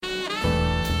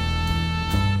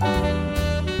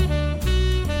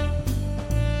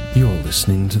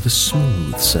listening to the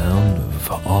smooth sound of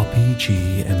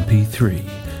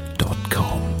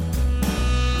RPGMP3.com.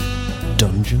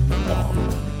 Dungeon On.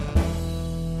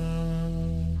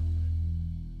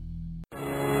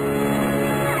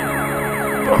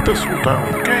 The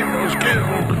Thistledown Gamers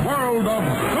Guild. World of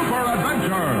Super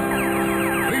Adventure,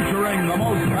 featuring the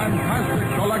most fantastic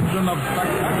collection of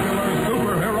spectacular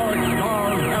superheroic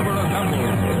stars ever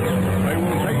assembled. They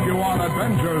will take you on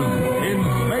adventures in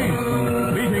space,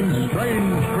 meeting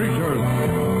strange creatures,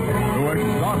 to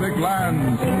exotic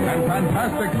lands and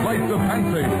fantastic flights of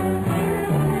fancy,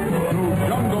 to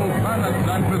jungle planets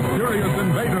and mysterious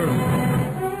invaders,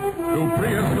 to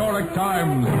prehistoric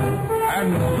times and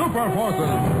super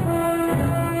forces,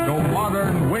 to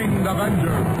modern winged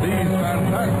avengers. These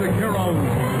fantastic heroes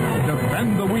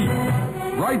defend the weak,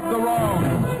 right the wrongs,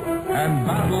 and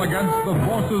battle against the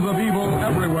forces of evil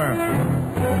everywhere.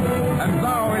 And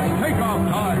now it's takeoff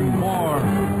time for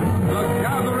the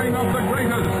gathering of the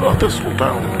greatest. The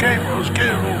Thistledown Gamers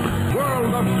Guild.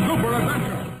 World of Super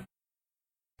Adventure.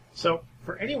 So,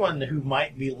 for anyone who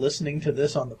might be listening to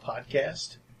this on the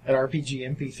podcast at RPG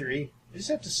MP3, I just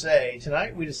have to say,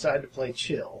 tonight we decided to play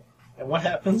chill. And what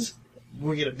happens?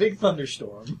 We get a big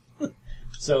thunderstorm.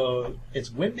 So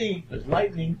it's windy, there's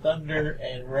lightning, thunder,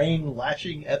 and rain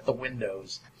lashing at the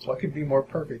windows. What could be more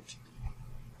perfect?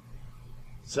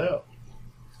 So.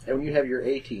 And when you have your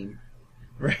A-team.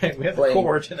 Right, we have the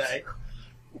core tonight.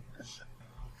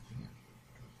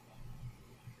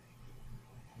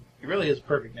 It really is a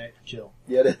perfect night for chill.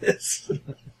 Yeah, it is.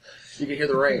 You can hear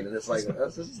the rain, and it's like,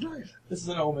 this is nice. This is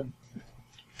an omen.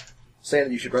 Saying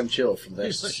that you should run chill from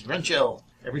this. You should run chill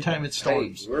every time it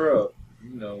storms. Hey, we're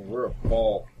a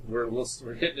fall. We're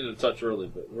hitting it a touch early,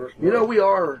 but we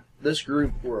are, this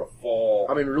group, we're a fall.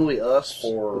 I mean, really us,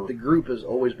 horror. But the group has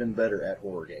always been better at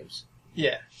horror games.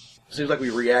 Yeah. It seems like we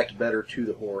react better to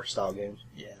the horror-style games.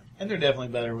 Yeah, and they're definitely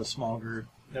better with small group,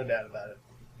 no doubt about it.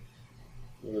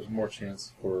 Well, there's more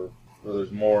chance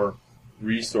there's more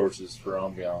resources for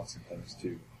ambiance and things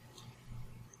too.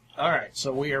 All right,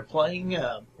 so we are playing.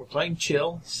 We're playing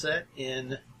Chill, set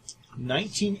in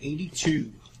 1982.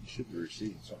 You should be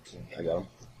receiving something. I got them.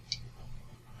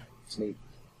 It's neat.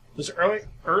 It was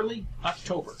early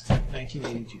October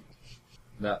 1982.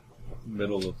 Not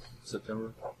middle of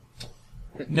September.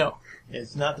 No,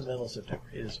 it's not the middle of September.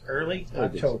 It is early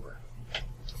October.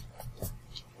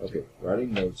 Okay,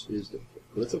 writing notes is difficult,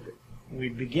 but it's okay. We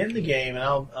begin the game, and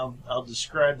I'll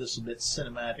describe this a bit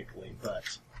cinematically,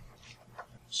 but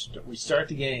we start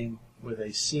the game with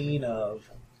a scene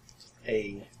of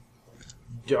a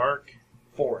dark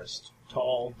forest,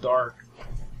 tall, dark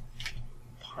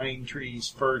pine trees,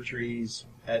 fir trees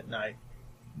at night,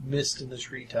 mist in the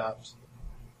treetops.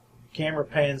 Camera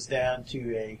pans down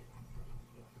to a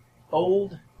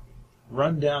old,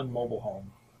 run-down mobile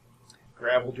home.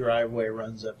 Gravel driveway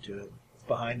runs up to it.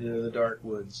 Behind it are the dark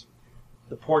woods.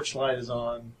 The porch light is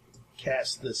on,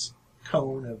 casts this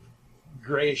cone of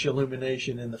grayish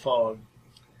illumination in the fog.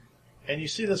 And you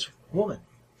see this woman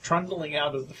trundling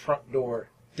out of the front door,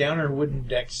 down her wooden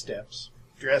deck steps,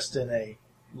 dressed in a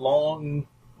long,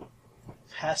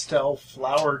 pastel,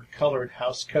 flowered-colored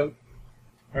housecoat.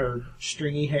 Her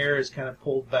stringy hair is kind of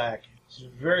pulled back. She's a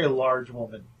very large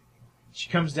woman. She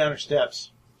comes down her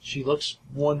steps. She looks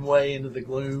one way into the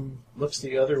gloom, looks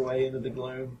the other way into the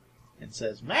gloom, and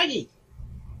says, "Maggie!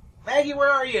 Maggie, where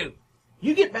are you?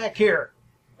 You get back here!"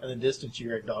 In the distance, you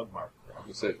hear a dog bark. I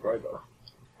can say it's probably dog.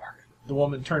 The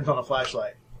woman turns on a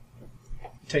flashlight,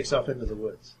 takes off into the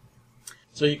woods.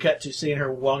 So you cut to seeing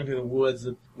her walking through the woods.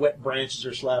 The wet branches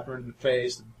are slapping her in the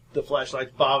face. The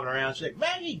flashlight's bobbing around. She's like,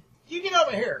 "Maggie, you get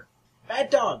over here!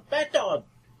 Bad dog, bad dog!"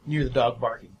 You hear the dog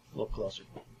barking a little closer.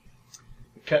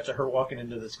 We cut to her walking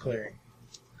into this clearing.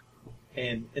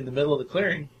 And in the middle of the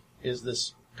clearing is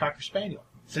this Cocker Spaniel,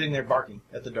 sitting there barking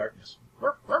at the darkness.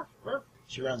 Ruff, ruff, ruff.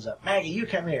 She runs up. "Maggie, you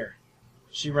come here."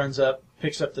 She runs up,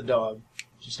 picks up the dog.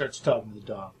 She starts talking to the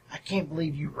dog. "I can't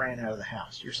believe you ran out of the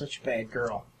house. You're such a bad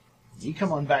girl. You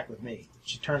come on back with me."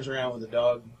 She turns around with the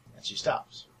dog, and she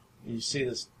stops. You see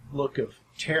this look of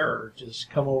terror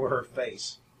just come over her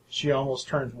face. She almost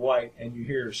turns white, and you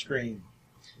hear her scream.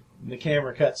 And the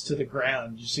camera cuts to the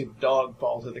ground. You see the dog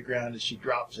fall to the ground as she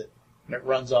drops it, and it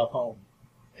runs off home.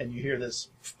 And you hear this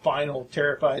final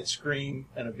terrified scream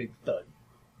and a big thud.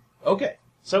 Okay,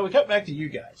 so we cut back to you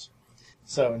guys.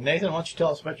 So, Nathan, why don't you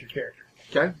tell us about your character?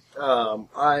 Okay.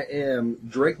 I am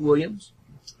Drake Williams.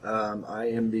 I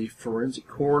am the forensic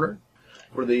coroner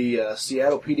for the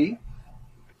Seattle PD.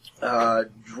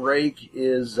 Drake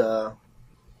is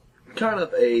kind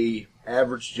of a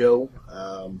average Joe.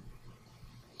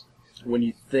 When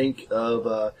you think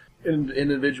of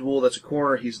individual that's a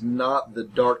coroner. He's not the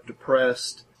dark,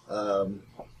 depressed.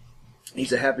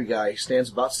 He's a happy guy. He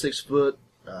stands about 6 foot.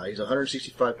 He's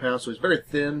 165 pounds, so he's very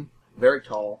thin, very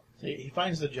tall. He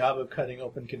finds the job of cutting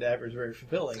open cadavers very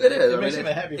fulfilling. It is. It makes him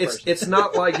a happy person. It's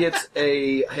not like it's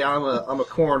hey, I'm a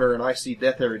coroner and I see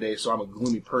death every day, so I'm a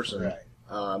gloomy person. Right.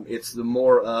 It's the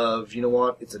more of, you know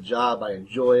what, it's a job, I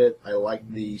enjoy it, I like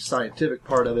the scientific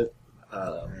part of it,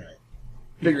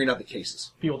 figuring out the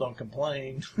cases. People don't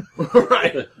complain.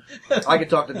 Right. I can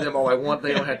talk to them all I want,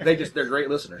 they're great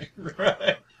listeners.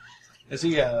 Right. Is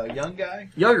he a young guy?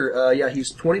 Younger, yeah, he's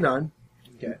 29.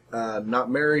 Okay. Not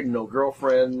married, no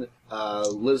girlfriend,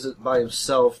 lives by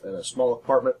himself in a small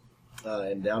apartment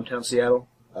in downtown Seattle.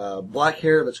 Black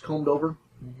hair that's combed over,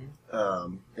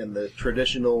 in the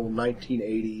traditional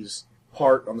 1980s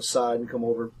part on the side and come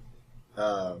over.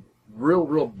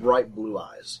 Real bright blue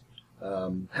eyes.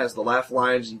 Has the laugh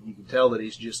lines. You can tell that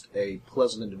he's just a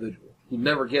pleasant individual. You'd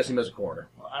never guess him as a coroner.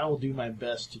 Well, I will do my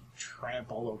best to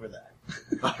tramp all over that.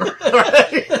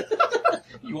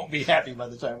 You won't be happy by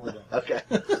the time we're done. Okay.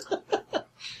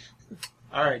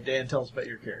 All right, Dan, tell us about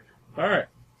your character. All right.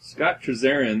 Scott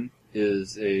Trezarin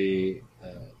is a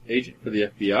agent for the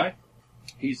FBI.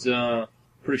 He's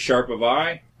pretty sharp of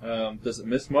eye. Doesn't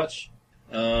miss much.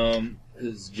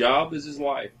 His job is his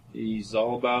life. He's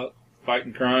all about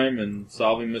fighting crime and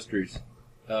solving mysteries.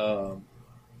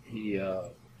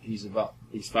 He's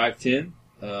 5'10",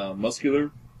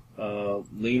 muscular,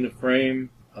 lean of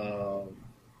frame.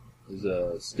 Is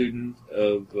a student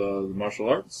of the martial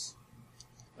arts.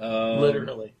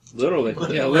 Literally. Literally,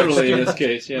 yeah, literally in this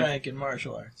case, yeah. Rank in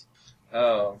martial arts.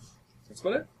 That's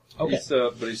about it. Okay.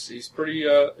 But he's pretty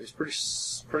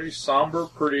somber,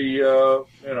 pretty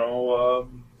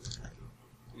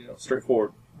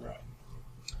straightforward. Right.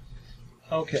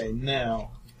 Okay,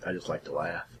 now I just like to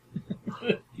laugh.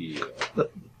 Yeah. all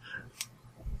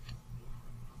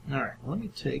right, let me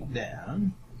take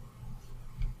down.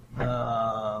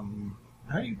 How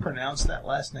do you pronounce that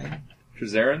last name?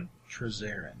 Trezarin.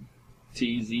 Trezarin.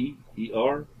 Tzerene.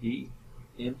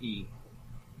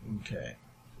 Okay.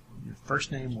 Your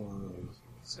first name was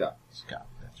Scott. Scott.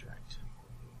 That's right.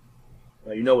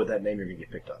 Well, you know with that name you're going to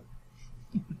get picked on.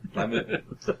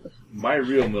 My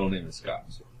real middle name is Scott.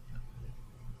 So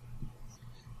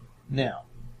Now,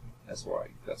 that's why I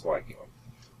came up.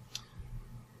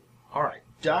 all right,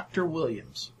 Dr.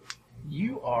 Williams,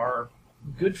 you are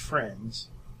good friends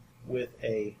with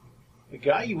a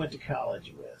guy you went to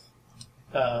college with.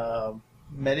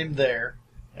 Met him there,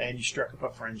 and you struck up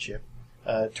a friendship.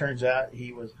 Turns out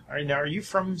he was. Are you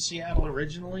from Seattle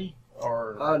originally,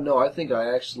 or? No, I think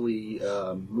I actually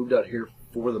moved out here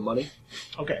for the money.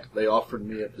 Okay. They offered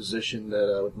me a position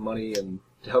that with money and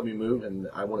to help me move, and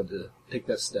I wanted to take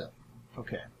that step.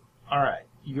 Okay. All right.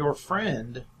 Your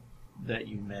friend that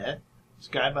you met is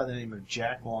a guy by the name of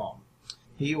Jack Long.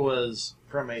 He was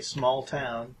from a small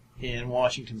town in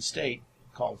Washington State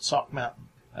called Sauk Mountain.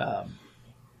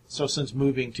 So since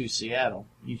moving to Seattle,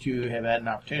 you two have had an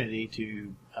opportunity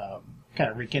to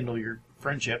kind of rekindle your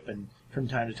friendship, and from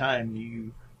time to time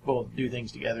you both do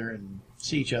things together and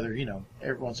see each other,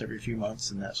 every few months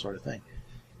and that sort of thing.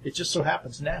 It just so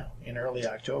happens now, in early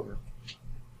October,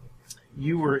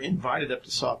 you were invited up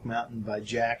to Sauk Mountain by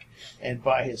Jack and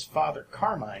by his father,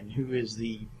 Carmine, who is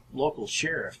the local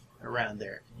sheriff around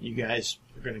there. You guys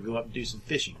are going to go up and do some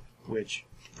fishing, which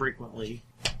frequently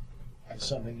is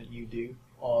something that you do.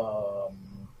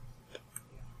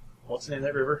 What's the name of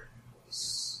that river?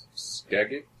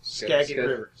 Skagit? Skagit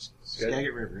River.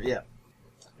 Skagit River, yeah.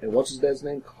 And what's his dad's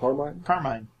name? Carmine?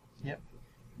 Carmine, yep.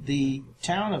 The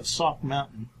town of Sauk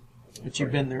Mountain, which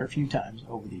you've been there a few times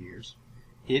over the years,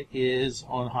 it is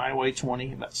on Highway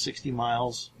 20, about 60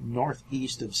 miles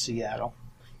northeast of Seattle.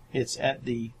 It's at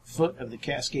the foot of the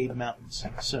Cascade Mountains,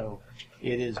 so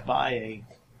it is by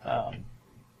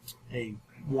a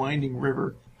winding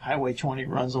river. Highway 20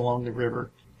 runs along the river,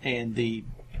 and the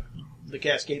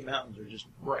Cascade Mountains are just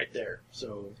right there.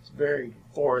 So it's very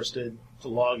forested. It's a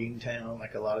logging town,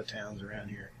 like a lot of towns around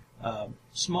here.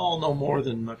 Small, no more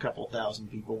than a couple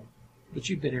thousand people, but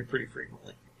you've been here pretty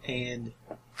frequently. And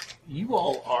you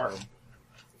all are,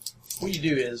 what you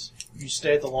do is you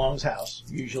stay at the Long's house,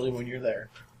 usually when you're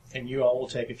there, and you all will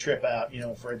take a trip out,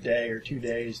 for a day or 2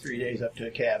 days, 3 days up to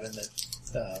a cabin that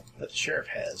the sheriff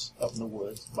has up in the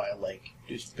woods by a lake.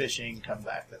 Do some fishing, come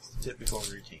back. That's the typical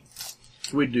routine.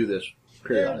 We do this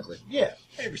periodically. Yeah.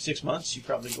 Every 6 months, you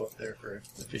probably go up there for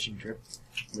a fishing trip.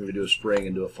 Maybe do a spring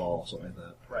and do a fall, something like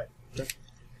that. Right. Okay.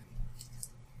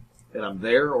 And I'm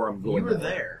there, or I'm going. You were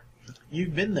there.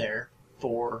 You've been there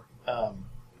for 4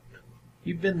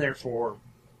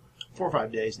 or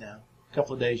 5 days now.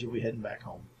 couple of days you'll be heading back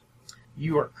home.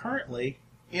 You are currently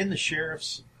in the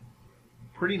sheriff's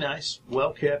pretty nice,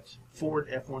 well-kept Ford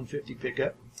F-150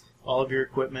 pickup. All of your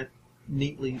equipment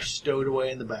neatly stowed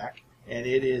away in the back. And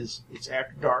it's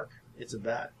after dark. It's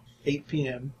about 8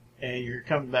 p.m. and you're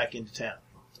coming back into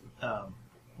town.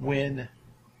 When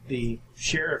the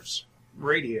sheriff's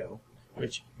radio,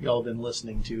 which y'all have been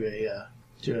listening to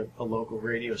a local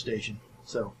radio station,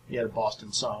 so he had a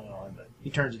Boston song on, but he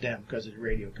turns it down because his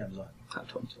radio comes on. I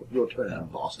don't you'll turn it on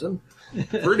Boston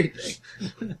for anything.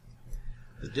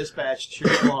 The dispatch,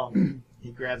 Sheriff Long,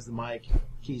 he grabs the mic,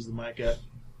 keys the mic up,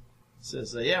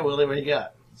 says, "Yeah, Willie, what do you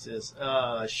got?" He says,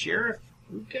 "Sheriff,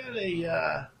 we've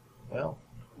got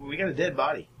we got a dead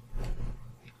body."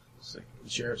 So the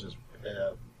sheriff says,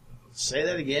 "Say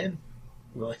that again?"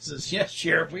 Willie says, "Yes,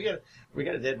 Sheriff, we got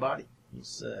a dead body." He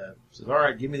says, "All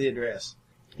right, give me the address."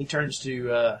 He turns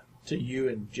to you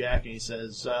and Jack and he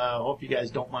says, "I hope you guys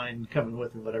don't mind coming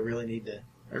with me, but I really need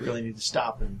to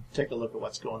stop and take a look at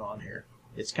what's going on here.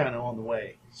 It's kind of on the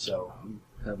way." So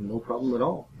Have no problem at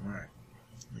all. all right.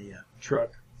 The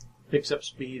truck picks up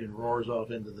speed and roars off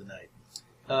into the night.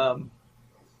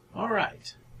 All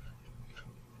right.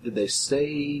 Did they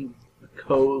say a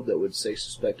code that would say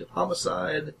suspected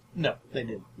homicide? No, they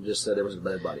didn't. Just said there was a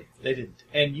dead body. They didn't.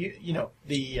 And you know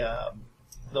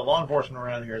the law enforcement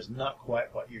around here is not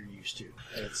quite what you're used to.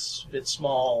 It's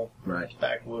small, Right.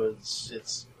 backwoods.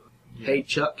 It's Hey,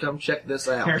 Chuck, come check this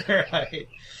out.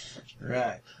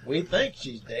 right. We think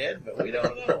she's dead, but we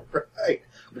don't know. Right.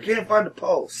 We can't find a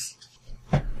pulse.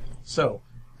 So,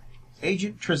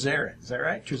 Agent Trezerin, is that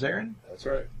right? Trezerin? That's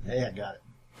right. Yeah, I got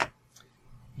it.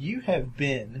 You have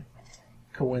been,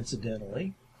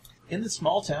 coincidentally, in the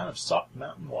small town of Sock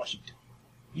Mountain, Washington.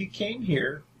 You came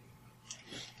here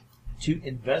to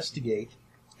investigate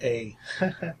a...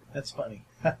 That's funny.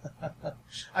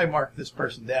 I marked this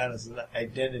person down as an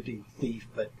identity thief,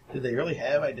 but did they really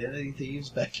have identity thieves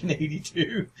back in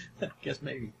 82? I guess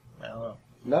maybe. I don't know.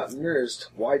 Not near as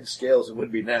wide scale as it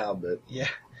would be now, but... Yeah.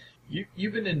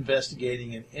 You've been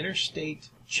investigating an interstate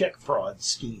check fraud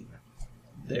scheme.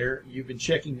 You've been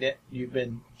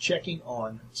checking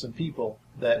on some people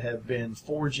that have been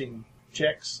forging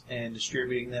checks and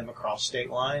distributing them across state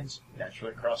lines.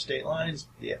 Naturally, across state lines,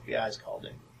 the FBI's called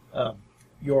in.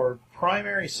 Your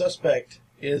primary suspect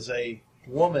is a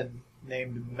woman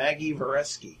named Maggie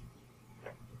Vareski,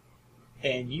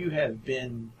 and you have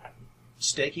been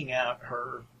staking out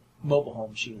her mobile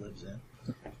home she lives in.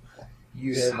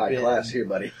 You It's have high been, class here,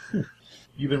 buddy.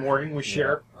 You've been working with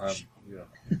Sheriff.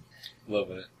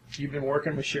 Loving it. You've been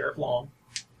working with Sheriff Long.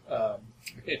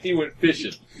 He went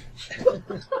fishing.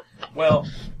 Well,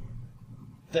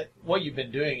 what you've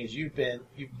been doing is you've been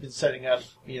setting up,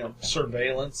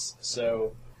 surveillance.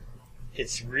 So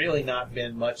it's really not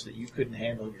been much that you couldn't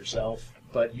handle yourself.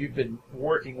 But you've been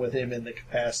working with him in the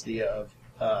capacity of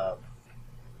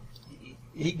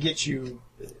he gets you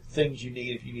things you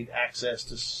need if you need access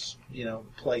to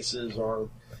places or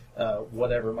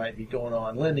whatever might be going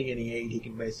on. Lending any aid he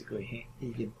can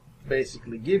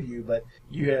basically give you, but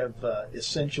you have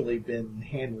essentially been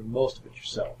handling most of it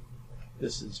yourself.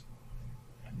 This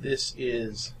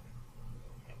is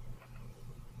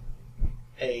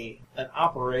an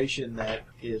operation that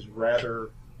is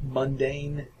rather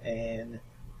mundane and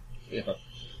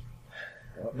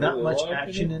not Really much liking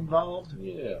action it? involved.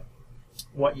 Yeah.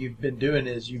 What you've been doing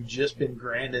is you've just been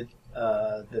granted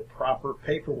the proper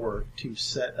paperwork to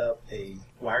set up a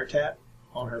wiretap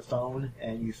on her phone,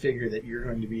 and you figure that you're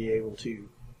going to be able to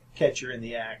catch her in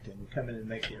the act and come in and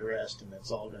make the arrest, and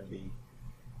it's all going to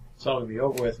be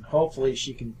over with. And hopefully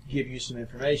she can give you some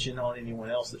information on anyone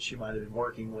else that she might have been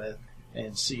working with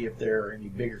and see if there are any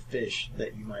bigger fish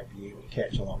that you might be able to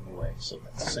catch along the way. So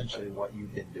that's essentially what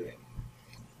you've been doing.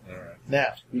 All right.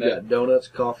 Now, You got donuts,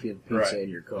 coffee, and pizza Right. in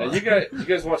your car. Now, you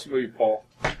guys watch the movie Paul?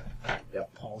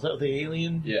 Paul, is that the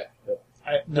alien? Yeah.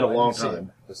 Been a long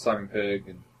time. The Simon Pegg,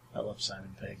 and I love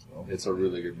Simon Pegg. it's a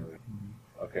really good movie.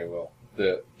 Okay, well,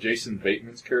 the Jason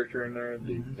Bateman's character in there,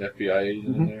 the FBI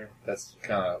agent in there, that's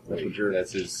kind of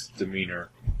that's his demeanor.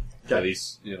 That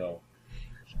he's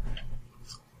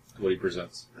what he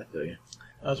presents. I feel you.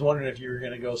 I was wondering if you were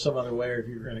going to go some other way or if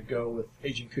you were going to go with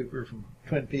Agent Cooper from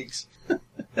Twin Peaks.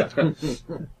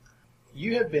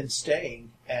 You have been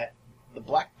staying at the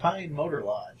Black Pine Motor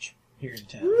Lodge here in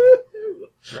town.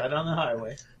 Right on the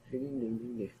highway.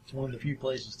 It's one of the few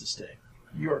places to stay.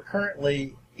 You are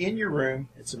currently in your room.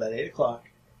 It's about 8 o'clock.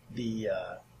 The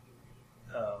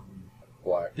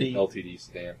Black The- LTD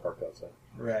stand parked outside.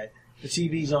 right. The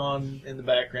TV's on in the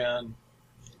background,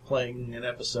 playing an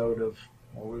episode of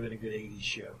Well, we've been a good 80s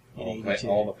show. In All 82.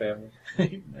 in the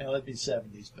Family? Well, it'd be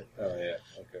 70s, but... Oh, yeah.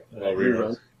 Okay. Well,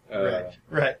 rerun.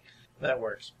 Right. That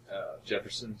works.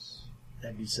 Jefferson's.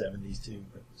 That'd be 70s, too.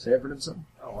 But Sanford and Son?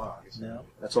 Oh, wow. I guess no.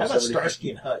 That's How all about 70s. Starsky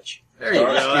and Hutch? There you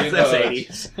go. Starsky and That's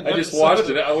Hutch. 80s. I just watched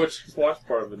it. I just watched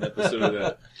part of an episode of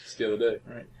that just the other day.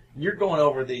 Right. You're going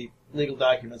over the legal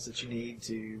documents that you need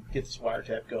to get this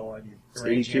wiretap going. You're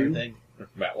arranging 82? everything.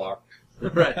 Matlock.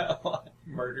 Right.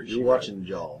 Murder. You're watching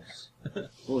Jaws. What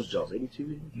was Jaws?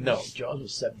 82? No, Jaws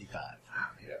was 75.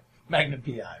 Yeah. Magnum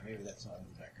PI. Maybe that's not in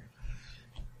the background.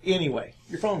 Anyway,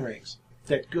 your phone rings.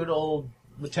 That good old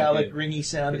metallic ringy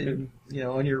sounding,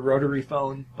 on your rotary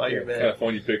phone by your Kind bed. of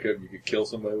phone you pick up and you could kill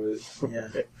somebody with it.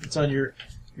 Yeah. It's on your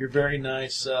very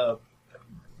nice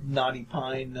knotty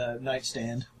pine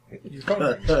nightstand. Your phone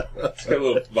rings. It's got a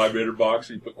little vibrator box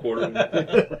and you put quarter in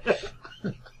it.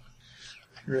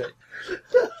 Right.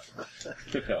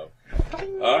 No.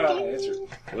 All right, answer.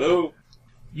 Hello.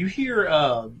 You hear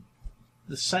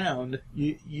the sound.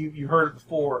 You heard it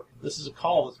before. This is a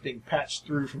call that's being patched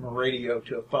through from a radio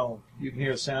to a phone. You can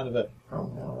hear the sound of it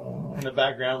in the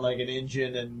background, like an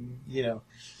engine, and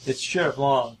it's Sheriff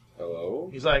Long. Hello.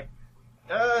 He's like,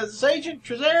 "Is this Agent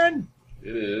Trezarin?"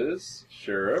 It is.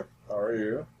 Sheriff. How are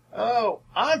you? "Oh,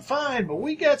 I'm fine, but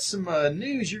we got some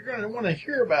news you're going to want to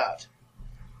hear about.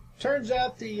 Turns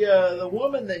out the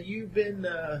woman that you've been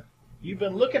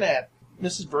looking at,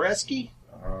 Mrs. Vareski.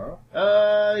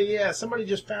 Uh-huh. Yeah, somebody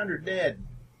just found her dead.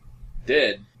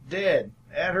 Dead. Dead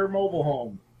at her mobile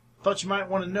home. Thought you might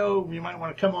want to know. You might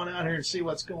want to come on out here and see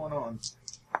what's going on."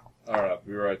 All right, I'll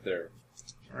be right there.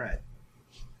 All right.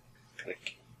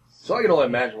 Click. So I can only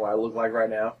imagine what I look like right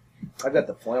now. I've got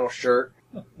the flannel shirt.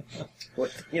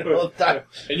 With, that.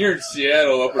 And you're in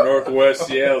Seattle, upper northwest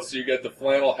Seattle, so you got the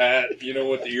flannel hat, with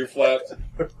the ear flaps.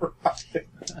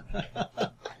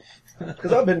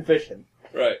 Because I've been fishing.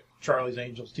 Right. Charlie's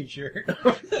Angels T-shirt.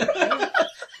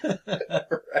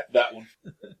 That one.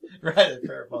 Right, a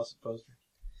Farrah Fawcett poster.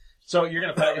 So you're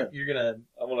gonna pack up.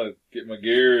 I'm gonna get my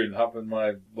gear and hop in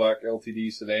my black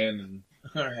LTD sedan and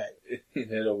All right.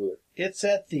 head over there. It's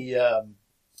at the.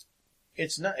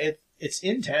 It's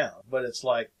in town, but it's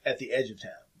like at the edge of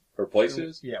town. Her place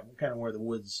is? Yeah, kind of where the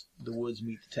woods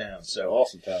meet the town. So So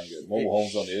awesome town. Good. Mobile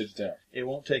homes on the edge of town. it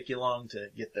won't take you long to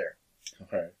get there.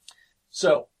 All right.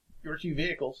 So your two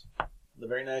vehicles, the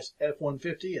very nice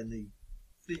F-150 and the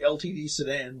LTD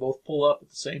sedan, both pull up at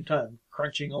the same time,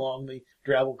 crunching along the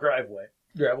gravel driveway.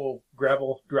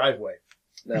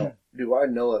 Now, do I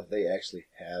know if they actually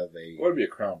have a... What would be a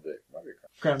Crown Vic? Might be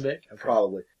a Crown Vic? Okay.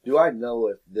 Probably. Do I know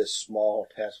if this small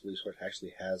task police force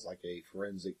actually has like a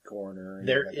forensic coroner? Or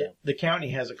anything like that? The county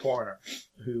has a coroner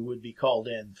who would be called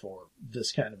in for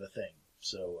this kind of a thing.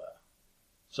 So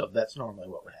that's normally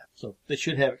what would happen. So they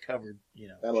should have it covered.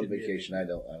 I'm on should be a vacation. big I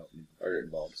don't get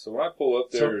involved. So when I pull up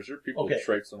there, So- is there people okay. with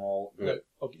traits and all? Go ahead.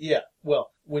 Okay, yeah.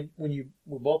 Well, when we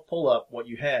both pull up, what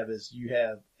you have is you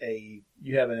have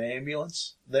an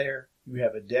ambulance there. You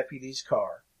have a deputy's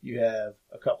car. You have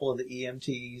a couple of the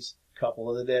EMTs, a couple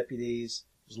of the deputies.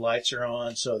 Those lights are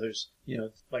on, so there's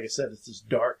like I said, it's this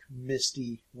dark,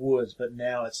 misty woods, but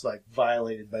now it's like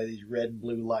violated by these red and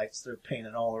blue lights. They're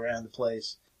painted all around the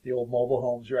place. The old mobile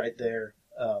home's right there.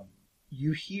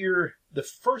 You hear the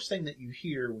first thing that you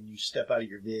hear when you step out of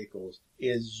your vehicles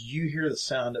is you hear the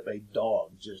sound of a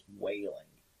dog just wailing,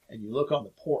 and you look on the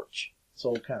porch. This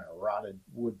old kind of rotted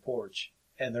wood porch,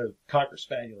 and there's a Cocker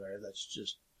Spaniel there that's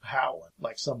just howling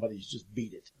like somebody's just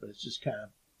beat it, but it's just kind of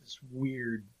this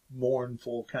weird,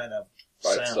 mournful kind of By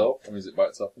sound. itself? I mean, is it by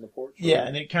itself on the porch? Yeah,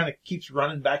 and it kind of keeps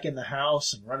running back in the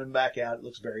house and running back out. It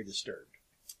looks very disturbed.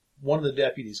 One of the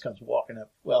deputies comes walking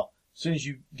up. Well, as soon as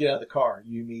you get out of the car,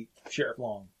 you meet Sheriff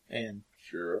Long and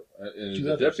Sure. And is Two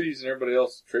the others. deputies and everybody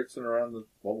else traipsing around the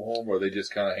mobile home, or are they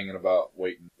just kind of hanging about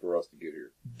waiting for us to get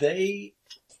here? they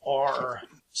are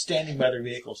standing by their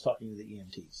vehicles talking to the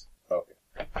EMTs. Okay.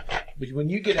 But when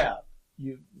you get out,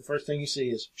 the first thing you see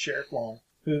is Sheriff Long,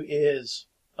 who is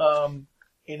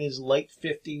in his late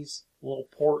 50s, a little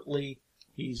portly.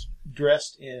 He's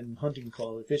dressed in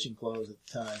fishing clothes at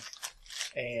the time.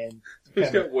 And He's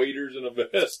got waders and a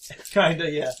vest. kind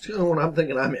of, yeah. That's the one I'm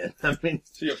thinking I'm in. I mean,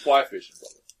 See a fly fishing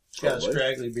probably. He's got a Probably.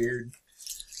 scraggly beard.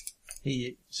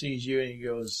 He sees you and he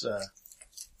goes,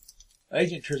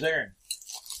 Agent Trezarin,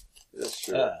 Yes,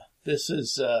 sure. this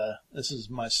is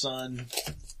my son,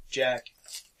 Jack,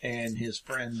 and his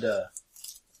friend,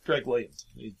 Greg Williams.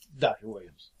 Dr.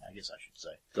 Williams, I guess I should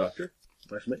say. Doctor?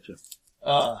 nice to meet you.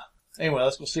 Anyway,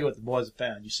 let's go see what the boys have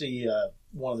found. You see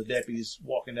one of the deputies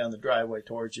walking down the driveway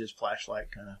towards you, his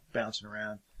flashlight kind of bouncing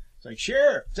around. It's like,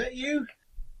 Sheriff, is that you?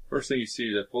 First thing you see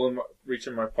is I reach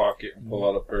in my pocket and pull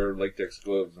out a pair of latex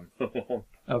gloves and put them on.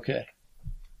 Okay.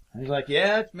 He's like,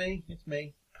 yeah, it's me. He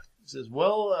says,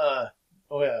 well,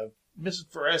 Mrs.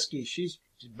 Foresky, she's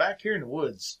back here in the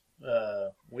woods.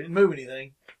 We didn't move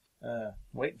anything.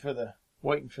 Waiting for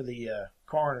the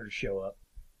coroner to show up.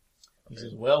 He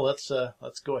says, well, let's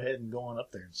go ahead and go on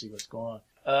up there and see what's going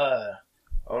on.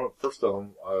 First of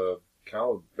them, kind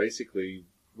of basically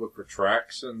look for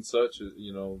tracks and such,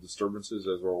 disturbances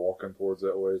as we're walking towards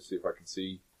that way, see if I can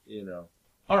see,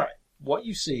 All right. What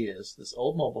you see is this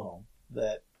old mobile home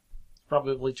that's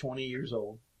probably 20 years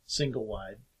old, single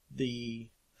wide.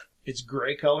 It's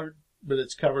gray colored, but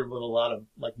it's covered with a lot of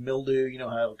like mildew, you know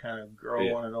how it'll kind of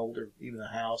grow on an older, even the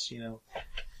house,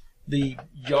 The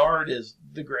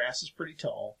the grass is pretty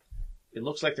tall. It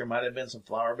looks like there might have been some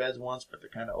flower beds once, but they're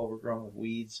kind of overgrown with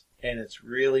weeds. And it's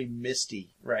really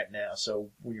misty right now.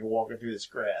 So when you're walking through this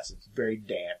grass, it's very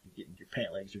damp. Your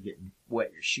pant legs are getting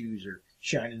wet. Your shoes are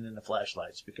shining in the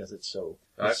flashlights because it's so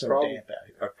damp out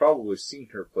here. I've probably seen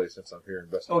her place since I'm here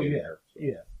investigating her. So.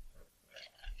 Yeah.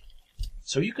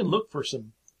 So you can look for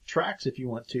some tracks if you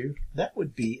want to. That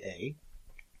would be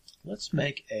let's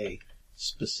make a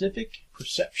specific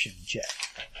perception check.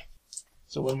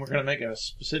 So when we're going to make a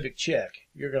specific check,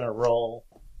 you're going to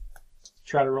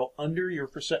try to roll under your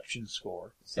perception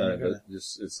score. It's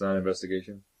not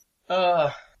investigation?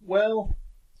 Well...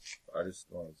 I just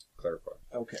wanted to clarify.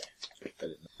 Okay. I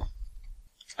didn't know.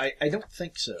 I don't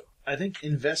think so. I think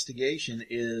investigation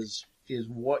is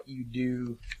what you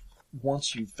do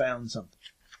once you've found something.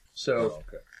 So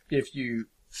if you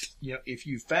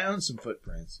found some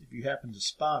footprints, if you happen to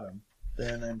spot them,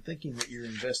 then I'm thinking that your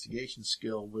investigation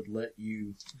skill would let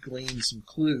you glean some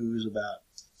clues about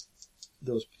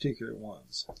those particular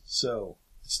ones. So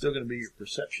it's still going to be your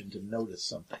perception to notice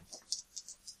something.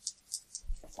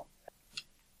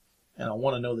 And I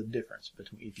want to know the difference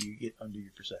between if you get under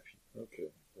your perception.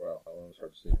 Okay. Wow. That one was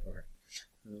hard to see. Okay.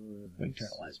 We can turn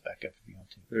the lights back up if you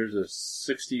want to. There's a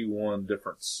 61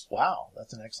 difference. Wow.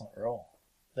 That's an excellent roll.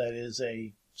 That is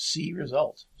a C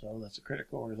result. So that's a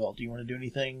critical result. Do you want to do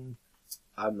anything?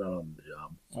 I'm not on the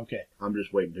job. Okay. I'm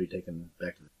just waiting to be taken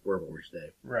back to wherever we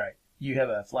stay. Right. You have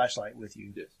a flashlight with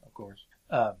you. Yes. Of course.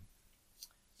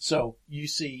 So you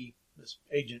see this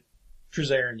Agent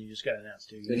Trezarin you just got announced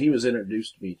to. And he was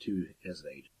introduced to me to as an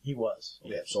agent. He was.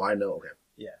 Okay, Yes. so I know. Okay.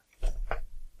 Yeah.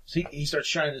 So he starts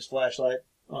shining his flashlight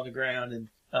on the ground, and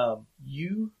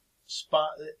you spot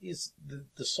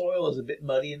the soil is a bit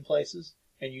muddy in places,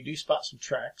 and you do spot some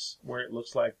tracks where it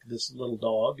looks like this little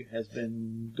dog has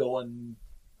been going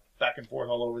back and forth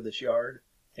all over this yard.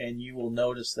 And you will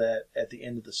notice that at the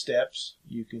end of the steps,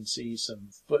 you can see some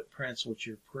footprints, which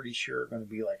you're pretty sure are going to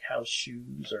be like house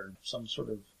shoes or some sort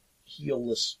of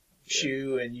heelless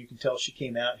shoe. And you can tell she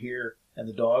came out here and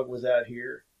the dog was out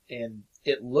here. And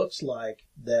it looks like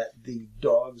that the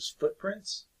dog's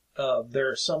footprints, there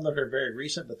are some that are very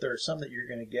recent, but there are some that you're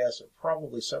going to guess are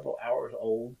probably several hours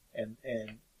old and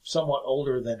somewhat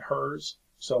older than hers.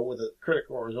 So with a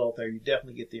critical result there, you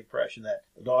definitely get the impression that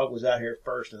the dog was out here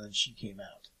first and then she came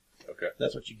out. Okay.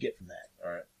 That's what you get from that.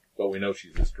 All right. But we know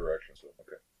she's this direction, so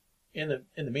okay.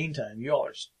 In the meantime, you all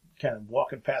are kind of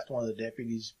walking past one of the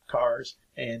deputies' cars,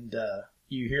 and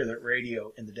you hear the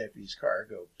radio in the deputy's car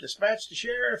go, "Dispatch the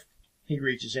sheriff." He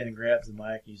reaches in and grabs the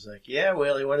mic. He's like, "Yeah,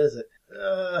 Willie, what is it?"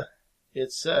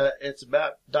 It's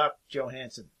about Doc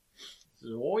Johansson." He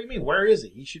says, "What do you mean? Where is he?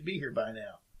 He should be here by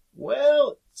now."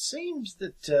 "Well, it seems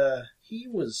that he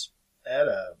was at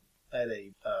a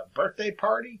birthday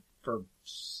party for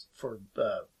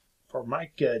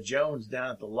Mike Jones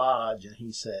down at the lodge," and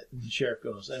he said, and the sheriff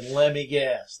goes, "And let me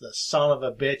guess, the son of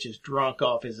a bitch is drunk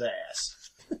off his ass."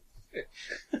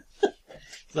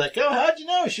 It's like, "Oh, how'd you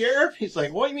know, Sheriff?" He's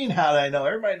like, "What do you mean, how'd I know?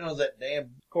 Everybody knows that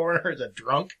damn coroner is a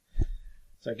drunk.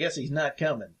 So I guess he's not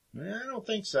coming." "I don't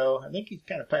think so. I think he's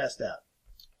kind of passed out."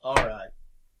 "All right."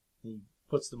 He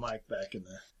puts the mic back in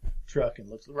the truck and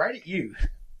looks right at you.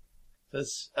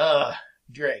 Says,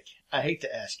 "Drake, I hate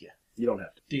to ask you. You don't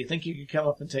have to. Do you think you could come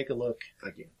up and take a look?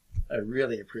 I can. I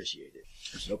really appreciate it."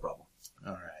 There's no problem.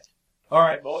 All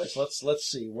right, boys. Let's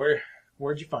see.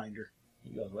 Where'd you find her?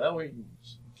 He goes, "Well,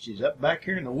 she's up back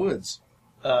here in the woods."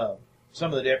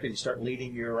 Some of the deputies start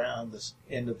leading you around this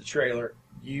end of the trailer.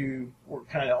 You were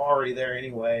kind of already there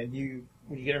anyway, and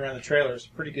when you get around the trailer, there's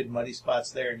pretty good muddy spots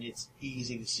there, and it's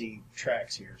easy to see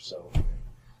tracks here. So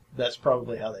that's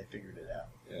probably how they figured it out.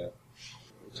 Yeah.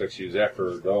 Looks like she was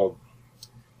after her dog.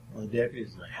 Well, the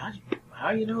deputy's like, how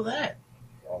you know that?"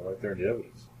 All right there in the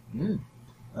evidence.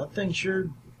 That thing sure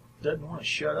doesn't want to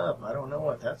shut up. I don't know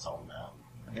what that's all about.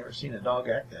 I've never seen a dog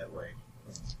act that way.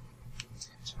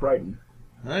 It's frightening.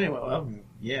 Anyway, well,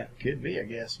 yeah, could be, I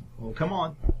guess. Well, come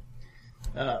on.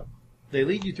 They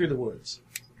lead you through the woods.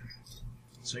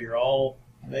 So you're all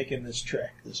making this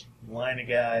trek. This line of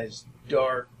guys,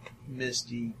 dark,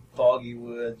 misty, foggy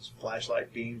woods,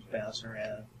 flashlight beams bouncing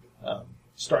around.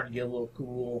 Starting to get a little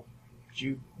cool. But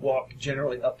you walk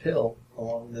generally uphill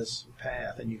along this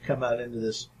path, and you come out into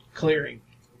this clearing.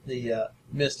 The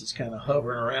mist is kind of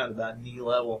hovering around about knee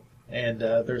level, and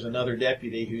there's another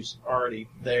deputy who's already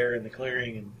there in the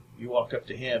clearing, and you walk up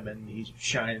to him, and he's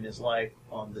shining his light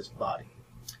on this body.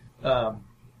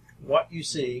 What you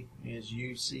see is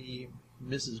you see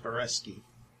Mrs. Vareski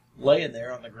laying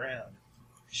there on the ground.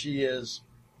 She is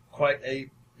quite a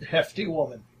hefty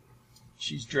woman.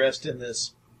 She's dressed in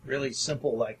this really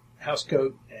simple, like, house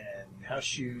coat and house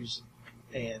shoes,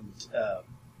 and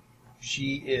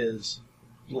she is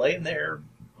laying there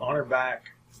on her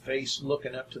back, face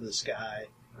looking up to the sky.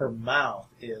 Her mouth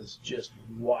is just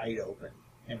wide open,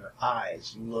 and her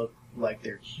eyes look like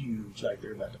they're huge, like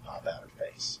they're about to pop out her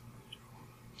face.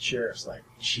 Sheriff's like,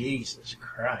 Jesus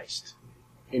Christ.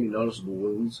 Any noticeable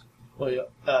wounds? Well,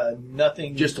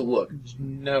 nothing. Just a look.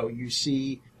 No, you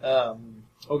see. Go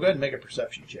ahead and make a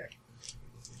perception check,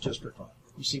 just for fun.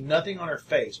 You see nothing on her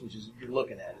face, which is you're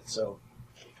looking at it. So.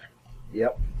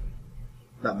 Yep.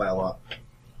 Not by a lot.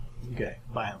 Okay.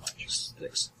 By how much?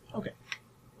 6. Okay.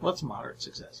 Well, that's a moderate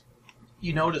success.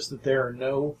 You notice that there are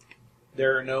no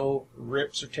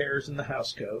rips or tears in the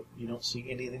house coat. You don't see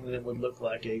anything that would look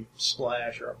like a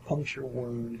splash or a puncture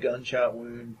wound, gunshot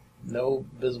wound. No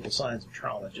visible signs of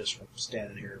trauma just from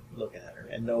standing here looking at her.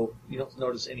 And no, you don't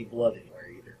notice any blood anywhere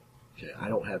either. Okay, I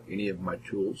don't have any of my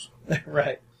tools.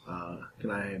 Right.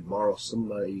 Can I borrow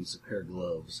somebody's pair of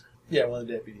gloves? Yeah, one of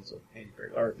the deputies,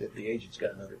 or if the agent's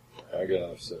got another. I got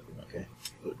another set. Okay.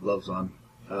 Put gloves on.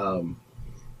 I'd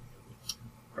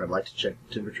like to check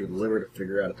the temperature of the liver to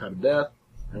figure out a time of death.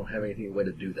 I don't have any way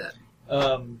to do that.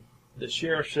 The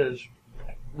sheriff says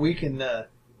we can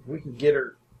get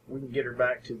her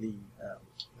back to the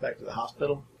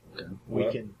hospital. Okay.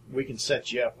 We can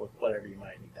set you up with whatever you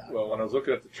might need. Well, when I was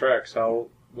looking at the tracks,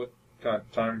 what kind of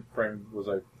time frame was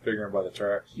I figuring by the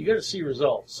tracks? You got to see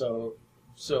results, so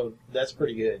that's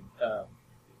pretty good.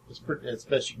 It's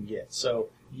best you can get. So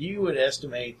you would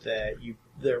estimate that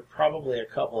they're probably a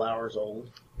couple hours old.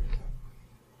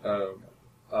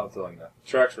 I'll tell you that.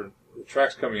 The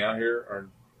tracks coming out here are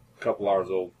a couple hours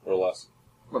old or less.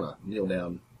 I'm gonna kneel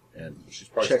down and She's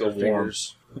probably check still her warm.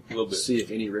 fingers, A little bit. see if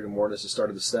any rigor mortis has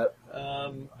started to set.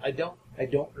 I don't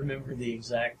remember the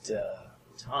exact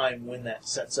time when that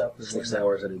sets up. 6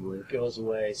 hours, I do believe. Goes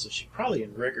away, so she's probably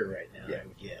in rigor right now. Yeah. I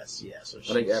would guess. Yeah. So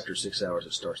I think after 6 hours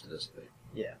it starts to dissipate.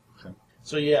 Yeah. Okay.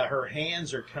 So yeah, her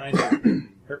hands are kind of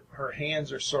her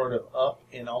hands are sort of up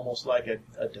in almost like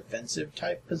a defensive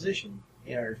type position.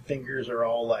 You know, her fingers are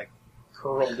all like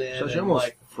curled in. So she and almost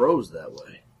like, froze that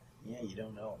way. yeah, you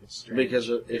don't know. It's strange. Because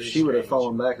It if is she would have strange.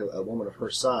 fallen back, a woman of her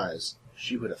size,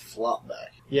 she would have flopped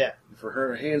back. Yeah. For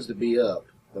her hands to be up,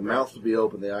 the mouth to be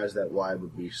open, the eyes that wide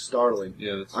would be startling.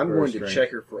 Yeah, that's I'm very going strange. to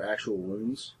check her for actual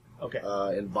wounds Okay.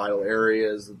 in vital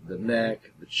areas, the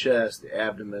neck, the chest, the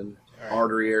abdomen, Right.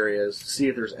 artery areas, to see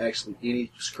if there's actually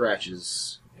any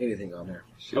scratches, anything on there.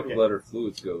 Should have Okay. let her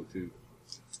fluids go, too.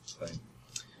 Thing.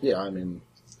 Yeah, I mean,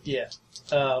 Yeah.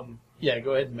 Yeah.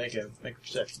 Go ahead and make a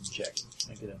perception check.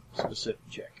 Make it a specific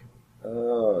check.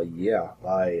 yeah,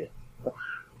 by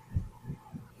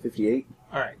 58.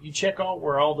 All right. You check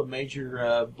where all the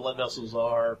major blood vessels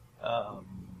are.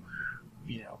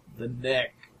 You know, the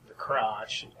neck, the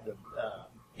crotch, the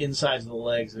insides of the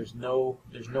legs. There's no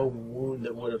wound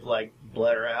that would have like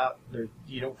bled her out.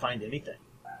 You don't find anything.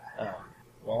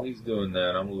 While he's doing that,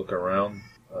 I'm going to look around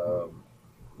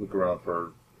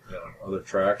for other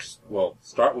tracks. Well,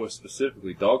 start with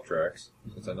specifically dog tracks,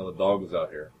 since I know the dog was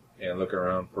out here, and look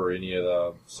around for any of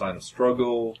the sign of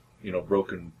struggle,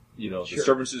 broken, Sure.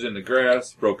 disturbances in the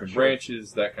grass, broken Sure.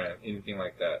 branches, that kind of, anything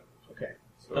like that. Okay.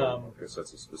 So I guess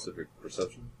that's a specific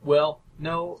perception. Well,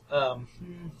 no.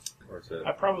 Or is it?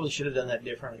 I probably should have done that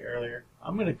differently earlier.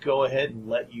 I'm going to go ahead and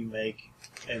let you make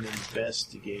an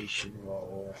investigation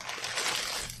roll.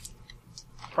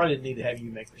 Probably didn't need to have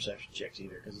you make perception checks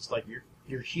either, because it's like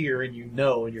you're here and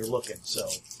and you're looking. So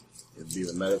It'd be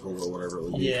the medical or whatever it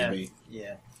would be for me.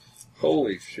 yeah.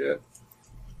 Holy shit.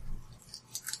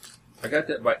 I got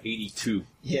that by 82.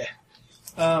 Yeah.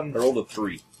 I rolled a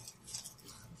 3.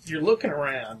 You're looking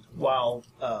around while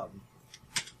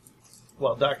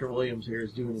Dr. Williams here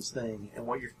is doing his thing, and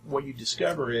what you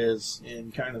discover is,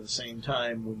 in kind of the same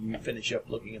time when you finish up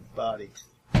looking at the body,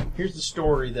 here's the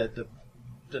story that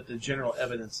the general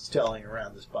evidence is telling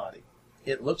around this body.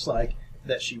 It looks like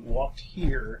that she walked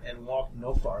here and walked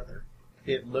no farther.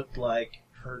 It looked like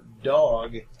her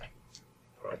dog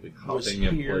Probably was hopping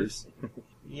in here. place.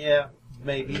 Yeah,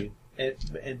 maybe.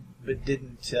 But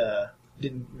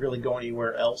didn't really go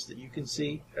anywhere else that you can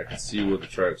see. I can see where the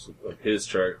tracks of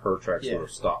her tracks Yeah. would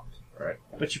have stopped. Right.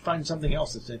 But you find something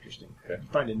else that's interesting. Okay. You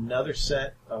find another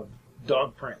set of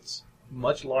dog prints,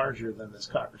 much larger than this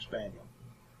Cocker Spaniel.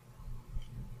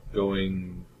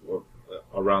 Going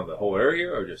around the whole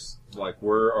area, or just like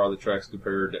where are the tracks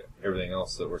compared to everything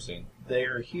else that we're seeing? They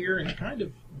are here and kind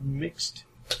of mixed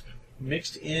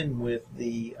in with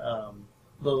the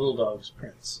little dog's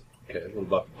prints. Okay, what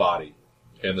about the body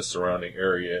and the surrounding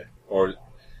area? Or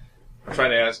I'm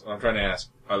trying to ask,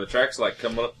 are the tracks like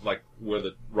coming up like where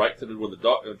the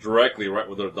dog directly right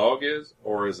where the dog is,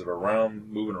 or is it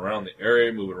moving around the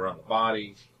area, moving around the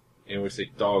body? And when we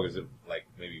say dog, is it like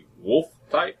maybe wolf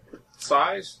type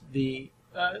size? The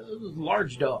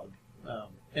large dog,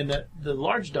 and the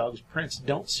large dog's prints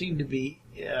don't seem to be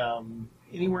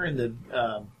anywhere in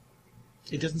the.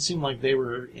 It doesn't seem like they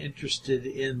were interested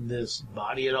in this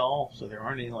body at all, so there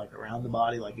aren't any like around the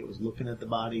body, like it was looking at the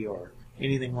body or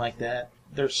anything like that.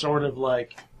 They're sort of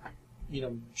like,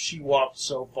 she walked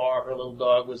so far, her little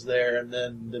dog was there, and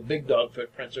then the big dog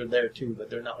footprints are there too, but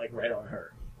they're not like right on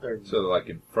her. They're like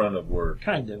in front of where.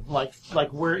 kind of like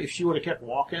where if she would have kept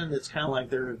walking, it's kind of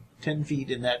like they're 10 feet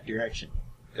in that direction.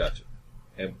 Gotcha.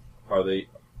 And are they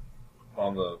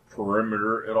on the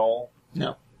perimeter at all?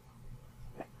 No.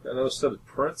 Got another set of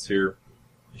prints here.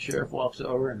 The sheriff walks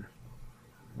over and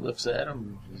looks at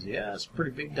him and says, "Yeah, it's a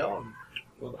pretty big dog."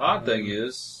 Well, the odd thing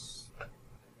is,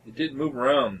 it didn't move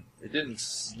around. It didn't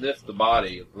sniff the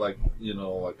body like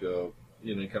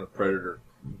any kind of predator.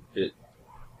 It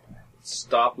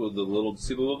stopped with the little.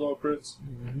 See the little dog prints?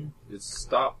 Mm-hmm. It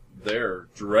stopped there,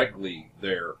 directly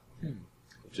there,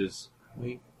 which is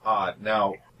odd.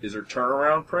 Now, is there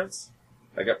turnaround prints?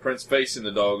 I got prints facing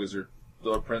the dog. Is there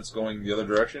prints going the other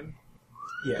direction?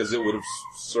 Yeah. Because it would have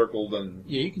circled and.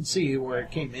 Yeah, you can see where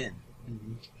it came in.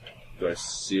 Mm-hmm. Do I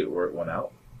see it where it went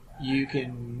out?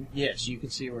 Yes, you can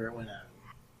see where it went out.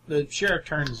 The sheriff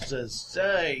turns and says,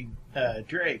 "Hey,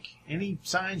 Drake, any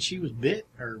signs she was bit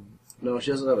or?" No,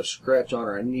 she doesn't have a scratch on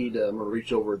her. I'm going to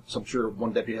reach over. I'm sure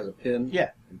one deputy has a pin.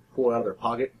 Yeah. And pull it out of their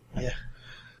pocket. Yeah.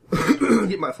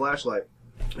 Get my flashlight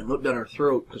and look down her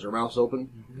throat because her mouth's open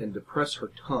and depress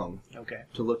her tongue. Okay.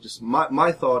 To look to.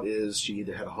 My thought is she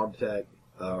either had a heart attack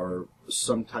or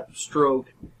some type of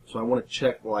stroke. So I want to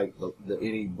check like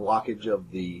any blockage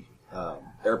of the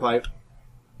air pipe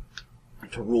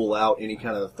to rule out any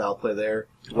kind of foul play there,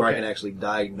 where I can actually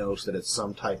diagnose that it's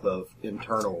some type of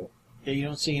internal. Yeah, you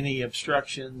don't see any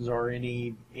obstructions or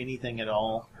anything at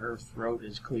all. Her throat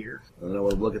is clear. And then I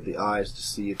want to look at the eyes to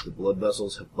see if the blood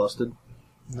vessels have busted.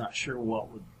 Not sure what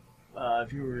would.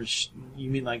 If you were, you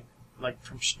mean like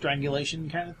from strangulation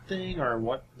kind of thing, or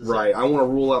what? Right. I want to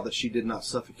rule out that she did not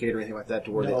suffocate or anything like that,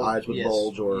 to where the eyes would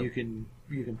bulge. Or you can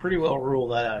pretty well rule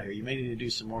that out here. You may need to do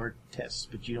some more tests,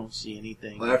 but you don't see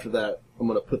anything. Well, after that, I'm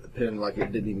going to put the pin like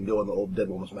it didn't even go in the old dead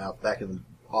woman's mouth back in the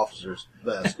officer's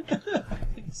vest.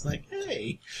 It's like,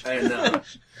 hey. And I'm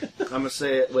going to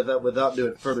say it without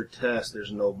doing further tests.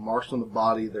 There's no marks on the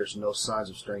body. There's no signs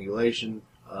of strangulation.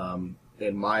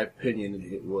 In my opinion,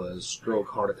 it was stroke,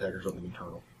 heart attack, or something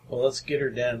internal. Well, let's get her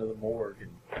down to the morgue.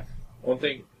 And One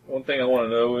thing I want to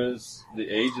know is the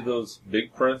age of those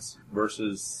big prints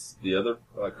versus the other,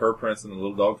 like her prints and the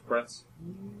little dog's prints.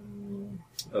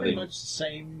 Are pretty they much the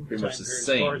same. pretty much time the period, as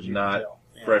far same, as you not can tell.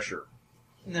 Yeah. fresher?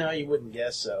 No, you wouldn't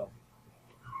guess so.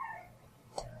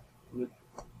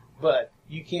 But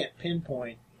you can't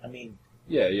pinpoint. I mean,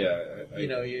 Yeah.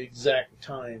 your exact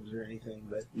times or anything.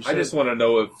 But I just want to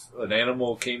know if an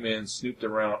animal came in, snooped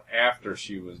around after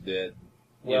she was dead,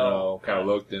 kind of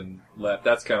looked and left.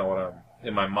 That's kind of what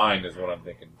in my mind is what I'm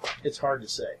thinking. it's hard to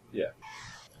say. Yeah.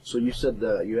 So you said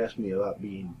you asked me about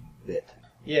being bit.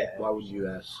 Yeah. Why would you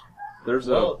ask? There's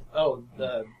Agent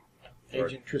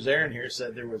Trezarin here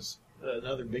said there was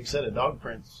another big set of dog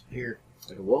prints here.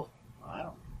 Like a wolf? I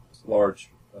don't.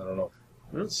 large. I don't know.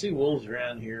 We don't see wolves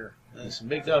around here. There's some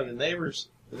big dogs. The neighbors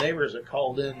that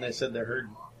called in, they said they heard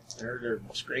her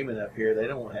screaming up here. They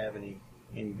don't have any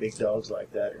big dogs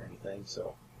like that or anything.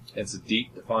 So, It's a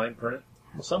deep, defined print.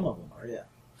 well, some of them are, yeah.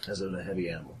 As in a heavy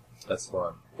animal. That's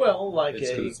fun. Well, like It's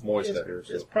 'cause it's moist out here,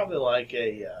 so. It's probably like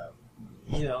a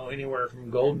anywhere from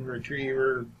golden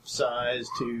retriever size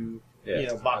to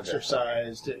boxer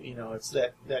size to it's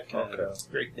that kind of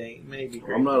Great Dane, maybe.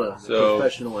 Great I'm not a So-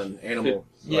 professional in animal,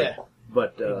 yeah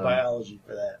but biology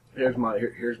for that.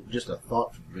 here's just a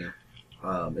thought for me.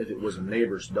 If it was a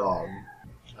neighbor's dog,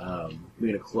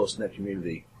 being a close knit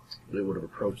community, it would have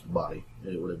approached the body.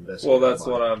 And it would have investigated. Well, that's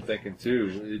the body. what I'm thinking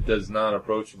too. It does not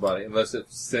approach the body unless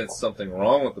it sensed something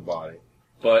wrong with the body.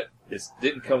 But it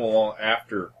didn't come along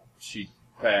after she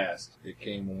passed. It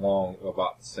came along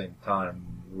about the same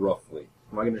time, roughly.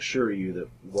 I can assure you that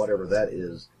whatever that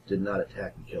is did not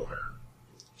attack and kill her.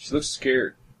 She looks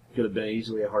scared. Could have been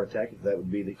easily a heart attack if that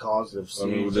would be the cause of I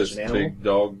seeing mean, such this an animal. big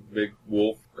dog, big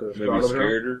wolf, Could have maybe startled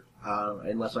scared her.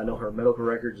 Unless I know her medical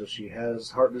records, if she has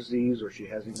heart disease or she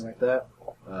has anything like that.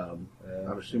 I'm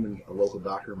assuming a local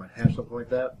doctor might have something like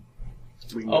that.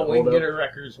 We can We can get her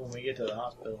records when we get to the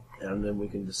hospital. and then we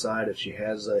can decide if she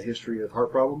has a history of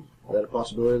heart problems. That a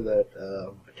possibility that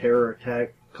a terror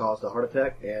attack caused a heart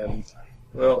attack and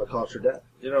Well, caused her death.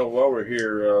 while we're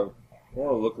here, I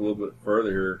want to look a little bit further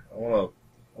here. I want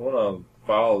to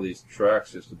follow these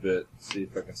tracks just a bit, see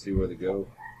if I can see where they go.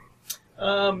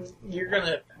 You're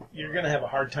gonna have a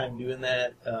hard time doing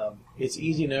that. It's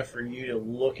easy enough for you to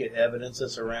look at evidence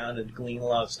that's around and glean a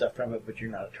lot of stuff from it, but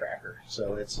you're not a tracker.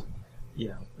 So it's,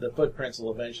 the footprints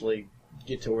will eventually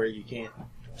get to where you can't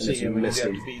see them, and you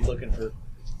have to be looking for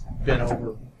bent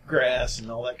over grass and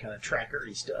all that kind of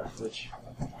trackery stuff. Which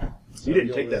You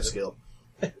didn't take that skill.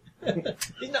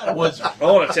 he's not a woodsman. I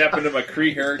want to tap into my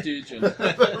Cree heritage and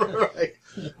Right.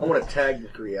 I want to tag the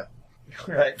Korea.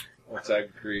 Right. I'll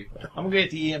tag Cree. I'm gonna get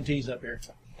the EMTs up here.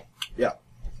 Yeah.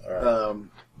 All right.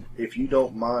 If you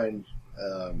don't mind,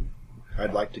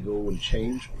 I'd like to go and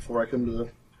change before I come to the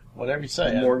Whatever you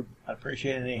say. morgue. I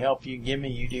appreciate any help you give me.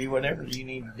 You do whatever you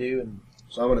need to do, and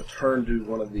So I'm going to turn to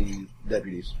one of the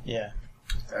deputies. yeah.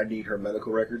 I need her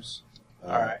medical records. All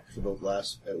right. For the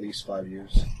last at least 5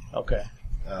 years. Okay.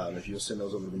 If you'll send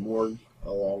those over to the morgue,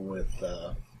 along with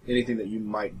anything that you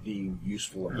might deem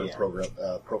useful in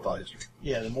her profile history.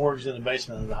 Yeah, the morgue's in the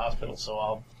basement of the hospital, so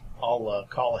I'll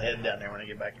call ahead down there when I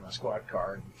get back to my squad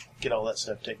car and get all that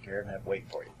stuff taken care of and have wait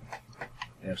for you.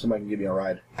 And if somebody can give me a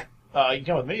ride, You can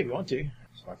come with me if you want to.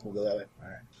 so I can go that way. All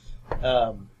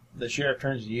right. The sheriff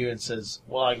turns to you and says,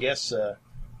 "Well, I guess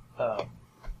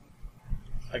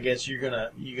you're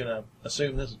gonna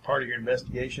assume this is part of your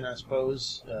investigation, I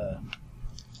suppose,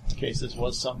 in case this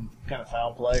was some kind of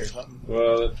foul play or something."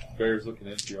 Well, that bears looking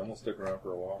into. I'm gonna stick around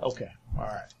for a while. Okay.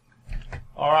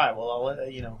 All right. Well, I'll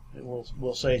let you know.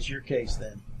 We'll say it's your case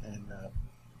then, and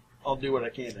I'll do what I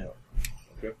can to help.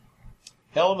 Okay.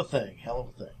 Hell of a thing.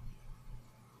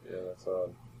 Yeah, that's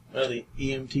odd. Well, the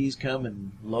EMTs come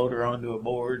and load her onto a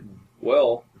board. And,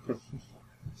 Well,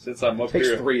 since I'm up Takes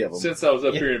here, 3 of them. since I was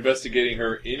up here investigating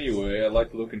her anyway, I'd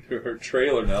like to look into her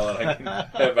trailer now and I can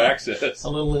have access. a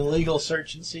little illegal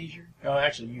search and seizure. Oh,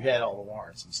 actually, you had all the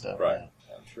warrants and stuff. Right.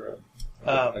 I'm sure. I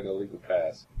got a legal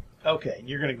pass. Okay,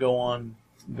 you're going to go on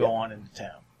into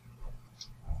town.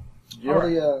 Do you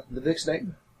know the Vic's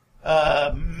name?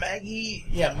 Maggie.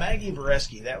 Yeah, Maggie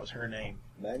Vareski. That was her name.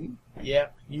 Maggie? Yeah,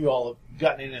 you all have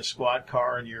gotten in a squad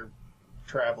car and you're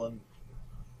traveling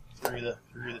through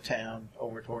the town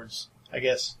over towards. I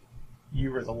guess you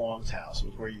were at the Long's house.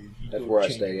 Was where you That's go where I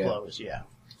change stay, your yeah. clothes. Yeah.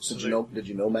 So did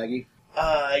you know Maggie?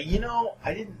 I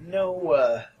didn't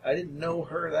know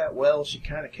her that well. She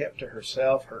kind of kept to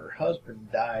herself. Her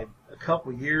husband died a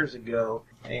couple years ago,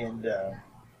 and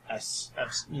I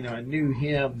knew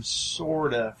him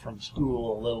sorta from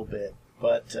school a little bit.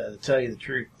 But to tell you the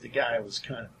truth, the guy was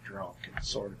kind of drunk and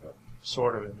sort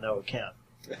of a no account.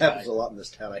 It happens a lot in this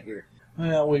town, I hear.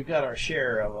 Well, we've got our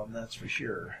share of them, that's for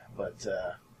sure.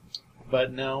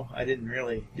 But no, I didn't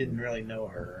really know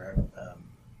her.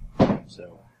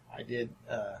 So I did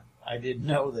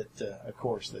know that, of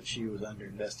course, that she was under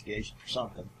investigation for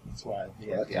something. That's why the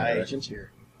Well, that's FBI interesting. agent's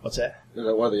here. What's that? Is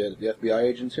that one of the FBI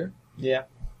agents here? Yeah.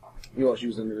 You know what she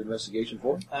was under investigation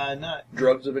for? Not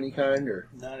Drugs of any kind, or?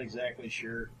 Not exactly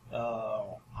sure.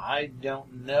 I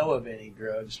don't know of any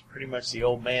drugs. Pretty much the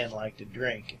old man liked to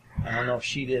drink. I don't know if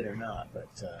she did or not, but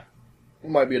It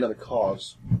might be another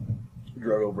cause.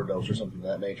 Drug overdose or something of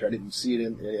that nature. I didn't see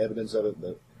any evidence of it,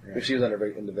 but if she was under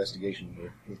investigation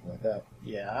or anything like that.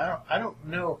 yeah, I don't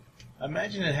know. I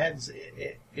imagine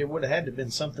it would have had to have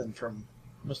been something from.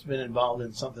 Must have been involved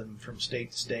in something from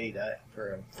state to state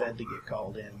for a Fed to get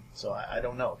called in. So I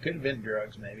don't know. It could have been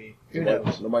drugs, maybe. Who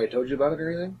knows? Nobody told you about it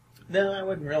or anything? No, I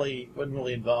wasn't really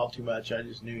involved too much. I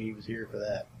just knew he was here for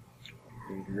that.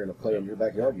 If you're going to play in your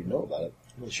backyard, you know about it.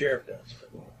 Well, the sheriff does.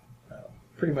 But,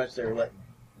 pretty much they were letting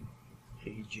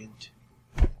Agent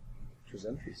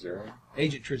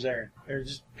Trezarin. They're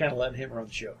just kind of letting him run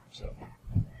the show. So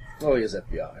Oh, he is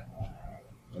FBI.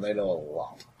 And they know a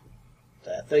lot.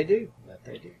 that they do.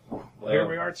 Well, here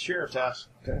we are at the sheriff's house.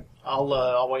 Okay.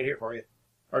 I'll wait here for you.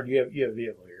 Or do you have a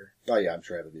vehicle here? Oh, yeah, I'm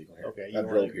sure I have a vehicle here. Okay, I you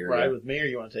drove want to here. ride Yeah. with me, or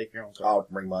you want to take your own car? I'll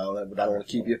bring my own, but I don't want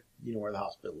to keep you. You know where the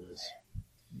hospital is.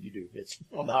 You do. It's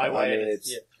on the highway. I mean, and it's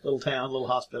it's- little town, little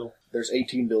hospital. There's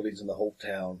 18 buildings in the whole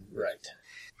town. Right.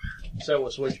 So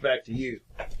we'll switch back to you,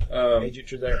 Um,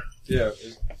 Agent, you're there. yeah.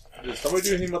 Did somebody do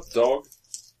anything about the dog?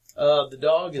 The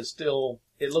dog is still.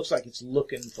 It looks like it's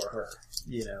looking for her,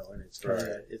 and it's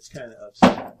kind of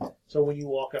upset. So when you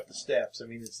walk up the steps, I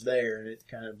mean, it's there, and it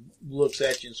kind of looks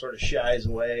at you and sort of shies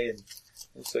away. And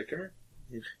Let's say, come here.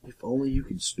 If only you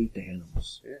could speak to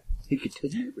animals. Yeah. He could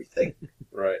tell you everything.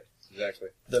 Right. Exactly.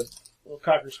 the little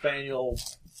Cocker Spaniel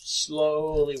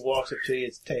slowly walks up to you,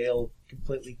 its tail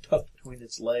completely tucked between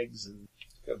its legs, and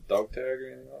Got a dog tag or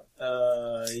anything like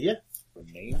that? yeah. Her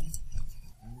name?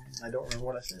 I don't remember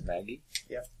what I said. Maggie?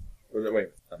 Yeah. Wait,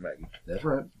 not Maggie. That's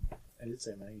right. I did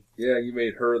say Maggie. Yeah, you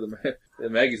made her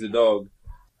Maggie's the dog.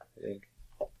 I think.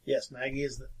 Yes, Maggie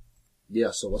is the.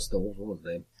 Yeah, so what's the old woman's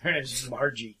name? Her name's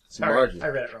Margie. Sorry, Margie. I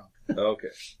read it wrong. Okay.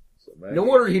 So Maggie. No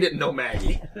wonder he didn't know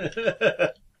Maggie.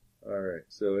 All right.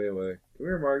 So anyway, come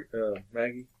here,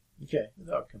 Maggie. Okay,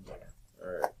 the dog comes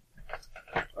over.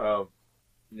 All right.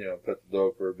 Pet the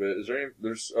dog for a bit.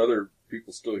 There's other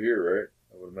people still here, right?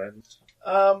 I would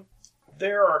imagine.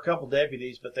 There are a couple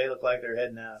deputies, but they look like they're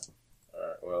heading out. All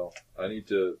right. Well, I need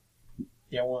to.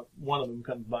 Yeah, one of them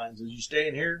comes by and says, "You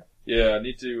staying here?" Yeah, I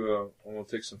need to. I'm gonna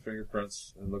take some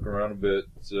fingerprints and look around a bit.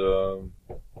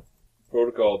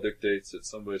 Protocol dictates that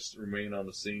somebody remain on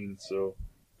the scene. So,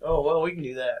 Oh, well, we can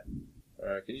do that. all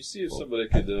right. Can you see if somebody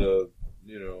could,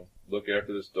 look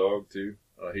after this dog too?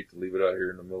 I hate to leave it out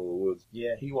here in the middle of the woods.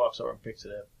 Yeah, he walks over and picks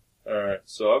it up. All right,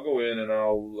 so I'll go in and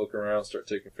I'll look around, start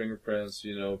taking fingerprints,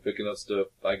 picking up stuff.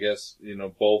 I guess,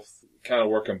 both, kind of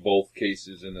working both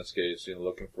cases in this case,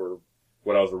 looking for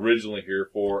what I was originally here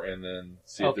for, and then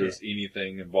see if Okay. there's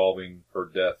anything involving her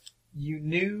death. You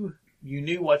knew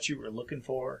what you were looking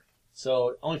for, so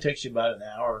it only takes you about an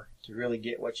hour to really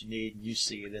get what you need. You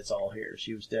see it; it's all here.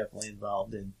 She was definitely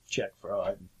involved in check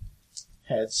fraud, and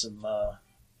had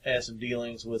some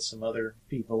dealings with some other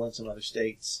people in some other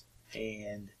states,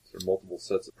 and Is there multiple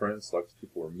sets of prints, like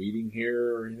people were meeting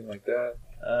here or anything like that?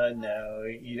 no,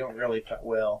 you don't really.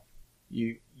 Well,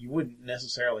 you wouldn't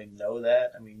necessarily know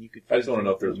that. I mean, you could. I just want to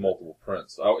know if there's multiple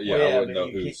prints. I wouldn't but know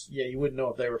you who's. can't- you wouldn't know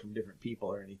if they were from different people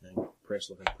or anything, Prince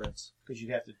looking Prince. because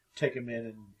you'd have to take them in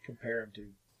and compare them to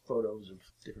photos of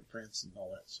different prints and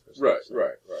all that sort of Right, stuff. So,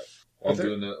 right. Well, I'm there-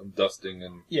 doing it. I'm dusting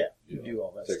and Yeah, you you know, do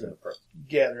all that taking the stuff. prints.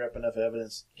 Gather up enough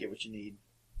evidence, get what you need.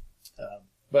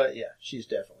 But yeah, she's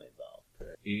definitely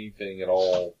involved. Anything at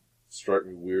all strike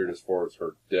me weird as far as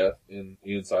her death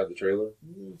inside the trailer?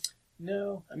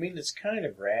 No, I mean it's kind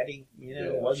of ratty. Yeah,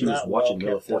 it was She was not watching well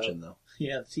Wheel of kept up. Fortune, though.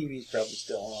 Yeah, the TV's probably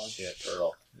still on. Yeah, turn it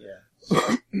off.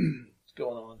 Yeah, it's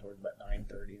going on towards about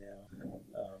 9:30 now.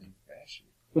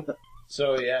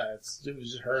 So yeah, it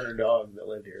was just her and her dog that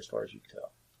lived here, as far as you can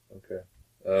tell.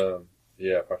 Okay.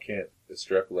 Yeah, if I can't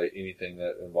extrapolate anything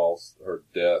that involves her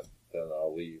death, then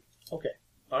I'll leave. Okay,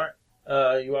 all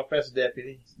right. You walk past the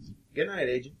deputy. Good night,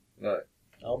 Agent. Night.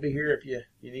 I'll be here if you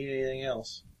need anything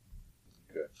else.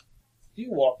 Okay.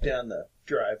 You walk down the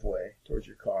driveway towards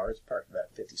your car. It's parked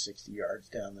about 50, 60 yards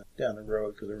down the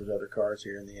road because there was other cars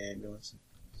here in the ambulance.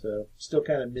 So still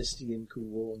kind of misty and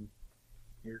cool, and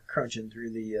you're crunching through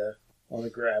the on the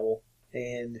gravel.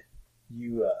 And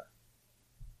you,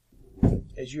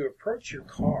 as you approach your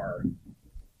car,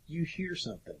 you hear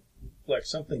something, like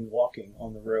something walking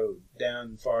on the road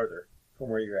down farther from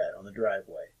where you're at on the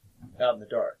driveway, out in the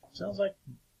dark. Sounds like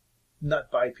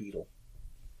not bipedal.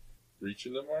 Reach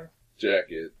into my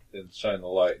jacket and shine the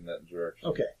light in that direction.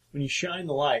 Okay. When you shine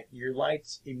the light, your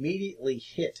lights immediately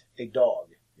hit a dog.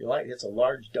 Your light hits a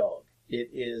large dog. It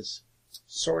is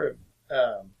sort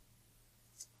of,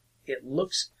 it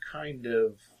looks kind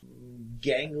of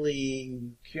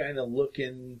gangly, kind of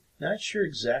looking, not sure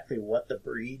exactly what the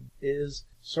breed is,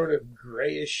 sort of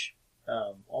grayish,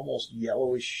 almost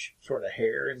yellowish sort of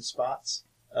hair in spots.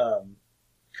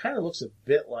 Kind of looks a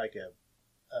bit like a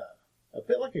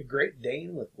Great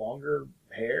Dane with longer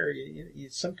hair.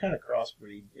 It's some kind of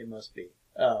crossbreed, it must be.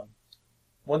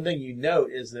 One thing you note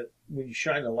is that when you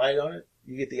shine the light on it,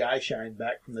 you get the eye shine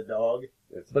back from the dog,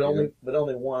 but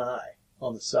only one eye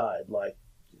on the side, like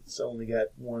it's only got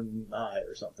one eye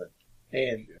or something.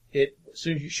 And as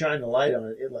soon as you shine the light on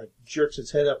it, it like jerks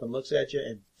its head up and looks at you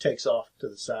and takes off to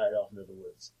the side, off into the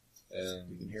woods.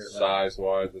 And You can hear it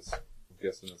size-wise, I'm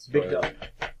guessing it's Big probably- dog.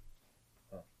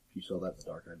 If you saw that in the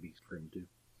dark, I'd be screaming too.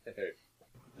 Hey.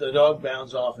 The dog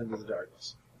bounds off into the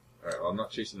darkness. All right, well, I'm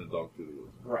not chasing the dog through the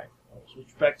woods. Right. I'll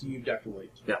switch back to you, Dr.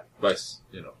 Williams. But,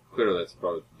 clearly that's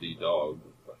probably the dog.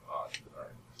 But odd. All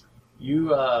right.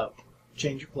 You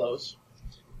change your clothes.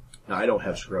 Now, I don't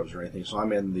have scrubs or anything, so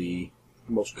I'm in the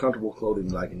most comfortable clothing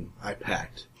that I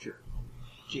packed. Sure.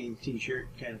 Jeans, t-shirt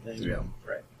kind of thing. Yeah.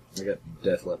 Right. I got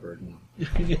Def Leppard.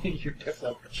 Your Def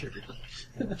Leppard shirt.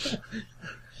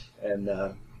 And,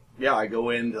 I go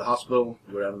into the hospital,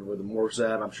 go down to where the morgue's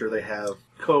at. I'm sure they have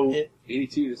code.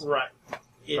 82s. Right.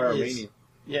 It Armenian. is.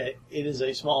 Yeah, it is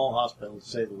a small hospital, to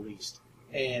say the least.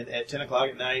 And at 10 o'clock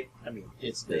at night,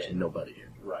 it's There's dead. nobody here.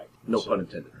 Right. No So- pun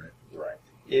intended, right? Right.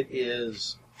 It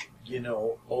is,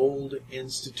 old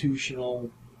institutional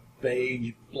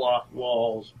beige block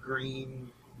walls,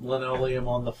 green linoleum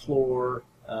on the floor.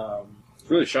 It's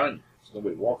really shiny. So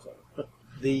nobody walks on it.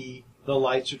 The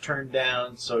lights are turned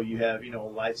down, so you have,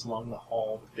 lights along the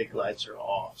hall. The big lights are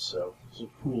off, so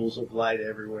pools of light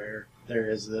everywhere. There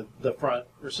is the front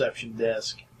reception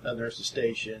desk, a nurse's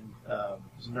station.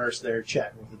 There's a nurse there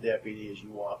chatting with the deputy as you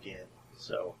walk in.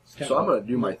 So I'm going to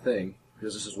do my thing,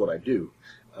 because this is what I do.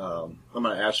 I'm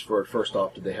going to ask for it first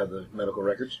off. Did they have the medical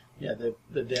records? Yeah,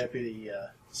 the deputy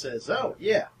says, "Oh,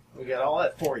 yeah, we got all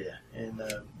that for you." And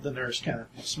the nurse kind of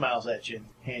smiles at you and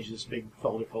hands you this big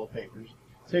folder full of papers.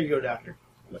 So here you go, doctor.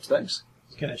 Much thanks.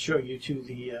 Can I show you to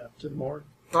the morgue?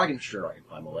 I can find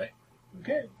my way.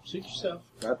 Okay, suit yourself.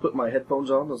 I put my headphones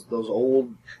on, those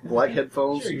old black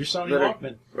headphones. Sure, your Sony that are-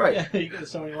 Walkman. Right. Yeah, you got a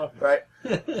Sony Walkman. Right.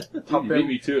 Dude, Pop you them- beat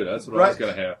me to it. That's what I Right. was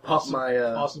going to have. Pop my...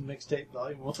 Awesome Mixtape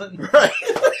Volume 1. Right.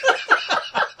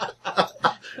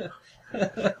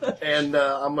 And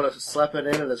I'm going to slap it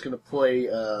in, and it's going to play...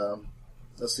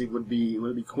 let's see, would it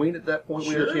be Queen at that point?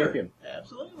 We were champion.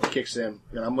 Absolutely. Kicks in.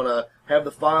 And I'm going to have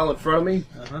the file in front of me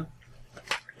Uh-huh.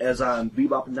 as I'm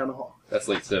bebopping down the hall. That's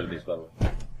late 70s, by the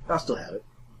way. I'll still have it.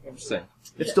 I'm just saying.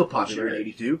 It's Yeah, still popular sure. in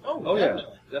 82. Oh, definitely.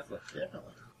 yeah. Definitely.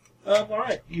 Definitely. All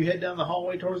right. You head down the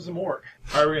hallway towards the morgue.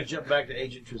 All right, we're going to jump back to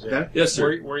Agent Trezor. Okay. Yes,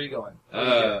 sir. Where are you going?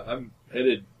 I'm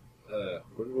headed... where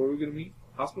were we going to meet?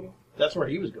 Hospital? That's where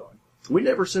he was going. We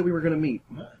never said we were going to meet.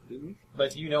 Did we?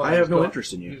 But I he have was no going-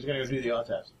 interest in He you. was going to go do the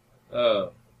autopsy.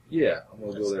 Yeah. I'm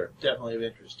going to That's go there. definitely of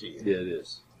interest to you. Yeah, it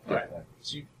is. All right. Definitely.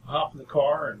 So you hop in the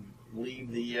car and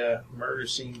leave the murder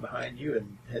scene behind you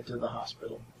and head to the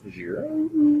hospital.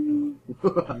 You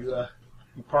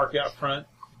park out front.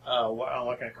 I don't know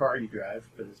what kind of car you drive,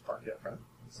 but it's parked out front.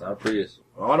 It's not a Prius.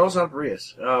 Oh, no, it's not a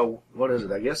Prius. What is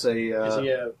it? I guess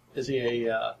Is he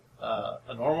a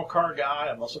normal car guy,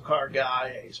 a muscle car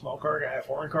guy, a small car guy, a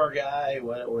foreign car guy?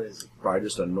 What is he? probably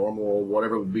just a normal,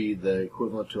 whatever would be the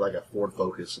equivalent to like a Ford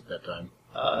Focus at that time.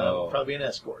 Probably an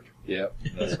Escort. Yep.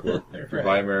 That's cool. Right.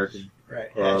 Buy American. Right.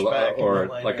 Or, Hatchback, or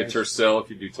inline like a race. Tercel if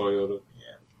you do Toyota.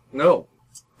 No,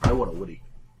 I want a Woody.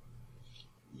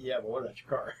 Yeah, but what about your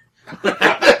car?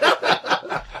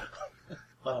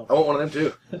 I want one of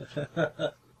them too.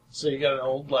 So you got an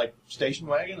old station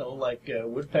wagon,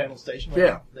 wood panel station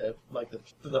wagon,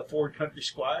 the Ford Country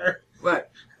Squire. Right,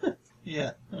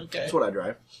 Yeah. Okay. that's what I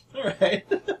drive. All right.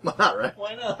 Well, not right.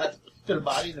 Why not? Put a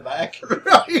body in the back.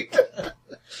 Right.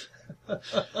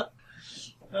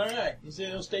 All right. You see a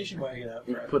little station wagon up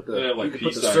You front. can put the They have, like, you can put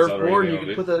peace the signs on surfboard. right You now, can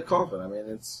dude. put the coffin. I mean,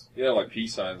 it's Yeah, like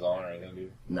peace signs on or anything,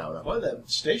 dude. no. Boy, that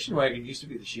station wagon used to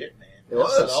be the shit, man. It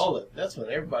That's was. That's what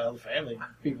everybody, all the family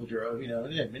people drove. They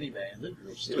had minivans. They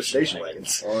drove It was station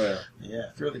wagons. Oh, yeah. Yeah,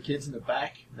 throw the kids in the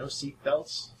back. No seat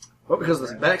belts. Well, because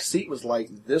the back seat was like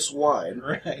this wide,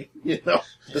 Right. the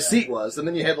Yeah. seat was, and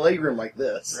then you had legroom like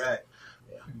this. Right.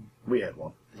 We had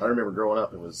one. I remember growing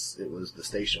up. It was the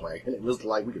station wagon. It was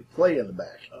like we could play in the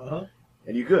back, Uh-huh.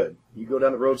 and you could. You go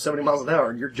down the road 70 miles an hour,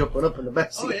 and you're jumping up in the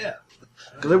back seat. Oh, yeah.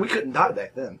 Because we couldn't die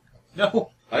back then.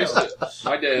 No. I used to.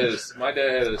 My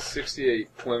dad had a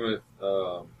 '68 Plymouth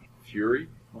Fury,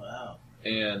 Wow.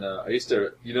 and I used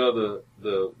to,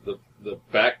 the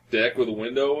back deck where the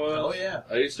window was. Oh, yeah.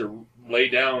 I used to lay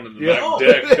down in the Yeah. back Oh,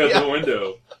 deck of yeah. the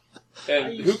window, I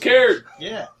and used who cared?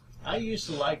 Yeah. I used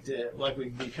to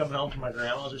we'd be coming home from my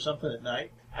grandma's or something at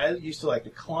night. I used to like to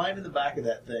climb in the back of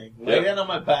that thing, lay Yep. down on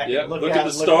my back, Yeah, and look look out at the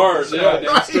and stars. Yeah,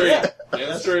 damn straight, Yeah. damn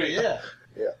That's- straight. Yeah.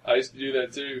 I used to do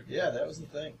that too. Yeah, that was the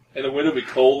thing. And the window would be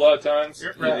cold a lot of times,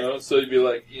 You're right. so you'd be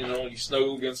like, you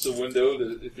snuggle against the window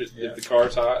if the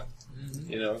car's hot,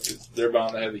 Mm-hmm. because they're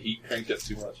bound to have the heat cranked up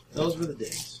too much. Those were the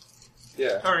days.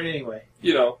 Yeah. All right, anyway.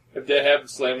 If they have to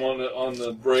slam on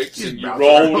the brakes Just and you bounce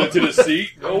roll around. into the seat,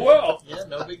 oh well. Yeah,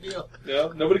 no big deal.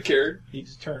 Nobody cared. He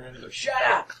just turned around and go, "Shut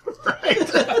up!"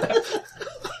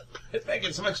 It's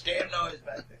making so much damn noise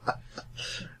back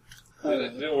there.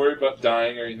 Didn't worry about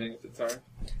dying or anything at the time.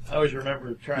 I always remember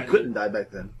You trying couldn't die back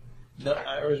then.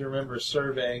 I always remember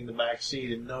surveying the back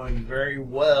seat and knowing very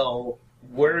well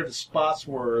where the spots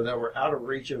were that were out of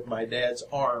reach of my dad's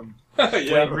arm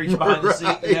Yeah. reach behind the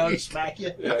seat, and smack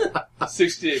you. Yeah.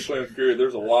 68 Plymouth Fury,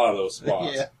 there's a lot of those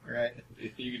spots. Yeah, right.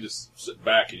 You can just sit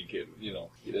back and you can,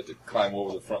 you'd have to climb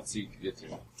over the front seat to get to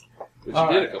him. Which All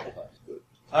you did right. a couple times. But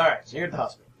All right, so you're at the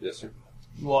hospital. yes, sir.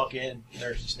 You walk in,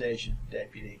 nursing station,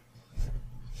 deputy,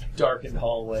 darkened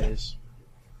hallways.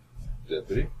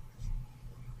 Deputy.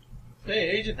 Hey,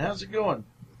 agent, how's it going?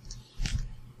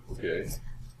 Okay.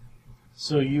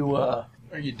 So you, are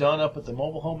you done up at the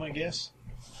mobile home, I guess?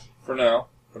 For now.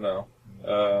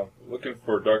 Looking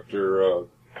for Dr.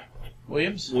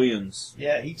 Williams? Williams.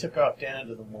 Yeah, he took off down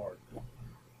to the morgue.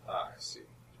 I see.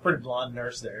 Pretty blonde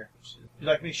nurse there. You'd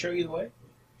like me to show you the way?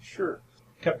 Sure.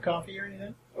 Cup of coffee or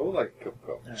anything? I would like a cup of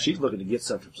coffee. All right. She's looking to get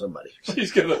something from somebody.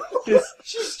 She's gonna.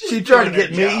 She tried to doing get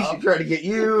her me. job. She tried to get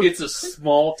you. It's a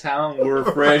small town. We're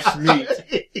fresh meat.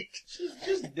 She's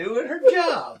just doing her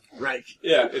job. Right.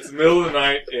 Yeah, it's the middle of the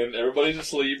night and everybody's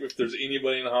asleep. If there's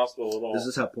anybody in the hospital at all. This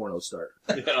is how pornos start.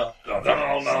 Yeah.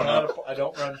 No. I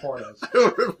don't run pornos.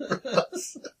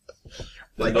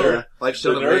 Like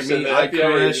so The nurse and the I FBI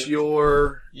caress agent.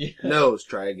 your Yeah. nose.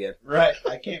 Try again. Right.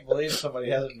 I can't believe somebody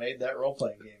hasn't made that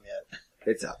role-playing game yet.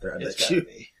 It's out there. I It's bet gotta you.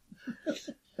 be.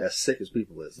 As sick as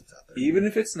people is, it's out there. Even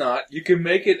if it's not, you can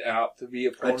make it out to be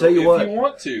a porno tell you if what. you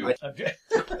want to.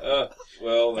 I'm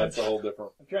Well, that's a whole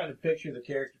different. trying to picture the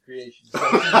character creation. So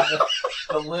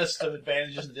the list of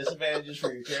advantages and disadvantages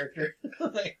for your character.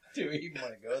 Like, do we even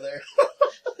want to go there?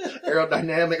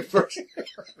 Aerodynamic first.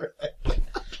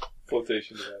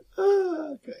 Quotation device.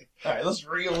 Okay. All right, let's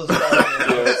reel this back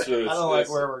in. Yeah, so I don't like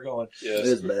where we're going. Yes, It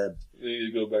is bad. we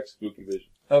need to go back to Spooky Vision.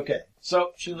 Okay,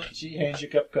 so she hands you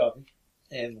a cup of coffee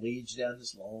and leads you down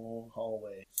this long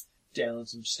hallway, down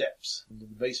some steps into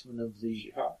the basement of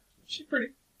the. She's pretty.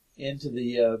 Into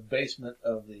the basement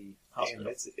of the Damn, hospital.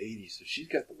 it's the 80s, so she's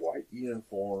got the white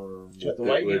uniform. She's got the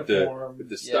white with uniform, with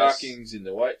the yes. stockings and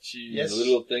the white shoes Yes. and the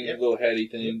little thing, Yep. the little hatty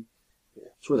thing.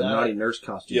 It's where the No. naughty nurse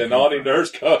costume. Yeah, came naughty from.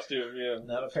 nurse costume, yeah.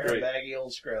 Not a pair Great. of baggy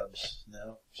old scrubs.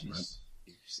 No, she's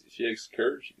If she has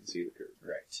curves, you can see the curves.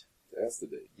 right. That's the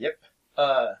day.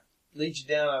 Leads you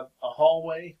down a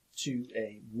hallway to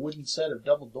a wooden set of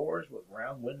double doors with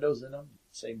round windows in them.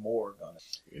 Say morgue on it.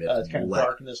 It's kind of black.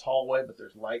 dark in this hallway, but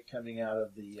there's light coming out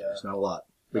of the. It's not a lot.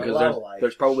 Not a Because lot there's, of light.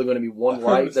 there's probably going to be one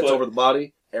light It's that's like- over the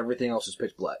body. Everything else is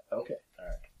pitch black. Okay, all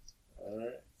right.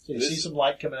 Alright. So you This- see some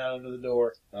light coming out under the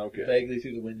door. Okay. Vaguely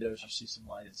through the windows, you see some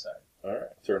light inside. Alright.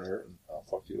 Turn her and I'll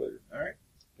talk to you later. All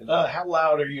right. How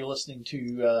loud are you listening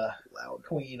to Loud.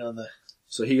 Queen on the?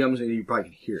 So he comes in and you probably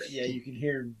can hear it. Yeah, you can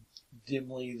hear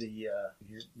dimly the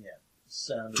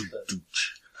sound of the.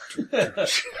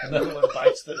 Another one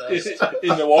bites the dust. In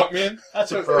the Walkman?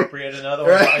 That's appropriate. Another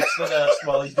one Right. bites the dust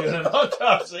while he's doing an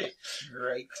autopsy.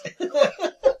 Great.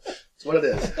 That's what it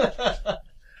is.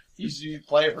 You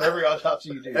play it for every autopsy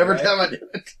you do. Every right? time I do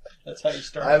it, That's how you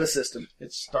start. I have a system.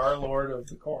 It's Star Lord of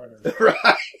the Coroner. Right.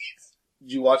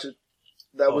 Did you watch it?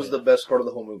 That Oh, was yeah. the best part of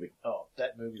the whole movie. Oh,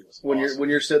 that movie was When awesome.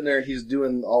 you're sitting there and he's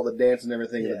doing all the dance and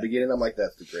everything at Yeah. the beginning, I'm like,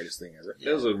 that's the greatest thing ever.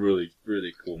 It was a really,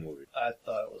 really cool movie. I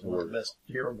thought it was one of the best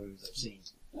hero movies I've seen.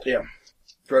 Yeah.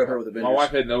 It's right up here with Avengers. My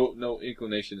wife had no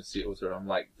inclination to see it with her. I'm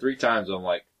like, 3 times I'm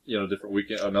like, different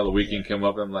weekend, another weekend come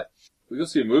up and I'm like, we go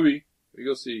see a movie. We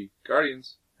go see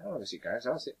Guardians. I don't want to see Guardians. I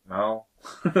want to see No.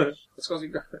 Let's go see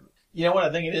Guardians. You know what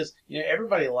I think it is?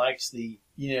 Everybody likes the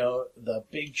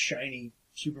big shiny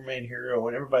Superman hero,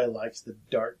 and everybody likes the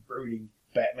dark, brooding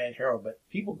Batman hero, but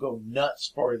people go nuts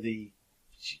for the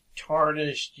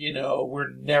tarnished, we're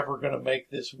never going to make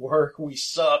this work, we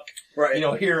suck, Right.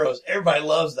 heroes. Everybody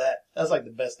loves that. That's like the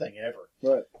best thing ever.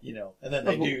 Right. And then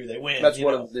they win. That's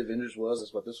what the Avengers was.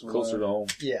 That's what this was. Closer to home.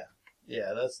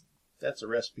 Yeah, that's a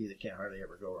recipe that can't hardly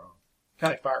ever go wrong.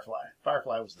 Kind of like Firefly.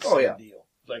 Firefly was the Oh, same yeah. deal.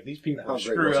 Like, these people How are great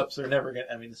screw was it? ups, they're never going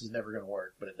to, this is never going to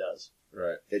work, but it does.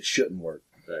 Right. It shouldn't work.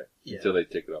 Right. Yeah. Until they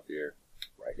take it off the air.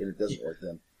 Right. And it doesn't work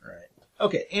then. Right.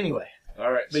 Okay, anyway.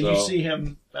 All right. But so, you see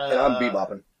him. And I'm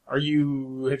bebopping. Have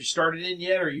you started in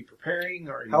yet? Are you preparing?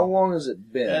 Or are you, How long has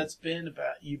it been?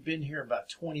 You've been here about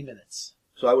 20 minutes.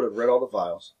 So I would have read all the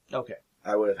files. Okay.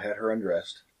 I would have had her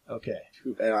undressed. Okay.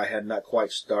 And I had not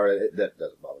quite started. That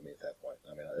doesn't bother me at that point.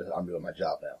 I mean, I'm doing my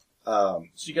job now. So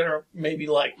you gotta maybe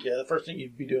the first thing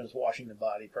you'd be doing is washing the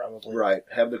body, probably. Right.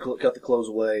 Have cut the clothes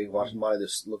away, wash the body,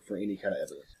 just look for any kind of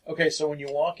evidence. Okay, so when you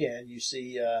walk in, you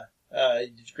see,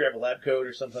 did you grab a lab coat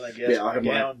or something, I guess? Yeah, I or a have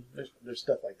mine. gown? There's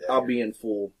stuff like that. I'll here. be in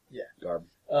full Yeah. garb.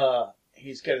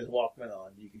 He's got his Walkman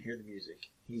on. You can hear the music.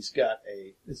 He's got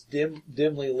it's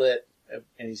dimly lit,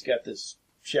 and he's got this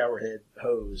shower head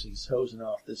hose. He's hosing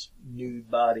off this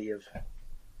nude body of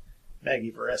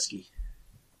Maggie Vareski.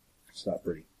 It's not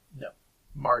pretty. No.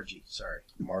 Margie, sorry.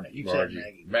 You said Margie.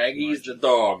 Maggie. Maggie's the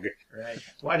dog. Right.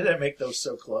 Why did I make those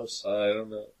so close? I don't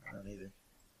know. I don't either.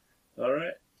 All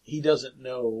right. He doesn't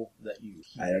know that you.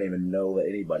 I don't even know that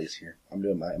anybody's here. I'm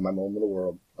doing my moment of the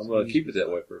world. I'm going to keep it that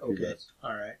way for a few Okay. minutes.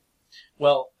 All right.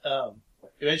 Well,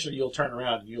 eventually you'll turn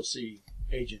around and you'll see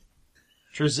Agent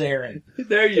Trezarin.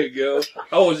 There you go.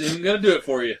 I wasn't even going to do it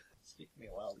for you. It took me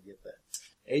a while to get that.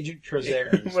 Agent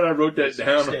Trezarin. When I wrote that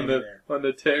down standing there. on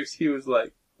the text, he was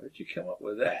like, "Where'd you come up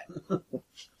with that?"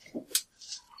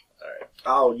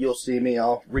 Oh, you'll see me.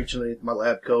 I'll reach underneath my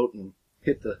lab coat and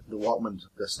hit the Walkman,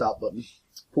 the stop button,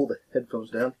 pull the headphones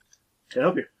down, and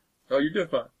help you. Oh, you're doing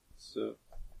fine. So,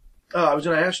 I was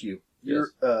going to ask you. Yes.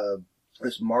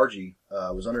 This Margie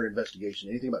was under investigation.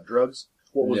 Anything about drugs?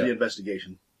 What was Yeah. the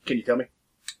investigation? Can you tell me?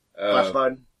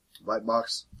 Classified? Black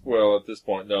box? well, at this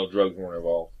point, no, drugs weren't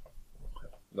involved.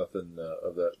 Nothing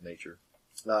of that nature.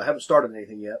 I haven't started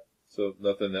anything yet. So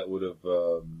nothing that would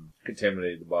have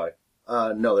contaminated the body.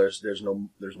 No, there's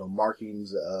no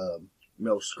markings,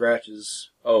 no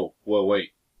scratches. Oh, well,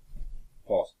 wait.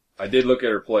 Pause. I did look at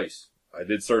her place. I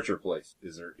did search her place.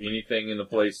 Is there anything in the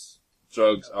place?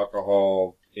 Drugs,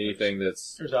 alcohol, anything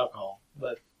that's... There's alcohol,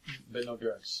 but no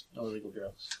drugs. No illegal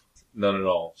drugs. None at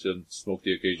all. She doesn't smoke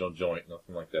the occasional joint,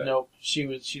 nothing like that. Nope. She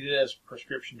did have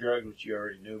prescription drugs, which you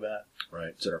already knew about. Right,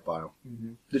 it's in her file.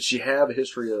 Mm-hmm. Did she have a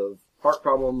history of heart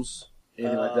problems?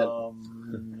 Anything like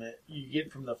that? You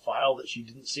get from the file that she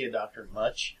didn't see a doctor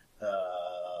much.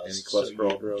 Any so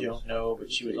cholesterol you drugs? don't know,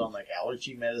 but she was on like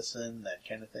allergy medicine, that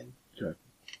kind of thing.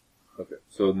 Okay.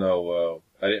 So no,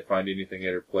 I didn't find anything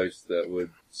at her place that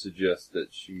would suggest that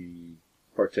she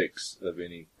partakes of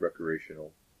any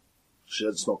recreational. She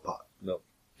doesn't smoke pot. No.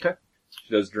 Okay.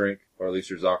 She does drink, or at least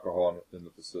there's alcohol in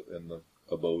the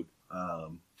abode.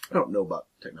 I don't know about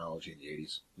technology in the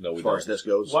 80s. No, we as far don't. as this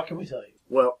goes. What can we tell you?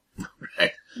 Well,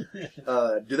 right.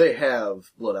 Do they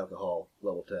have blood alcohol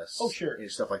level tests? Oh, sure. Any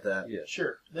stuff like that? Yeah.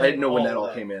 Sure. I didn't know when that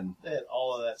all came in. They had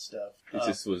all of that stuff. It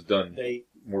just was done They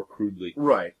more crudely.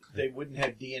 Right. they wouldn't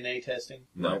have DNA testing.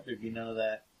 No. There'd be none of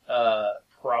that.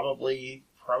 Probably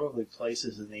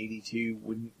places in 82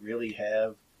 wouldn't really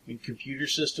have. I mean, computer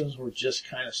systems were just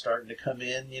kind of starting to come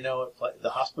in. You know, the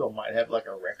hospital might have like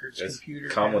a records That's computer.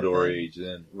 Commodore kind of thing. age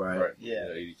then. Right. Yeah.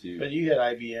 82. But you had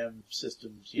IBM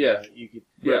systems. Yeah. Know, you could.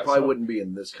 But it probably so- wouldn't be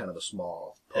in this kind of a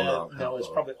small program. No, it's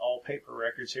probably all paper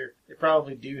records here. They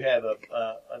probably do have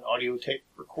an audio tape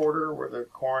recorder where the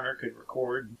coroner could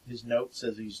record his notes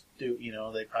as he's they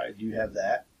probably do have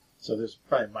that. So there's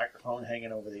probably a microphone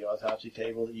hanging over the autopsy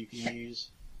table that you can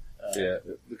use. Yeah.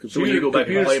 So when you go back and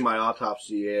computers- play my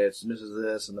autopsy, it's Mrs.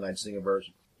 This, and then I'd sing a verse.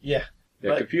 Yeah.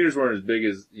 Yeah, But- computers weren't as big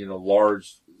as,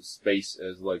 large space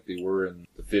as like they were in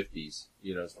the 50s,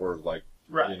 as far as like,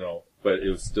 Right. but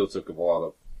it still took a lot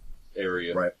of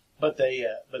area. Right. But they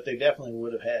definitely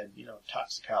would have had,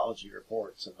 toxicology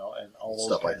reports and all those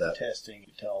Stuff like kinds of that. testing.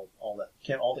 You tell all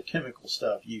the chemical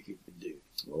stuff you could do.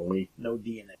 Only. No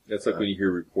DNA. That's like when you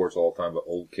hear reports all the time about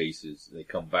old cases. They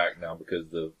come back now because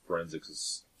the forensics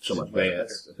is So much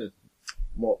advanced.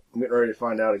 Well, I'm getting ready to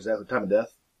find out exactly the time of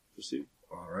death. Proceed.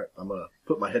 All right. I'm going to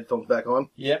put my headphones back on.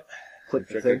 Yep. Click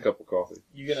the Drink a thing. cup of coffee.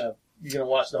 You gonna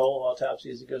watch the whole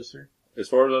autopsy as it goes through? As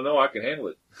far as I know, I can handle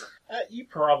it. You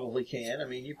probably can. I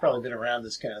mean, you've probably been around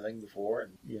this kind of thing before,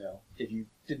 and if you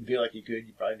didn't feel like you could,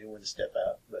 you probably knew when to step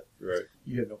out. But Right.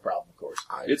 you have no problem, of course.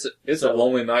 It's a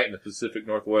lonely night in the Pacific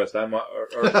Northwest. I might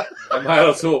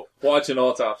as well watch an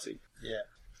autopsy. Yeah.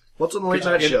 What's on the late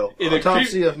night show? In a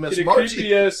Autopsy of Miss in a Margie.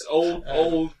 creepy ass old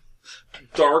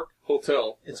dark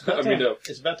hotel. It's about I mean, time.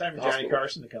 It's about time for Johnny hospital.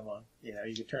 Carson to come on. You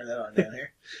could turn that on down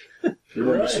here. It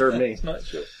wouldn't disturb me. It's not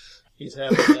sure. He's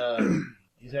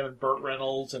having Burt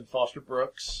Reynolds and Foster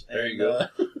Brooks. There and, you go.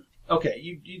 Okay,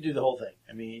 you do the whole thing.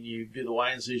 I mean, you do the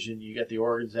Y incision, you got the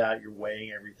organs out, you're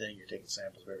weighing everything, you're taking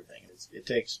samples of everything. It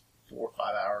takes 4 or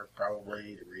 5 hours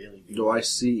probably to really do. Do I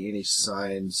see any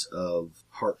signs of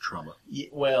heart trauma?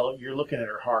 Well, you're looking at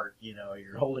her heart.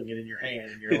 You're holding it in your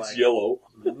hand, and you're It's like, yellow.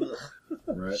 "Ugh."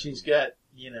 Right. She's got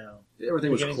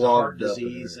Everything was beginnings of heart clogged up. in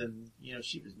disease, there. and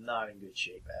she was not in good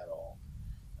shape at all.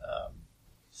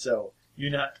 So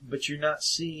you're not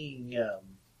seeing.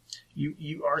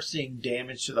 You are seeing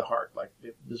damage to the heart, like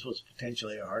this was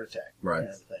potentially a heart attack, Right. kind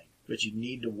of thing. But you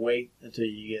need to wait until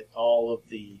you get all of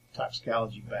the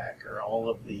toxicology back, or all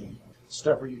of the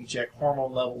stuff where you can check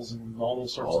hormone levels and all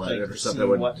those sorts All of that things different to stuff see that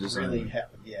would what just- really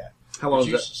happened. Yeah. How long But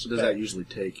you does suspect- that usually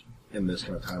take in this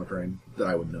kind of time frame that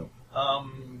I would know?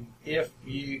 If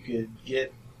you could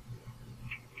get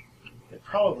they'd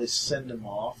probably send them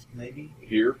off, maybe.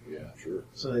 Here? Yeah, sure.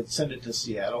 So they'd send it to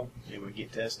Seattle. It would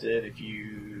get tested. If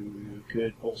you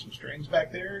could pull some strings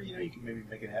back there, you could maybe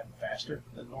make it happen faster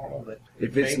than normal. But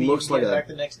If maybe it you looks can like get it a back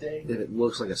the next day. if it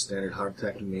looks like a standard heart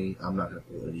attack to me, I'm not going to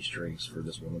pull any strings for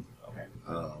this woman. Okay.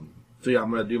 So yeah, I'm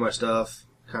going to do my stuff,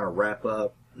 kind of wrap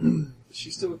up. Is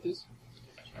she still with this?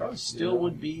 Probably still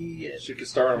would be. She could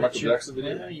star in a but Michael Jackson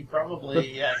video? Yeah, you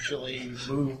probably actually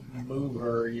move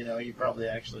her. You probably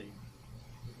actually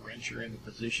wrench her into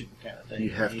position, kind of thing. You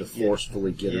have to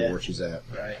forcefully get her where she's at.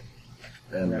 Right.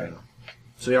 And Right.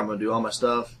 so yeah, I'm going to do all my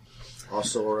stuff. I'll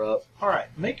sew her up. All right,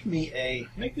 make me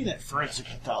that forensic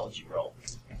pathology roll.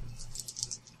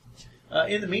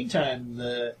 In the meantime,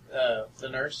 the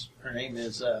nurse, her name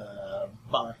is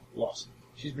Bonnie Lawson.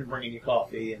 She's been bringing you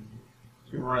coffee, and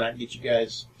she's been running out and get you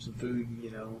guys some food.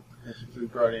 Have some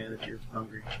food brought in if you're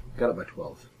hungry. Got it by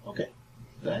 12. Okay,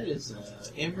 that is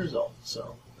end result.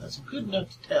 So that's good enough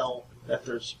to tell that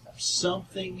there's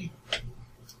something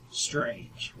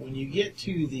strange when you get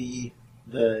to the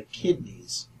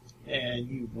kidneys and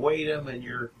you weigh them and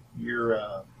you're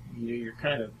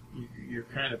kind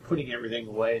of putting everything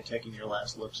away and taking your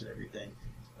last looks at everything.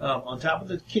 On top of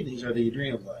the kidneys are the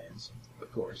adrenal glands,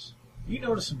 of course. You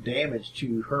notice some damage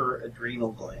to her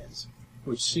adrenal glands,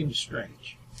 which seems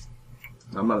strange.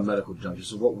 I'm not a medical junkie,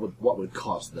 so what would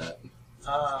cause that?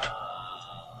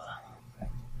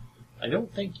 I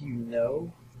don't think you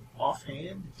know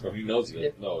offhand. Oh, he knows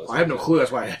it. No, I have no clue.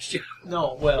 That's why I asked you.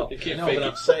 No, well, You can't no, fake but it.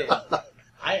 I'm saying,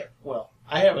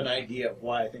 I have an idea of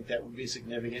why I think that would be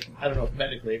significant. I don't know if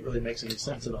medically it really makes any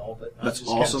sense at all, but I'm That's just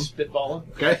awesome. kind of spitballing.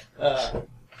 Okay.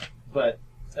 But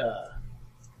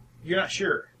you're not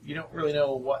sure. You don't really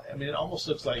know what. I mean, it almost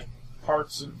looks like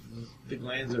parts of the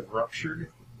glands have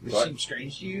ruptured, which What? seems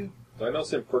strange to you. Do I know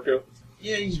him perk up?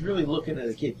 Yeah, he's really looking at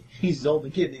a kidney. He's holding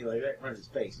the kidney like right in front of his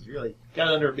face. He's really got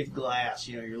it under a big glass.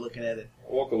 You're looking at it.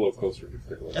 Walk a little closer. To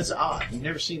take a look. That's odd. You've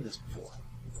never seen this before.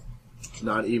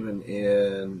 Not even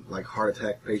in like heart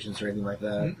attack patients or anything like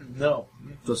that. No.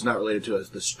 So it's not related to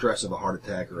the stress of a heart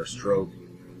attack or a stroke.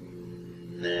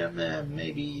 Nah,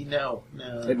 maybe no.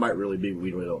 It might really be.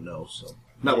 We really don't know. So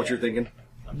not what Yeah. you're thinking.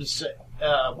 I'm just saying.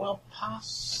 Well,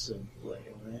 possibly.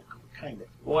 Kind of.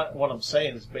 What I'm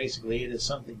saying is basically it is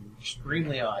something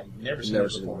extremely odd. You've never seen Never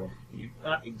it seen it before. before. You're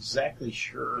not exactly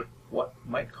sure what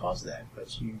might cause that,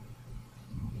 but you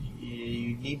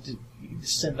need to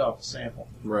send off a sample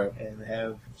Right. and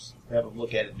have them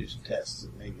look at it and do some tests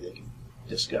that maybe they can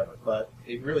discover. But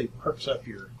it really perks up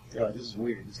you're like, this is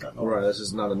weird. It's not normal. Right. This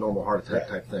is not a normal heart attack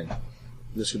Right. type thing.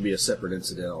 This could be a separate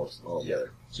incident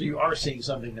altogether. So you are seeing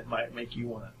something that might make you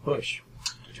want to push.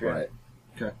 to try. Right.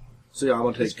 Okay. So yeah, I'm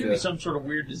gonna This take. could be some sort of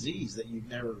weird disease that you've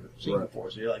never seen Right.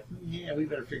 before. So you're like, yeah, we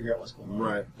better figure out what's going on.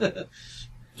 Right.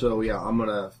 So yeah, I'm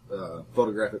gonna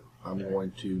photograph it. I'm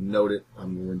going to note it.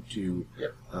 I'm going to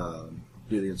Yep.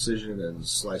 do the incision and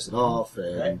slice it off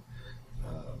and Right.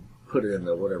 put it in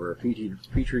the whatever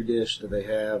petri dish that they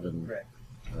have and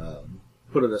Right.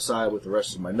 put it aside with the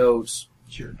rest of my notes.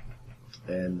 Sure.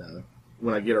 And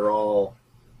when I get her all,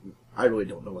 I really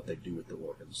don't know what they do with the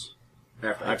organs.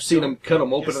 After I've seen them cut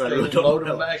them open, Guess and I they really would don't load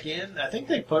know. them back in. I think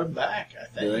they put them back.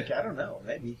 I Do think. they? I don't know.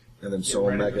 Maybe. And then Get sew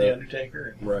them ready back for the up.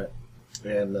 Undertaker. And Right.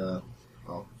 And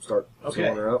I'll start Okay.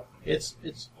 sewing her up.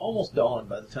 it's almost dawn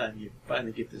by the time you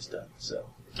finally get this done. So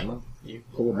Well, you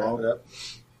pull them wrap off. it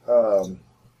up.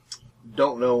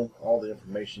 Don't know all the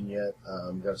information yet.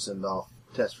 Got to send off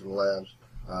tests for the labs.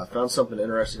 Found something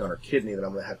interesting on her kidney that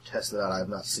I'm going to have tested out. I have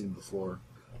not seen before.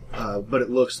 But it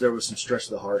looks there was some stress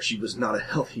to the heart. She was not a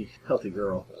healthy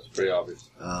girl. That's pretty obvious.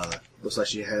 Looks like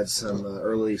she had some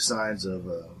early signs of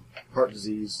heart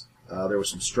disease. There was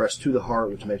some stress to the heart,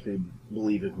 which makes me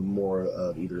believe it was more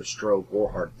of either a stroke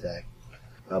or heart attack.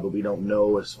 But we don't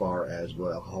know as far as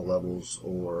blood alcohol levels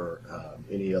or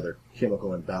any other chemical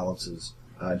imbalances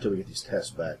until we get these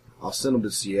tests back. I'll send them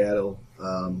to Seattle.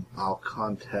 I'll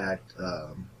contact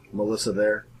Melissa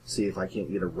there, see if I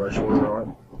can't get a rush order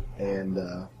on it.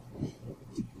 And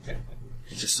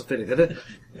it's just so fitting, isn't it?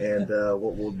 And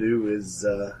what we'll do is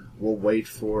we'll wait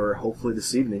for hopefully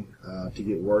this evening to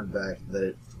get word back that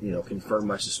it, confirm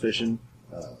my suspicion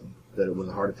that it was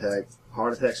a heart attack.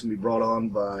 Heart attacks can be brought on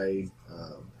by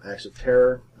acts of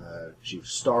terror. She was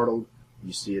startled.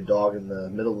 You see a dog in the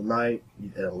middle of the night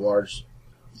at a large.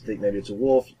 You think maybe it's a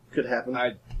wolf. Could happen.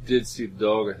 I did see the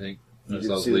dog, I think, You as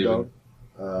did I was see the leaving.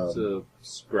 dog? It's a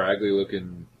scraggly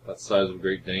looking, about the size of a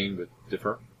Great Dane, but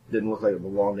different. Didn't look like it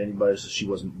belonged to anybody, so she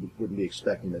wouldn't be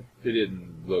expecting it. It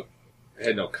it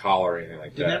had no collar or anything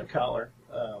like Didn't that. have a collar.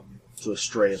 So a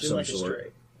stray of Seemed some like a sort.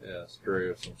 stray. Yeah, stray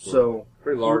of some sort. So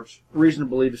Pretty large. Reason to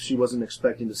believe if she wasn't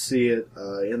expecting to see it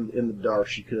in the dark,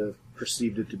 she could have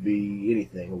perceived it to be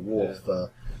anything, a wolf. Yeah.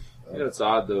 It's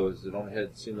odd though, is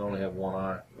it seemed to only have one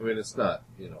eye. I mean, it's not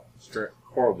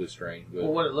horribly strange, but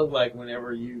Well, what it looked like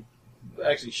whenever you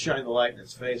actually shined the light in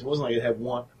its face, it wasn't like it had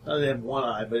one. Not that it had one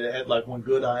eye, but it had like one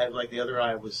good eye. Like the other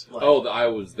eye was like. oh, the eye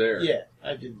was there. Yeah,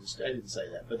 I didn't say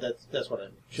that, but that's what I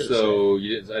should have said. So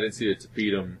I didn't see the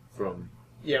tapetum from.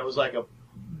 Yeah, it was like a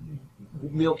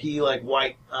milky, like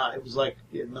white eye. It was like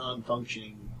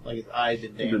non-functioning, like its eye had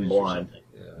been damaged Been blind. or something.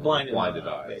 Yeah, Blinded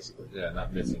eye, basically. Yeah,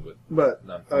 not missing, but But, I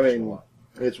non-functional mean,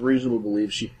 eye. it's reasonable to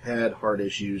believe she had heart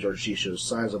issues, or she shows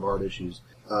signs of heart issues.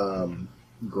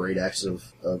 Great acts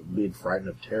of being frightened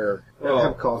of terror. Well,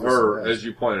 Have caused her, some as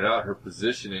you pointed out, her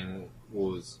positioning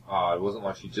was odd. It wasn't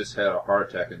like she just had a heart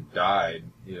attack and died,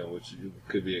 which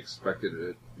could be expected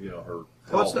at, her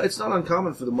Well, health. it's not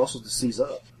uncommon for the muscles to seize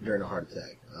up during a heart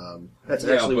attack. That's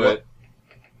Yeah, actually but, what.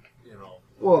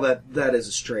 Well, that is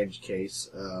a strange case.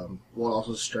 What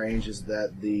also strange is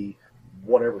that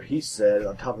whatever he said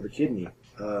on top of the kidney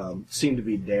seemed to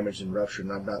be damaged and ruptured.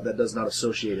 And that does not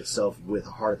associate itself with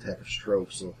a heart attack or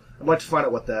stroke. So I'd like to find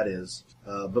out what that is.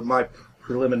 But my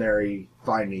preliminary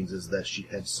findings is that she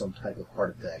had some type of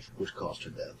heart attack which caused her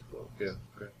death. Yeah,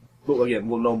 okay. But again,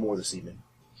 we'll know more this evening.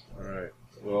 All right.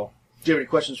 Well, Do you have any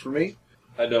questions for me?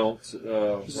 I don't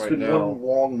It's right been now. one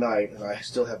long night, and I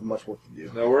still have much work to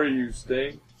do. Now, where are you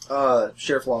staying?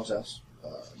 Sheriff Long's house.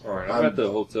 All right, I'm at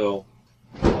the hotel.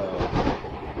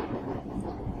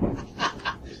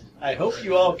 I hope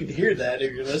you all could hear that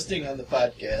if you're listening on the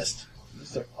podcast.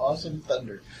 It's an awesome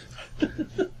thunder.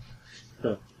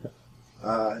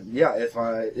 Yeah, if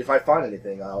I find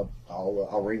anything, I'll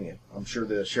ring you. I'm sure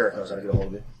the sheriff knows how to get a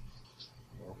hold of you.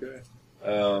 Okay.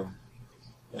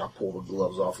 I'll pull the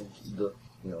gloves off of the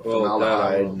Well,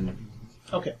 formaldehyde. that, And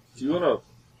Okay. Do you want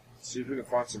to see if we can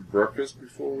find some breakfast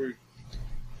before we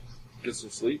get some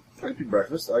sleep? I can do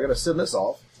breakfast. I gotta send this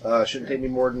off. Shouldn't take me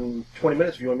more than 20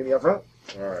 minutes if you want to meet me out front.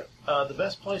 All right. The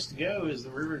best place to go is the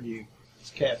Riverview.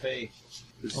 It's a cafe.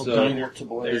 Is, Little diner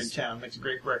to there in town. Makes a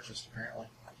great breakfast, apparently.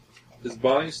 is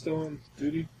Bonnie still on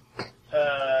duty?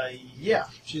 Yeah.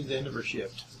 She's at the end of her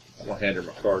shift. I'm gonna hand her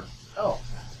my card. Oh,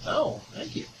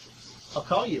 thank you. I'll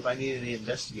call you if I need any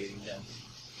investigating done.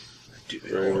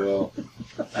 Very well.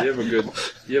 You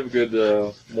have a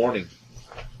good morning.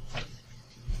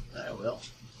 I will.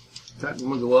 I'm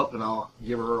gonna go up and I'll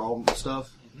give her all the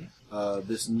stuff.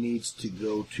 This needs to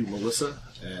go to Melissa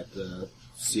at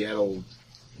Seattle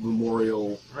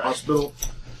Memorial Right. Hospital.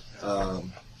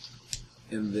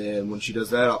 And then when she does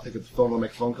that, I'll pick up the phone and I'll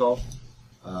make a phone call.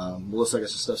 Melissa, I got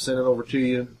some stuff sent it over to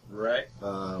you. Right.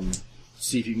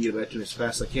 See if you can get it back to me as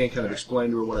fast as I can. Kind of explain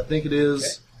to her what I think it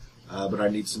is. But I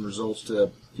need some results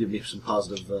to give me some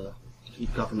positive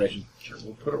confirmation. Sure,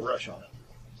 we'll put a rush on it.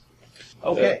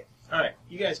 Okay. All right.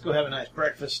 You guys go have a nice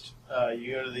breakfast.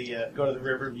 You go to the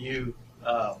Riverview.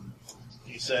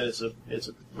 He said it's a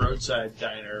roadside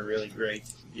diner, really great,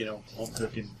 home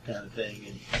cooking kind of thing,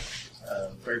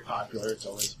 and very popular. It's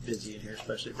always busy in here,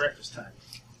 especially at breakfast time.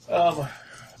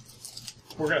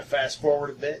 We're gonna fast forward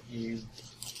a bit. You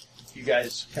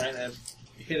guys kind of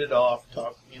hit it off,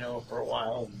 talk, for a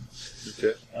while. And,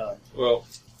 Okay. Well,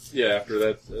 yeah. After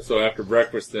that, so after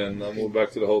breakfast, then I'm going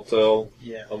back to the hotel.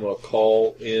 yeah. I'm going to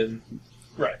call in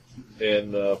Right.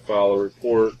 and file a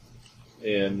report,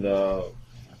 and then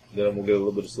I'm going to get a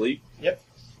little bit of sleep. Yep.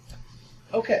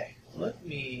 Okay. Let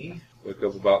me. Wake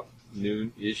up about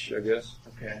noon-ish, I guess.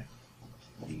 Okay.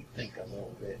 Let me think a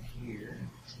little bit here.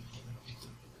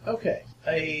 Okay.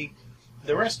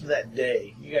 The rest of that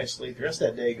day, you guys sleep. The rest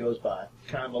of that day goes by.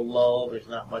 Kind of a lull. There's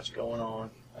not much going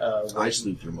on. I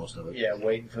sleep through most of it. Yeah,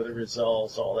 waiting for the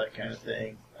results, all that kind of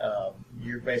thing.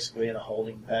 You're basically in a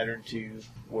holding pattern too,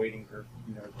 waiting for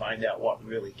to find out what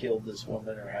really killed this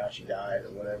woman or how she died or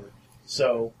whatever.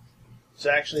 So it's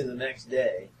actually the next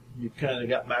day. You kind of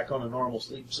got back on a normal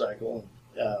sleep cycle.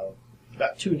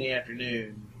 About 2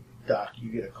 p.m, Doc, you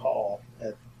get a call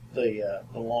at the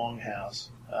Longhouse.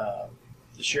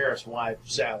 The sheriff's wife,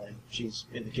 Sally, she's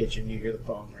in the kitchen. You hear the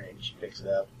phone ring. She picks it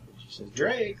up. And she says,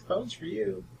 "Drake, the phone's for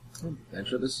you."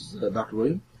 Answer. This is Dr.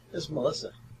 William. This is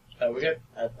Melissa. I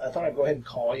thought I'd go ahead and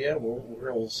call you.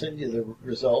 We'll send you the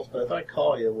results, but I thought I'd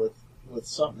call you with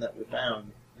something that we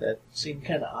found that seemed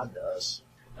kind of odd to us.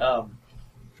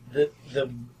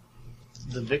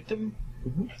 The victim,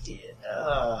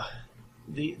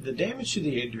 the damage to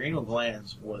the adrenal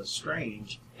glands was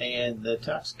strange, and the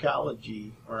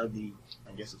toxicology, I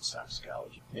guess it's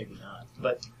toxicology, maybe not,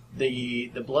 but the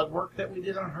blood work that we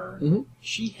did on her, Mhm.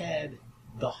 she had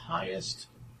the highest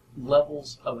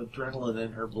levels of adrenaline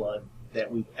in her blood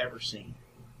that we've ever seen.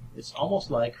 It's almost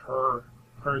like her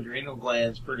adrenal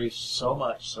glands produce so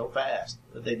much so fast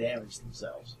that they damage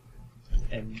themselves.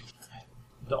 And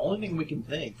the only thing we can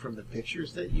think from the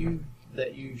pictures that you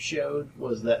showed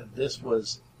was that this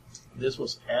was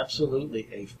absolutely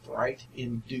a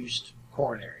fright-induced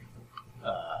coronary.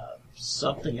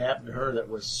 Something happened to her that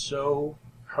was so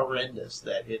horrendous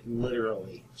that it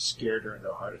literally scared her into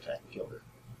a heart attack and killed her.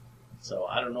 So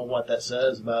I don't know what that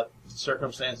says about the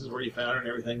circumstances where you found her and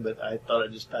everything, but I thought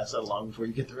I'd just pass that along before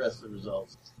you get the rest of the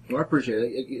results. Well, I appreciate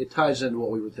it. It ties into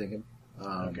what we were thinking.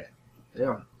 Okay.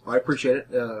 Yeah, I appreciate it.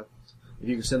 If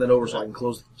you can send that over so I can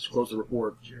close the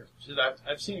report. Sure.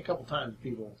 I've seen a couple times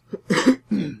people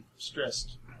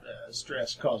stress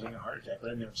causing a heart attack,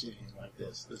 but I've never seen anything like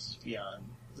this. This is beyond.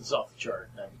 This is off the chart.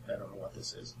 I don't know what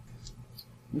this is.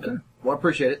 Okay. Well, I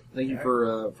appreciate it. Thank you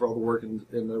for all the work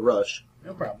in the rush.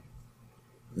 No problem.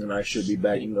 And I should be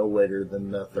back no later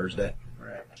than Thursday. All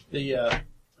right.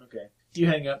 Okay. You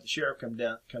hang up. The sheriff comes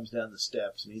down the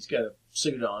steps, and he's got a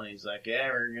suit on. And he's like, "Yeah,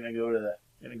 we're gonna go to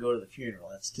the funeral.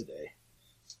 That's today."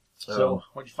 So,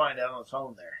 what'd you find out on the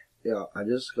phone there? Yeah, I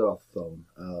just got off the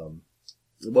phone.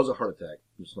 It was a heart attack,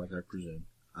 just like I presumed.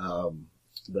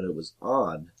 But it was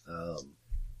odd.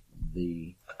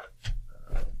 The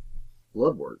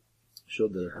blood work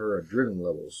showed that her adrenaline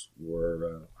levels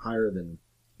were higher than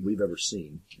we've ever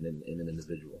seen in an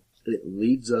individual. It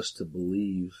leads us to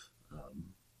believe,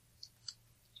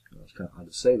 it's kind of hard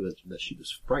to say, but that she was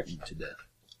frightened to death.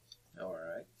 All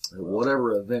right.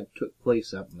 Whatever event took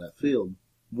place out in that field,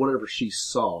 whatever she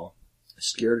saw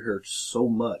scared her so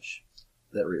much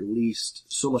that released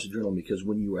so much adrenaline, because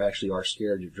when you actually are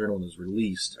scared, your adrenaline is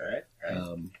released. Right.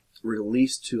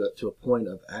 Released to a point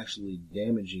of actually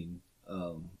damaging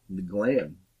the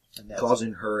gland,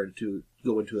 causing her to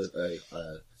go into a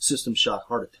system shock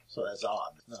heart attack. So that's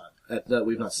odd. Not,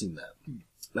 we've not seen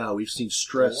that. We've seen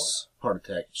stress heart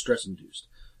attack, stress induced,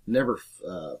 never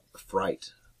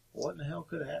fright. What in the hell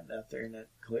could have happened out there in that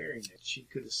clearing that she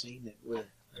could have seen that would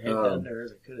have done to her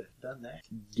that could have done that?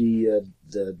 The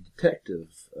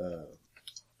detective,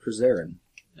 Trezerin.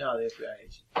 No, the FBI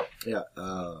agent. Yeah,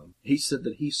 he said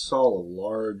that he saw a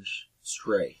large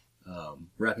stray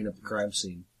wrapping up the crime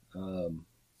scene.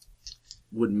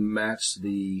 Would match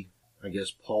the, I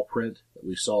guess, paw print that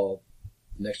we saw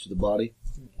next to the body.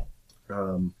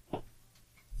 I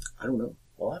don't know.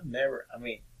 Well,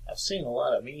 I've seen a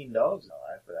lot of mean dogs in my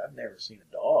life, but I've never seen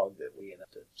a dog that we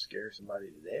enough to scare somebody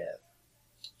to death.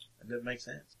 That doesn't make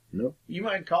sense. No. You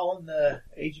mind calling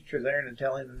Agent Trezerin and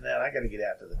telling him that I got to get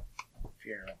out to the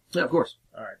funeral? Yeah, of course.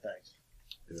 All right, thanks.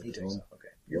 He takes it.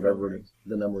 Okay. Whatever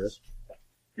the number is.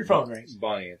 Your phone rings.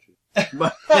 Bonnie answered.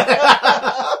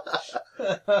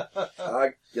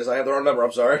 I guess I have the wrong number.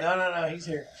 I'm sorry. No, he's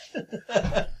here.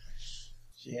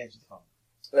 She hands you the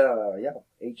phone. Yeah,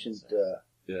 Agent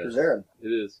Yes. Trezerin. It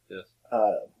is, yes.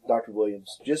 Dr.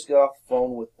 Williams just got off the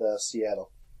phone with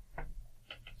Seattle.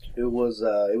 It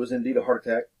was indeed a heart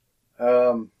attack.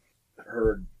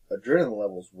 Her adrenaline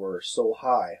levels were so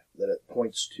high that it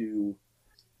points to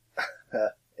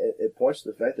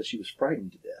the fact that she was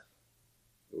frightened to death.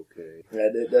 Okay.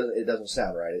 It doesn't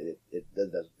sound right. It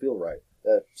doesn't feel right.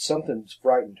 Something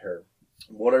frightened her.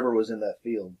 Whatever was in that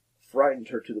field frightened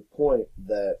her to the point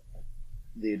that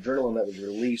the adrenaline that was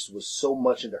released was so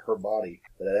much into her body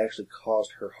that it actually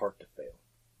caused her heart to fail.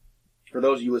 For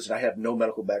those of you listening, I have no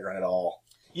medical background at all.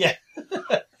 Yeah.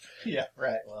 Yeah,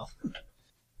 right. Well,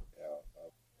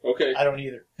 Okay. I don't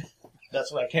either.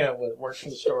 That's what I came up with. It works for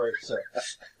the story. So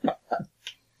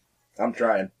I'm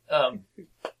trying. All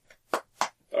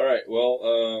right.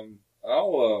 Well,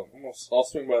 I'll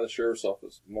swing by the sheriff's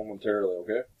office momentarily.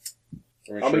 Okay.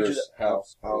 I'll meet you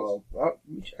Sheriff's house.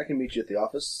 I can meet you at the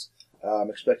office. I'm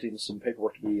expecting some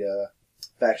paperwork to be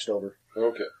faxed over.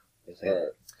 Okay. All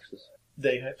right.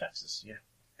 they had faxes. Yeah.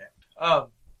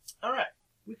 All right.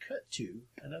 We cut to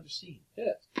another scene.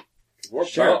 Yeah. We're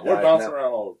Sure, bouncing now.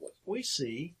 around all over the place. We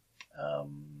see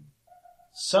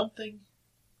something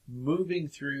moving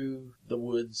through the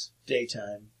woods,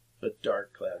 daytime, but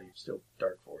dark, cloudy, still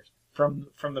dark forest.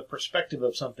 From the perspective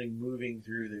of something moving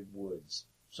through the woods,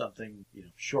 something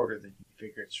shorter than you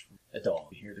figure it's from a dog.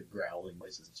 You hear the growling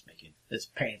noises it's making, its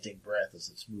panting breath as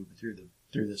it's moving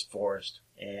through this forest,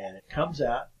 and it comes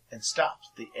out and stops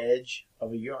at the edge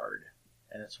of a yard,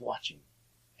 and it's watching.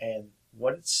 And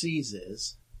what it sees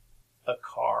is a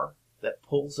car that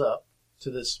pulls up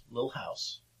to this little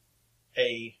house.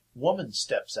 A woman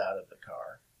steps out of the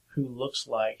car who looks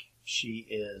like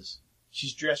she's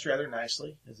dressed rather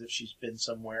nicely, as if she's been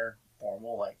somewhere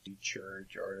formal, like to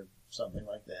church or something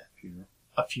like that.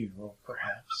 A funeral,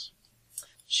 perhaps.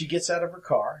 She gets out of her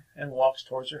car and walks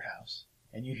towards her house,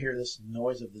 and you hear this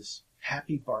noise of this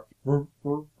happy barking,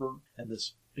 and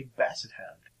this big basset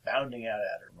hound bounding out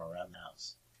at her from around the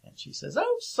house. And she says,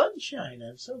 "Oh, Sunshine,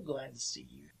 I'm so glad to see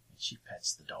you." And she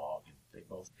pets the dog, and they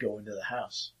both go into the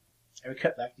house. And we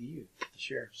cut back to you at the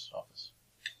sheriff's office.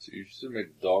 So you should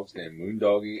make the dog's name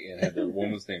Moondoggy and have the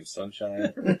woman's name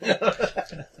Sunshine.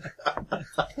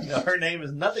 No, her name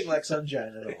is nothing like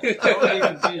Sunshine at all. Don't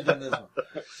get confused on this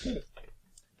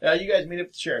one. You guys meet up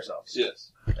at the sheriff's office.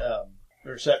 Yes.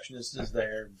 The receptionist is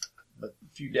there, but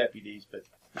a few deputies, but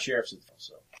the sheriff's is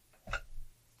also.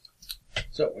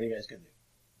 So, what are you guys going to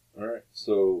do? All right.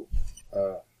 So,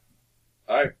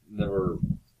 I've never.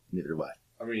 Neither do I.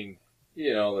 I mean,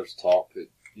 there's talk that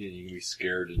you can be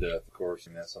scared to death, of course,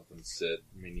 and that's something said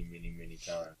many, many, many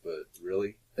times. But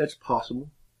really, It's possible.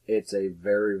 It's a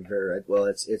very, very well.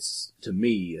 It's to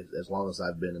me, as long as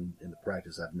I've been in the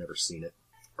practice, I've never seen it,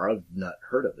 or I've not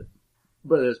heard of it.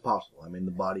 But it is possible. I mean,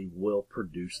 the body will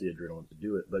produce the adrenaline to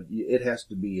do it, but it has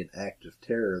to be an act of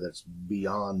terror that's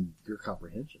beyond your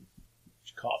comprehension.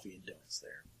 There's coffee and donuts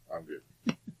there. I'm good.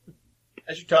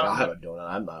 As you're talking, I'll have a donut.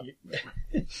 I'm not.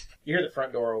 You hear the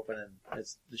front door open, and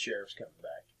it's the sheriff's coming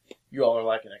back. You all are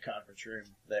like in a conference room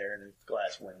there, and there's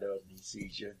glass windows, and he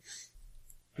sees you.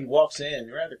 He walks in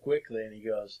rather quickly, and he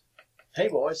goes, "Hey,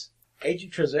 boys,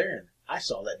 Agent Trezerin, I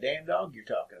saw that damn dog you're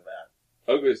talking about."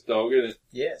 Ugliest dog, isn't it?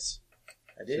 Yes,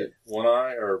 I Is did. it one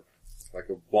eye or like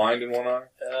a blind in one eye?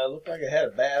 Looked like it had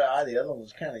a bad eye. The other one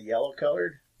was kind of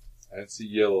yellow-colored. I didn't see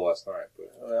yellow last night,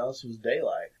 but Well, this was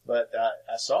daylight, but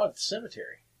I saw it at the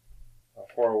cemetery. how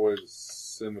far away is the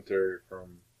cemetery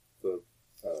from the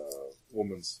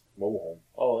woman's mobile home?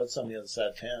 Oh, it's on the other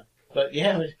side of town. But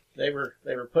yeah, they were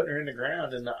putting her in the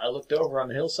ground, and I looked over on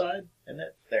the hillside, and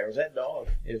there was that dog.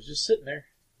 It was just sitting there,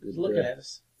 just looking at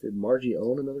us. Did Margie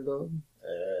own another dog?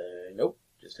 Nope,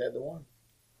 just had the one.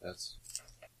 That's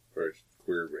very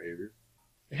queer behavior.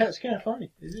 Yeah, it's kind of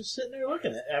funny. It's just sitting there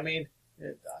looking at. I mean,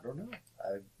 I don't know.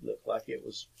 I looked like it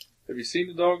was. Have you seen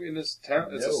the dog in this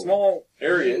town? It's a No. small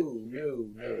area. No,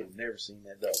 never seen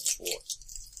that dog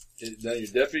before. Now your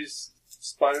deputies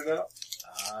spotted it out?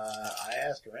 I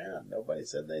asked around. Nobody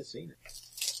said they'd seen it.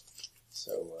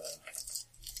 So,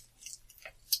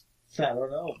 I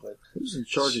don't know, but Who's in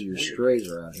charge of your Weird.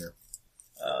 strays around here?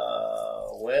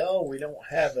 well, we don't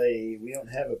have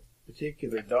a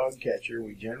particular dog catcher.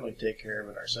 We generally take care of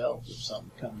it ourselves if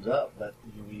something comes up, but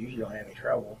we usually don't have any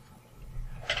trouble.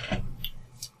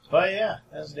 But yeah,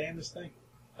 that's the damnedest thing.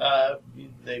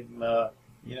 They,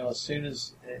 as soon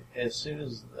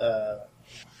as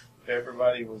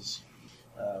everybody was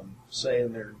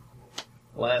saying their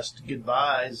last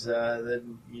goodbyes,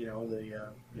 then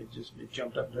it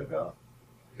jumped up and took off.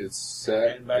 It sat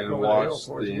Ran back and over the hill watched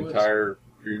towards the the woods. entire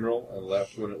funeral and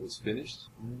left when it was finished.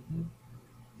 Mm-hmm.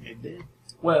 It did.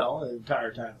 Well, the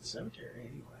entire time at the cemetery,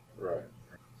 anyway. Right.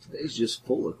 Today's just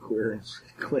full of queer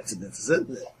coincidences,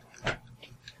 isn't it?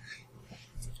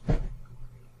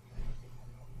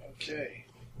 Okay.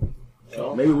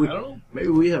 Well, Maybe I don't know. maybe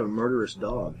we have a murderous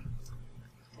dog.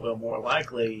 Well, more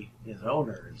likely his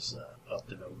owner is up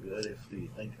to no good. If you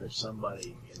think there's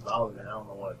somebody involved in it, I don't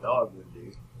know what a dog would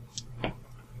do.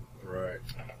 Right.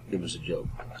 It was a joke.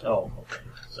 Oh, okay.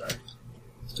 Sorry.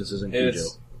 This isn't And a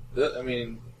it's, joke. I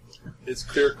mean, it's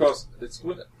clear across. It's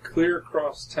clear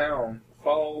across town.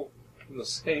 Follow the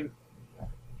same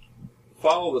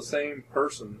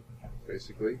person,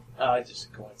 basically. It's just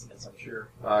a coincidence, I'm sure.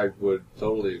 I would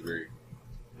totally agree.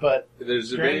 But,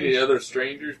 There's been any other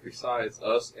strangers besides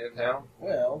us in town?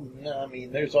 well, no, I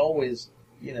mean, there's always,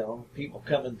 people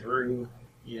coming through,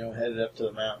 headed up to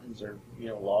the mountains or,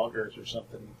 loggers or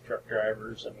something, truck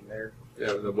drivers. I mean,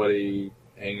 Nobody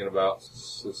hanging about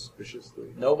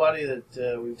suspiciously. nobody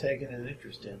that we've taken an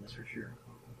interest in, that's for sure.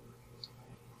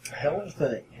 Hell of a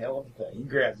thing. He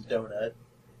grabs a donut,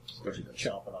 starts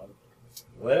chomping on it.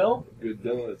 Well, Good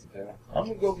donuts in town. I'm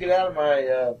going to go get out of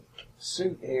my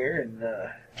suit here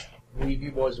and leave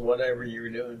you boys to whatever you were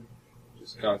doing.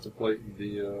 Just contemplating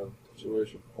the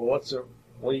situation. Well,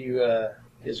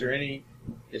 is there any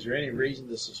reason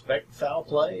to suspect foul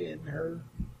play in her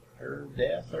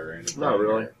death or anything? Not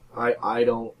really. I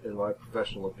don't, in my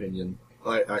professional opinion,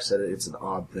 I said it's an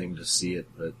odd thing to see it,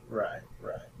 but Right.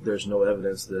 there's no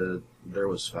evidence that there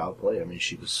was foul play. I mean,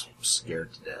 she was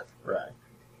scared to death. Right.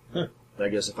 I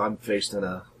guess if I'm faced in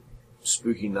a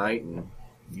spooky night and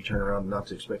you turn around not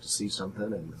to expect to see something,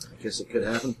 and I guess it could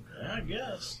happen. I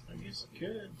guess it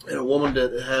could. And a woman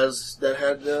that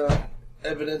had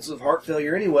evidence of heart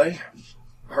failure anyway,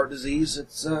 heart disease.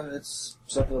 It's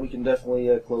something that we can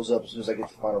definitely close up as soon as I get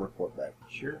the final report back.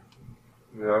 Sure.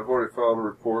 Yeah, I've already filed a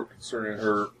report concerning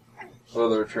her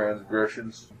other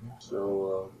transgressions.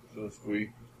 So, since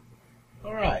we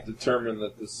All right. determine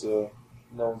that this no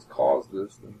one's caused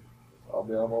this, then I'll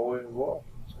be on my way as well.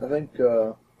 I think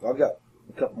I've got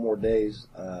a couple more days.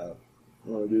 I'm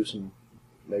going to do some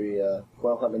maybe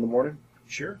quail hunting in the morning.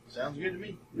 Sure. Sounds good to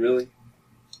me. Really?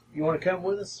 You want to come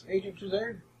with us, Agent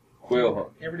Trezare? Quail hunt.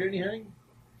 Ever do any hunting?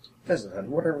 Pheasant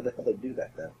hunting, whatever the hell they do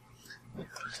back then.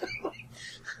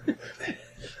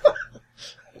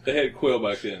 They had quail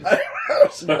back then.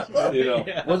 You know.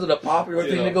 Yeah. Was it a popular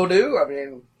thing to go do? I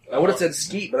mean, I would have said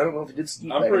skeet, but I don't know if it did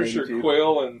skeet. I'm back pretty in sure 82.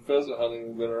 quail and pheasant hunting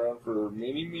have been around for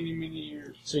many, many, many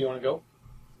years. So you want to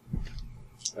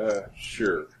go?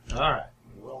 Sure. All right.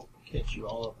 We'll catch you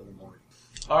all up in the morning.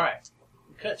 All right.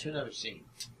 We cut to another scene.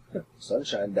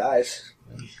 Sunshine dies.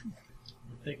 I'm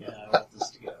thinking how I want this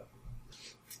to go.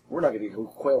 We're not going to go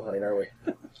quail hunting, are we?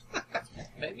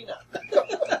 Maybe not.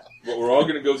 But we're all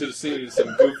going to go to the scene in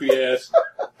some goofy-ass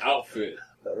outfit.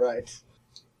 All right.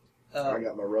 I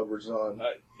got my rubbers on.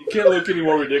 You can't look any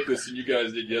more ridiculous than you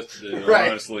guys did yesterday, though,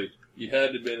 Right. honestly. You had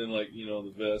to have been in, like, you know,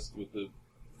 the vest with the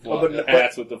Oh, but-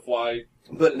 hats with the fly.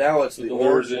 But now it's the The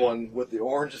orange lures in. one with the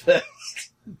orange vest.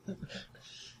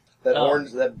 That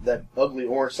orange, that ugly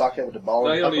orange sock hat with the ball. No,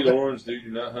 on you don't top need of it. orange, dude.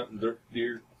 You're not hunting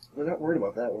deer. We're not worried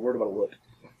about that. We're worried about a look.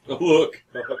 Look.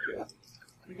 Okay.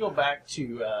 We go back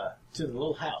to the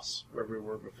little house where we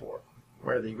were before,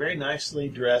 where the very nicely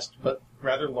dressed but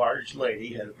rather large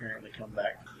lady had apparently come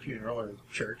back from the funeral or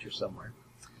church or somewhere.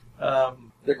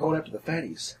 They're going after the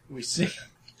fatties. We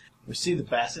see the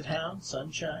basset hound,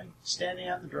 Sunshine, standing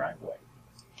out in the driveway.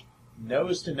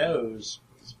 Nose to nose,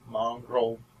 this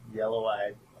mongrel,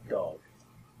 yellow-eyed dog.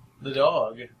 The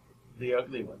dog, the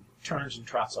ugly one, turns and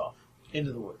trots off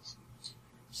into the woods.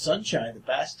 Sunshine, the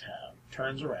basset hound,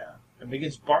 turns around and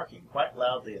begins barking quite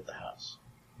loudly at the house.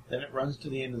 Then it runs to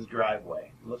the end of the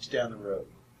driveway, looks down the road,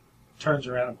 turns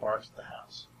around and barks at the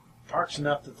house. Barks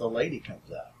enough that the lady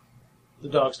comes out. The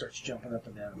dog starts jumping up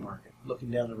and down and barking,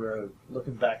 looking down the road,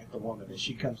 looking back at the woman as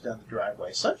she comes down the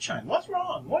driveway. Sunshine, what's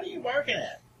wrong? What are you barking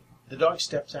at? The dog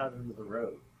steps out into the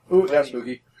road. Ooh, that's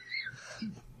spooky.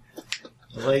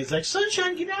 The lady's like,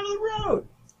 Sunshine, get out of the road.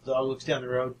 The dog looks down the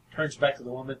road, turns back to the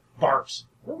woman, barks.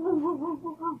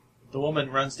 The woman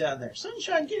runs down there.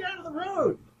 Sunshine, get out of the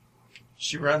road.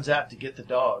 She runs out to get the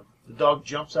dog. The dog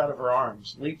jumps out of her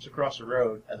arms, leaps across the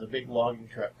road as a big logging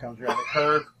truck comes around the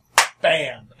curve.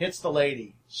 Bam! Hits the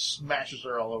lady, smashes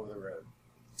her all over the road.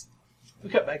 We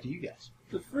cut back to you guys.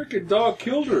 The freaking dog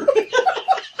killed her.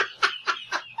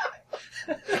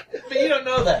 But you don't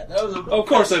know that. That was Of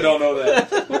course I don't know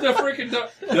that. What the freaking dog?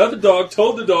 The other dog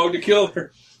told the dog to kill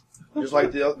her. Just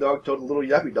like the dog told the little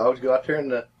yappy dog to go out there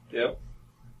and... Yep.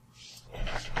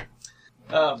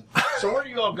 So where do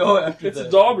you all go after It's a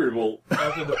dog revolt.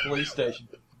 after the police station?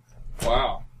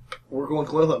 Wow. We're going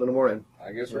quail hunting in the morning.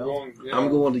 I guess we're Well, going. You know, I'm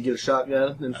going to get a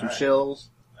shotgun and some All right. shells.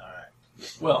 All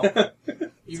right. Well, you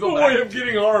It's go a back. way of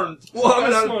getting armed. Well, I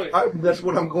That's mean, funny. that's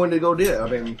what I'm going to go do. I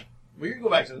mean, Well, you go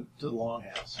back to the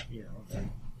longhouse. You know,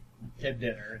 they have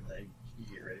dinner and you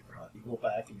get ready for hunt. You go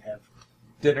back and have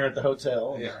dinner at the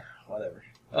hotel. Yeah. Or whatever.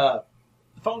 The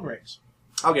phone rings.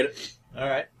 I'll get it. All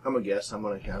right. I'm going to guess. I'm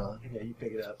going to count on Yeah, you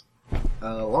pick it up. it.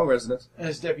 Long residence. And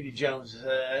it's Deputy Jones.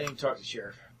 I need to talk to the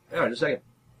sheriff. All right, just a second.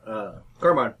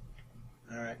 Carmine.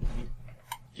 All right.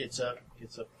 He gets up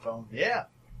the phone. Yeah.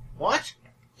 What?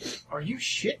 Are you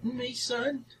shitting me,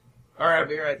 son? All right, I'll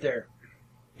be right there.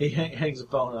 He hangs the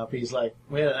phone up. He's like,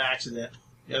 we had an accident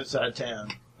the other side of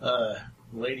town.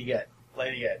 Lady got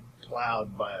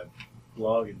plowed by a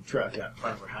logging truck out in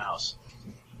front of her house.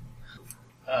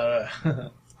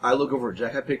 I look over at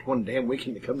Jack. I picked one damn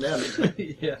weekend to come down.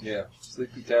 Yeah. Yeah,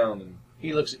 Sleepy Town. And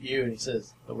He looks at you and he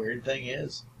says, the weird thing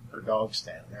is, her dog's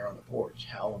standing there on the porch,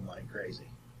 howling like crazy.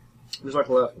 Just like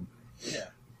the last one. Yeah.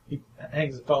 He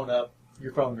hangs the phone up.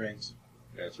 Your phone rings.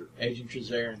 answer. Agent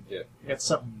Trezare. Yeah. You got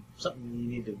something you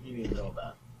need to know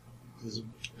about. This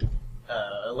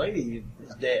a lady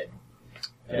is dead.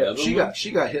 Yeah,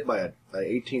 She got hit by a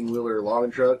 18-wheeler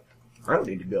logging truck. I don't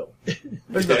need to go.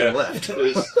 There's nothing left.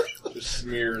 Just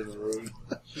smear in the road.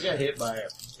 She got hit by a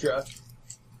truck.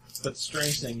 But the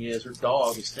strange thing is, her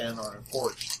dog is standing on her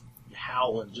porch,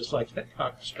 howling just like that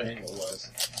Cocker Spaniel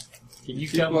was. Can you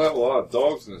come? People have a lot of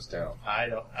dogs in this town. I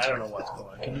don't know what's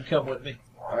going on. Can you come with me?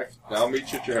 I'll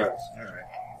meet you at your house. All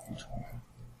right.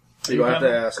 You don't have to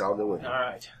ask. I'll go with you. All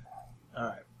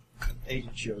right.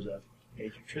 Agent shows up.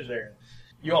 Agent Trezare.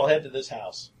 You all head to this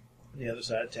house on the other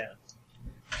side of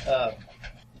town.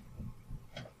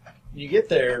 You get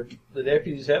there, the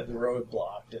deputies have the road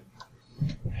blocked, and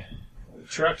the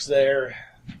truck's there.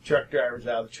 Truck driver's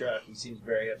out of the truck. He seems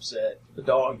very upset. The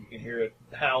dog, you can hear it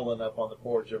howling up on the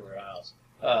porch over our house.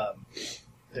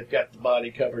 They've got the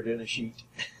body covered in a sheet.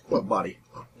 What body?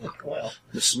 Well,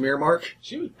 The smear mark?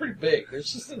 she was pretty big.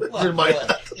 There's just a lot There's my-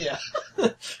 left. Yeah.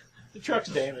 The truck's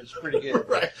damaged pretty good.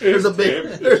 Right. There's a big.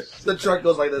 The truck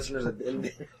goes like this, and there's a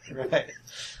dent. Right.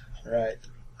 Right.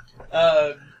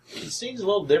 The scene's a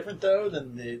little different, though,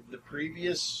 than the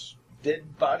previous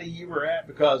dead body you were at,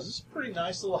 because it's a pretty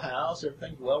nice little house.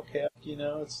 Everything's well kept,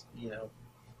 It's, the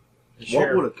What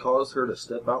sheriff, would have caused her to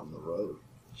step out in the road?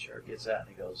 the sheriff gets out and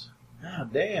he goes, "Oh,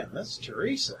 damn, that's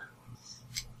Teresa.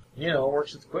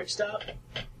 Works at the Quick Stop.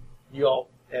 You all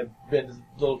have been to the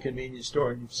little convenience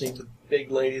store and you've seen the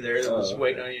big lady there that was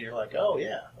waiting on you, and you're like, oh,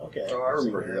 yeah, okay. Oh, I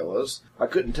remember who that was. I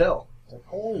couldn't tell. It's like,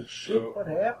 holy shit, what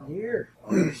happened here?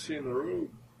 I've seen the road.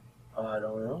 I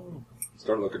don't know.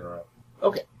 Start looking around.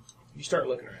 Okay, you start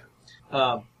looking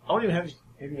around. I won't even have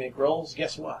you make rolls.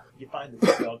 Guess what? You find the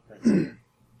dog prints.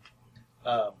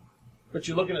 But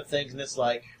you're looking at things, and it's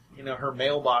like, her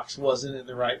mailbox wasn't in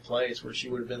the right place where she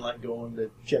would have been, like, going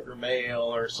to check her mail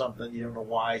or something. You don't know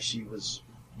why she was,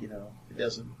 it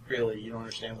doesn't really, you don't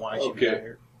understand why she was out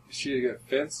here. She got a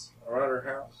fence around her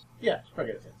house? Yeah, she's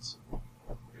probably got a fence.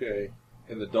 Okay.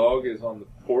 And the dog is on the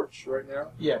porch right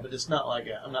now? Yeah, but it's not like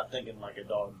I'm not thinking like a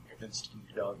dog fence to keep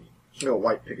your dog in. A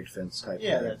white picket fence type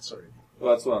Yeah, thing. that sort of thing.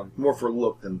 Well, that's what I'm... More for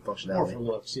look than functionality. More for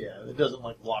looks, yeah. It doesn't,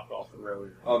 like, block off the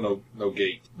road. Oh, no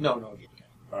gate. No.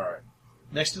 All right.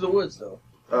 Next to the woods, though.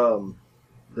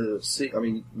 We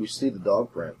see the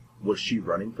dog print. Was she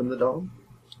running from the dog?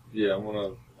 Yeah, I'm going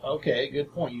to... Okay,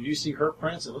 good point. You do see her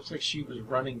prints. It looks like she was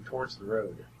running towards the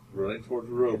road. Running towards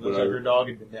the road, It looks like her dog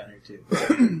had been down here,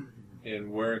 too.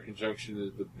 And where in conjunction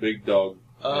is the big dog?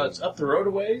 It's up the road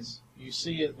a ways. You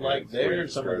see it, like, that's the way there, you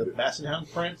some of the described Basset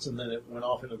Hound prints, and then it went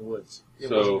off into the woods. It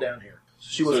So- wasn't down here.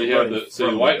 She So was you have running the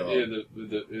from white, the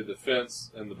dog. the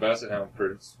fence and the Basset Hound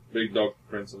prints, big dog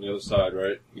prints on the other side,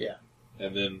 right? Yeah.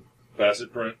 And then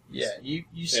Basset print. Yeah, you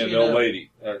see And the old enough, lady,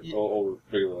 you- older,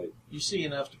 bigger lady. you see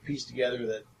enough to piece together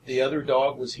that the other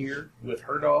dog was here with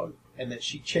her dog, and that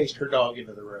she chased her dog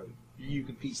into the road. You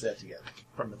can piece that together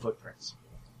from the footprints.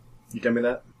 You tell me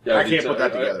that? Yeah, I can't put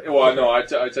that together. Well, I know. I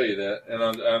tell you that, and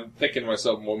I'm thinking to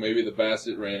myself, well, maybe the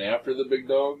Basset ran after the big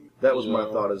dog. That was my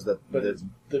thought. Is that? But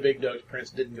the big dog's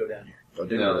prints didn't go down here. Oh,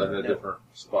 didn't No, know in that. a different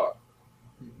spot.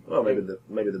 Well, maybe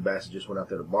the Basset just went out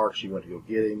there to bark. She went to go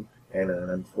get him, and an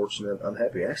unfortunate,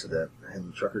 unhappy accident,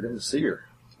 and the trucker didn't see her.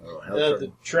 I don't know how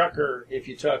The trucker, if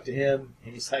you talk to him,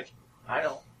 and he's like, I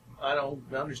don't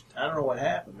understand. I don't know what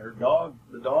happened.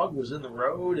 The dog was in the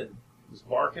road and was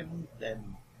barking,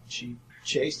 and she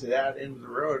chased it out into the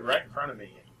road right in front of me.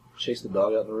 chased the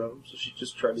dog out in the road, so she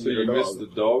just tried to So get her you dog. missed the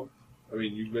dog? I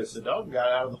mean, you missed The dog got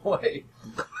out of the way.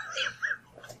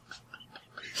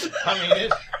 I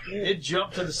mean, it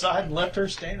jumped to the side and left her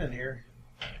standing here.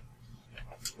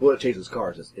 Well, it chases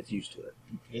cars. It's used to it.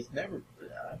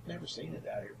 I've never seen it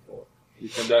out here before. You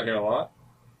come down here a lot?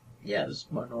 Yeah, this is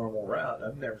my normal route.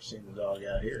 I've never seen the dog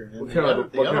out here. And then What the kind of- other,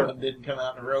 the what other kind of- one didn't come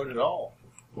out in the road at all.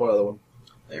 What other one?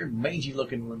 They're mangy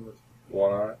looking one with,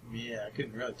 One eye? yeah, I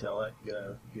couldn't really tell that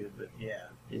good, but yeah,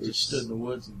 it just stood in the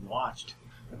woods and watched.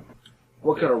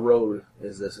 What kind of road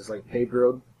is this? It's like paved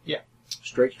road? Yeah.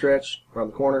 Straight stretch around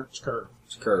the corner? It's curved.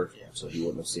 It's curved, Yeah. so you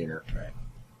wouldn't have seen her. Right.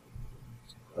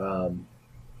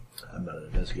 I'm not an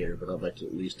investigator, but I'd like to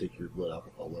at least take your blood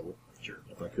alcohol level. Sure.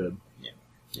 If I could.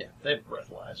 Yeah, they have a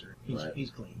breathalyzer. Right. He's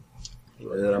clean.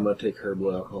 And then I'm going to take her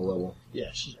blood alcohol level.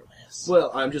 Yeah, she's a mess. Well,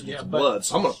 I'm just Yeah, with but- blood,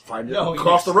 so I'm going to find it No,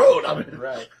 across yes. the road. I mean,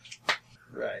 Right.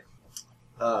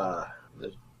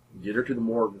 get her to the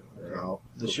morgue.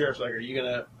 The sheriff's like, are you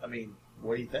going to,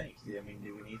 what do you think? Do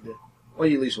we need to? Well,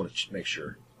 you at least want to make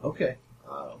sure. Okay.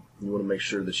 You want to make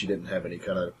sure that she didn't have any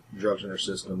kind of drugs in her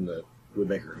system that would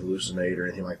make her hallucinate or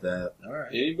anything like that. All right.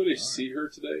 Anybody see her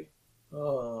today?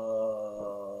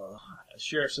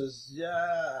 Sheriff says,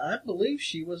 I believe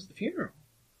she was at the funeral.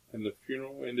 And the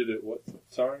funeral ended at what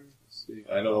time? Let's see.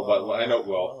 I know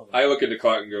well, I look at the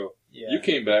clock and go, Yeah. you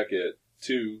came back at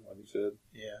 2, like you said.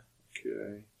 Yeah.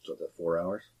 Okay. So that 4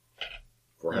 hours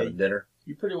for Yeah. having dinner.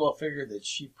 You pretty well figured that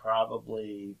she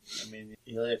probably,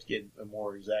 you'll have to get a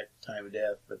more exact time of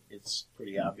death, but it's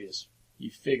pretty obvious. You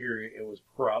figure it was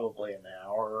probably an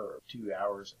hour or 2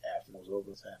 hours after those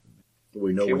overdose happened.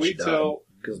 We know Can when we she died tell-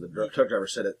 because the truck driver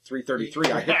said at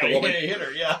 3:33 I hit the woman. Hit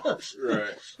her, yeah.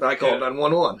 Right. And I called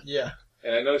 911. Yeah.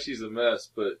 And I know she's a mess,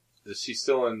 but is she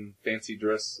still in fancy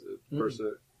dress per se?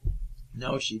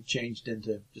 No, she changed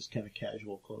into just kind of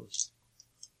casual clothes.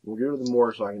 We'll go to the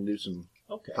morgue so I can do some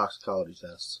Okay. toxicology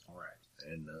tests. All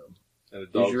right. And And the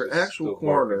dog's is your just actual still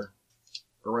coroner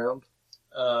around?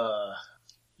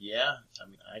 Yeah. I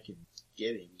mean, I can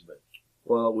get him, but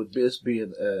Well, with this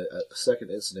being a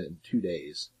second incident in 2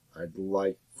 days, I'd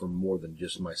like for more than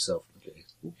just myself in the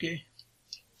case. okay.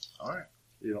 All right.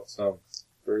 You don't sound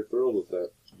very thrilled with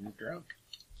that. You're drunk.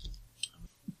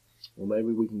 Well,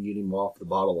 maybe we can get him off the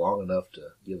bottle long enough to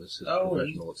give us his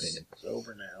professional opinion.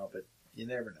 Sober now, but you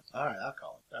never know. All right, I'll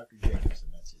call him Dr. Jacobson.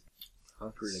 That's it.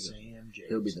 I'm pretty good. Sam Jacobson.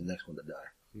 He'll be the next one to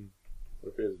die.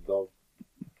 What if he has a dog?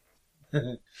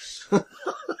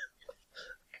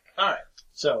 All right.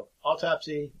 So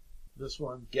autopsy. This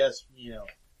one, guess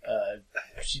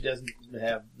she doesn't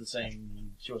have the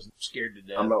same. She wasn't scared to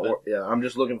death. I'm not. but- I'm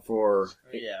just looking for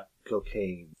Yeah.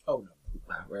 cocaine, Oh no.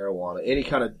 marijuana, any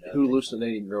kind of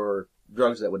hallucinating or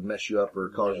drugs that would mess you up or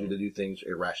cause you to do things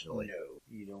irrationally. No,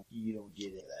 you don't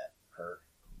get into that. Her.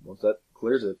 Once that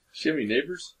clears it, Does she have any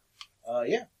neighbors?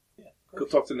 Yeah. Go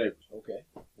talk to neighbors. Okay.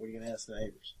 What are you gonna ask the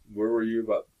neighbors? Where were you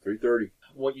about 3:30?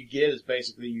 What you get is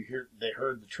basically they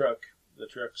heard the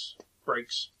truck's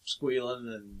brakes squealing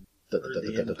and heard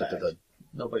the impact.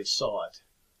 Nobody saw it,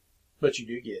 but you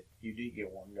do get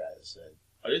one guy that said,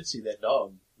 "I did see that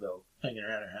dog though hanging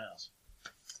around her house."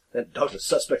 that dog's a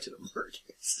suspect in a murder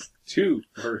case. 2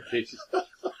 murder cases.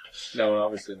 No,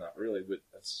 obviously not really, but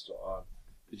that's so odd.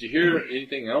 Did you hear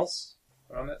anything else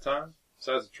around that time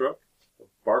besides the truck?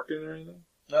 Barking or anything?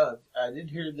 I did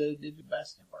hear the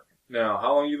basket barking. Now,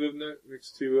 how long you lived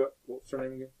next to, what's her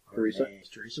name again? Teresa? Name's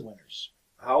Teresa Winters.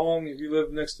 How long have you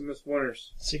lived next to Miss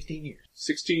Winters? 16 years.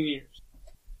 16 years.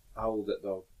 How old is that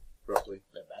dog, roughly?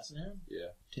 That Basset Hound? Yeah.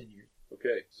 10 years.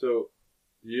 Okay, so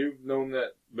you've known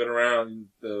that, been around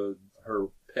her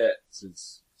pet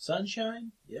since...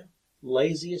 Sunshine? Yeah.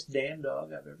 Laziest damn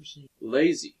dog I've ever seen.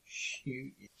 Lazy.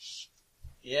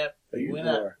 Yep. He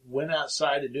went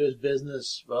outside to do his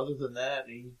business. Other than that,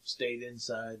 he stayed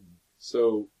inside.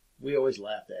 So We always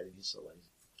laughed at him. He's so lazy.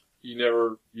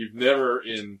 you've never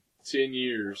in 10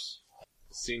 years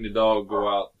seen the dog go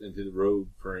out into the road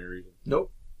for any reason?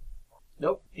 Nope.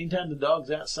 Anytime the dog's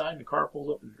outside and the car pulls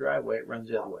up in the driveway, it runs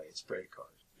the other way. It's afraid of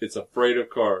cars. It's afraid of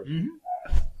cars. Mm-hmm.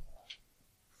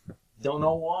 Don't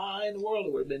know why in the world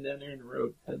it would have been down there in the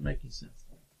road. Doesn't make any sense.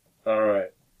 All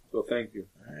right. Well, thank you.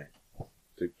 All right.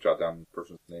 To jot down the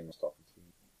person's name I was talking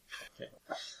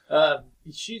to.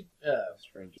 She,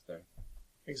 Strangest thing.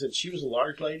 like I said, she was a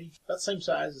large lady, about the same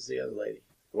size as the other lady.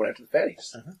 Went after the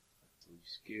fatties. Are you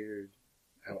scared?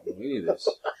 I don't know any of this.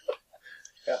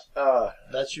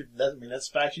 That's the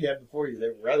facts you have before you. They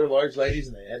were rather large ladies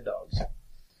and they had dogs.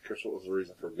 Chris, what was the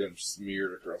reason for getting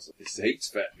smeared across it? He hates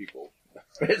fat people.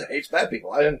 It hates fat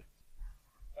people. I didn't.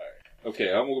 Okay,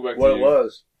 I'm going to go back What to it you.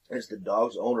 was is the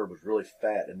dog's owner was really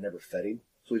fat and never fed him,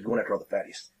 so he's going after all the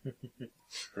fatties.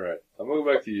 Right. I'm going to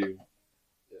go back to you.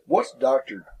 What's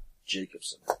Dr.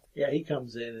 Jacobson? Yeah, he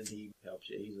comes in and he helps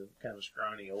you. He's a kind of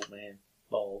scrawny old man,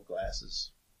 bald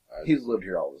glasses. He's lived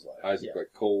here all his life. Isaac Yeah.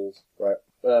 like Coles. Right.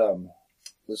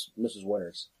 Mrs.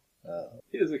 Winters.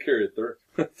 He doesn't carry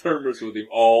a thermos with him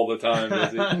all the time,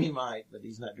 does he? He might, but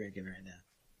he's not drinking right now.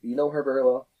 You know her very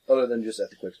well, other than just at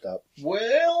the quick stop.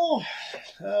 Well,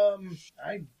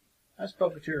 I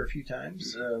spoke to her a few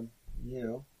times.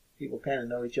 People kind of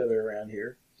know each other around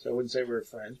here, so I wouldn't say we were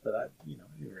friends, but I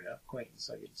knew her enough acquaintance,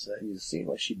 I could say. You seem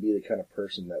like she'd be the kind of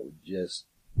person that would just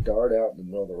dart out in the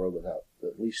middle of the road without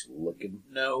at least looking.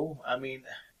 No, I mean,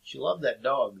 she loved that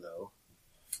dog though.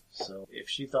 So if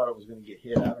she thought it was going to get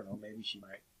hit, I don't know, maybe she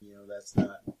might. That's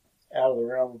not out of the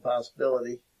realm of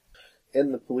possibility.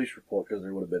 In the police report, because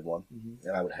there would have been one, Mhm.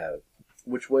 and I would have it.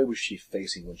 Which way was she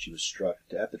facing when she was struck?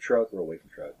 At the truck or away from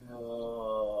the truck?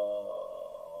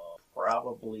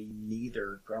 Probably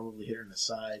neither. Probably hit her in the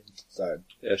side. Side.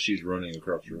 Yeah, she's running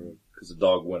across the road because the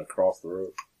dog went across the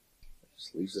road.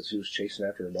 At least that she was chasing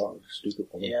after a dog. Stupid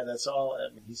woman. Yeah, that's all.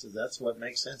 I mean, he says that's what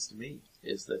makes sense to me.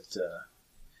 Is that?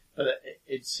 But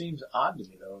it seems odd to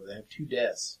me though. They have 2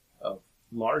 deaths of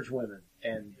large women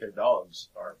and their dogs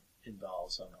are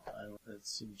involved. So I don't. It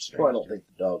seems strange. Well, I don't to me. think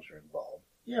the dogs are involved.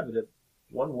 Yeah, but if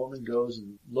one woman goes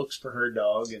and looks for her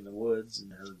dog in the woods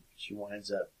and she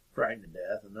winds up frightened to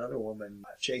death. Another woman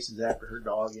chases after her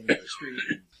dog into the street.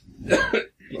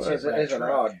 And Well, it's an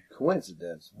odd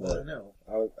coincidence, Well, I but know.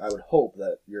 I would hope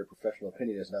that your professional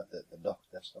opinion is not that the dog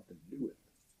has something to do with it.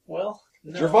 Well,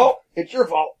 It's no. your fault. It's your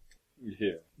fault.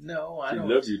 Yeah. No, I She don't.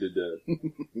 loves you to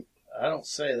death. I don't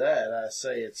say that. I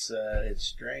say it's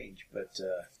strange, but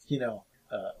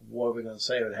what are we going to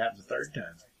say if it happens a third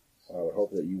time? I would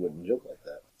hope that you wouldn't joke like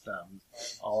that.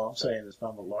 All I'm saying is if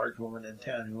I'm a large woman in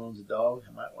town who owns a dog,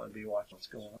 I might want to be watching what's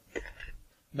going on.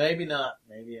 Maybe not.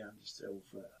 Maybe I'm just old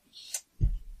for that.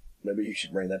 Maybe you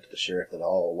should bring that to the sheriff that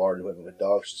all large women with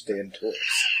dogs should stay indoors.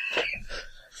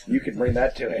 You can bring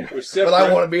that to him. But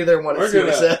I want to be there when it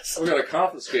says. We're going to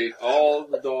confiscate all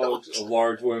the dogs of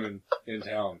large women in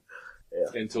town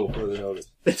until further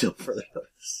notice. Until further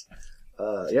notice.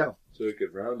 Yeah. So we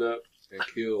could round up and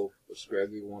kill a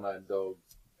scraggly one-eyed dog.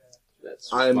 That's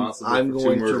I'm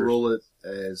going to murders. rule it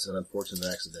as an unfortunate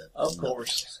accident. Of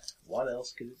course. What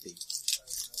else could it be?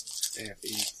 Damn,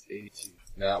 82.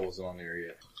 No, that wasn't on there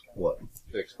yet. What?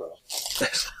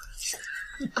 X-Files.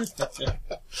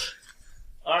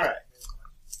 All right.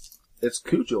 It's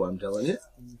Cujo, I'm telling you.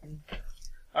 Mm-hmm.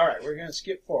 All right, we're going to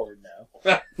skip forward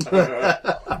now.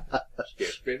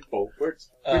 Spin forward.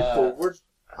 Spin forward.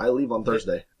 I leave on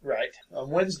Thursday. Right. On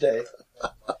Wednesday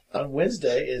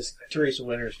is Teresa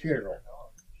Winter's funeral.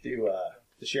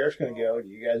 The sheriff's going to go. Do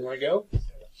you guys want to go?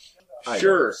 I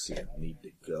Sure. don't see a need to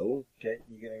go. Okay,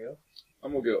 you going to go?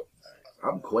 I'm going to go.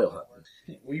 I'm quail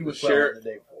hunting. We were Sheriff- the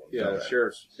day before. Yeah,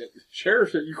 Okay.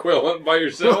 Sheriff, are you quail hunting by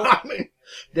yourself? I mean,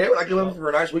 damn it, I come in for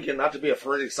a nice weekend not to be a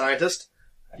forensic scientist.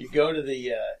 You go to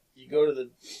the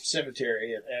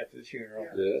cemetery after the funeral,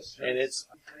 Yes. and it's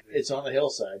on the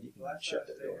hillside. You can shut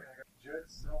the door.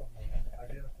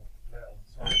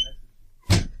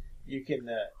 You can.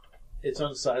 It's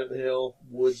on the side of the hill,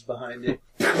 woods behind it.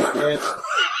 And,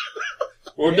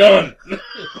 We're done.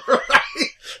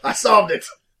 I solved it.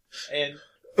 and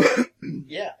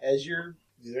yeah, as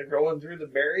they're going through the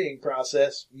burying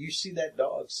process, you see that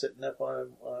dog sitting up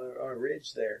on a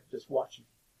ridge there, just watching.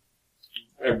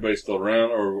 Everybody's still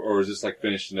around, or is this like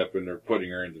finishing up and they're putting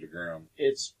her into the ground?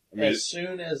 It's as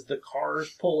soon as the cars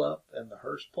pull up and the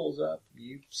hearse pulls up,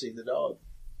 you see the dog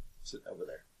sitting over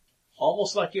there.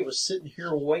 Almost like it was sitting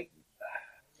here waiting.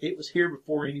 It was here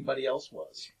before anybody else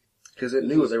was. Because it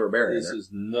knew they were burying This her. is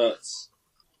nuts.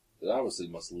 It obviously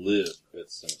must live at the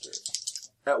cemetery.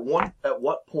 At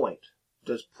what point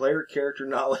does player character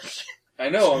knowledge... I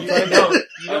know. I'm You trying don't know. to.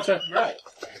 You don't, right.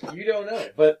 You don't know.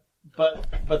 But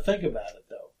think about it,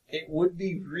 though. It would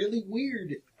be really weird,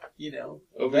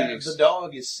 that the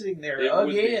dog is sitting there It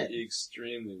would again. be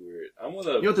extremely weird. I'm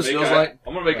gonna. You know what this make feels eye, like?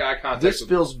 I'm gonna make eye contact. This with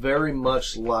feels very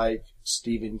much like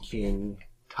Stephen King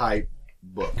type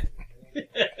book.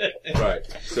 right.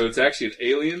 So it's actually an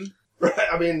alien. Right.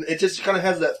 I mean, it just kind of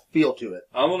has that feel to it.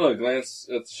 I'm gonna glance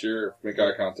at the sheriff, make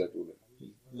eye contact with him.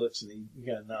 He looks and he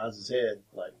kind of nods his head,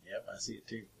 like, "Yep, I see it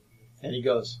too." And he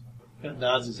goes, kind of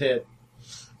nods his head.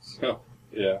 So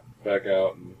yeah, back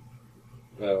out and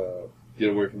get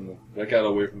away from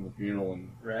the funeral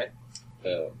and Right.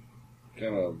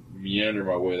 kind of meander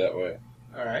my way that way.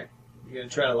 All right. You're gonna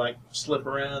try to slip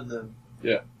around the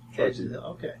Try edge to. of the,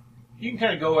 okay. You can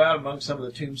kind of go out among some of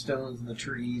the tombstones and the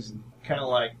trees and kind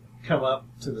of come up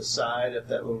to the side of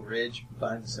that little ridge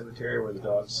behind the cemetery where the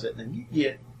dog's sitting, and you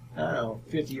get,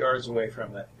 50 yards away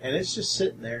from it, and it's just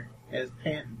sitting there and it's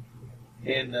panting,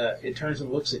 and it turns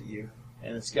and looks at you,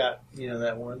 and it's got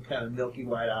that one kind of milky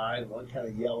white eye, and one kind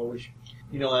of yellowish,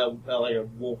 like a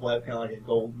wolf lab, kind of like a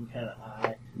golden kind of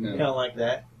eye, kind of like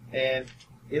that, and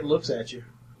it looks at you,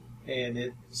 and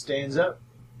it stands up.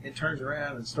 It turns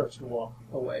around and starts to walk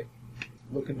away,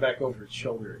 looking back over its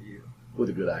shoulder at you. With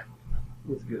a good eye.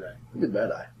 With a good eye. With a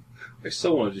bad eye. I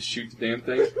so want to just shoot the damn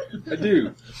thing. I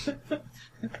do.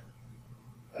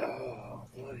 Oh,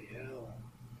 bloody hell.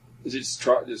 Is it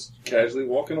just casually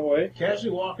walking away?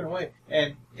 Casually walking away.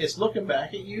 And it's looking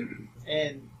back at you,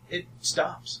 and it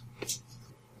stops.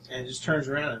 And just turns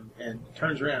around and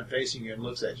facing you and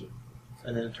looks at you.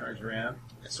 And then it turns around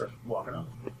and starts walking off,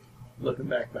 looking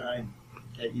back behind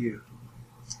at you.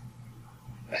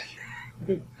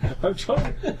 I'm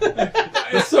trying.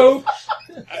 It's so.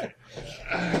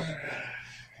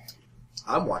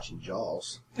 I'm watching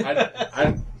Jaws.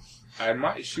 I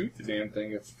might shoot the damn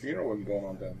thing if the funeral wasn't going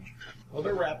on down there. Well,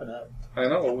 they're wrapping up. I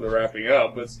know they're wrapping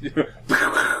up, but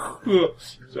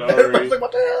Everybody's sorry. like,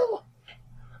 what the hell?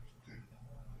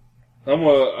 I'm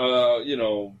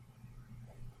gonna,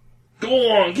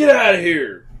 go on, get out of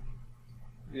here.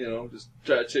 Just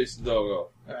try to chase the dog off.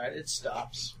 All right, it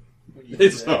stops. When you It do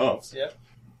that. stops. Yep.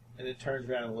 And it turns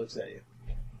around and looks at you.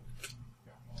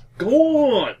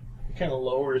 Go on. It kind of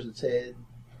lowers its head.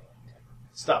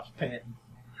 Stops panting.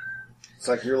 It's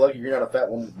like you're lucky you're not a fat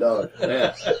woman's dog.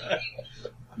 Yeah.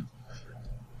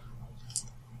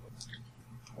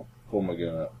 Pull my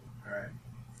gun up. All right.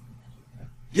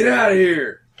 Get out of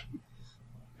here.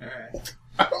 All right.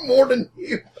 I'm more than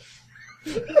you.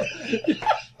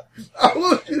 I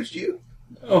will shoot you.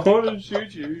 I want to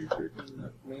shoot you, you freaking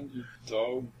mangy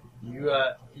dog.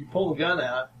 You pull the gun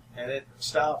out, and it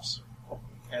stops,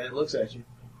 and it looks at you.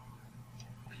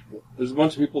 There's a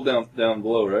bunch of people down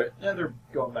below, right? Yeah, they're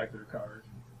going back to their cars.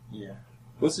 Yeah.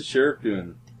 What's the sheriff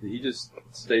doing? Did he just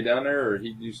stay down there, or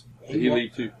did he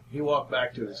leave too? He walked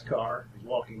back to his car. He's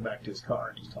walking back to his car,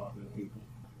 and he's talking to people.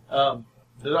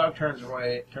 The dog turns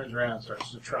around, and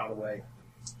starts to trot away,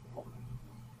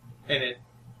 and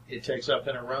it takes up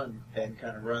in a run and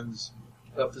kind of runs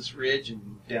up this ridge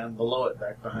and down below it,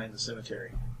 back behind the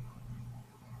cemetery.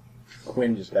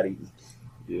 Quinn just got eaten.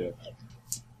 Yeah.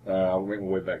 I'll make my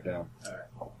way back down. All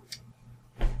right.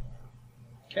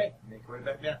 Okay, make your way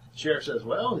back down. Sheriff says,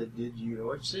 "Well, did you know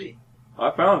what you see?"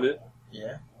 I found it.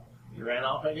 Yeah. You ran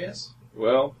off, I guess.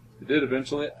 Well, it did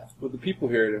eventually. But the people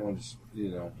here didn't want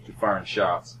to, firing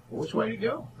shots. Well, which way to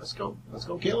go? Let's go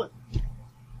kill it.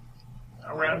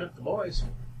 I'll round up the boys.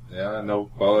 Yeah, I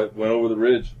know. Well, it went over the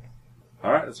ridge.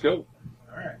 All right, let's go.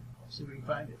 All right. See if we can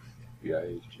find it. Yeah,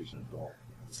 he's chasing a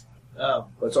dog.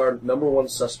 That's our number one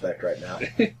suspect right now.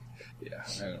 Yeah,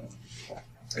 I know.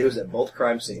 He was at both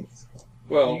crime scenes.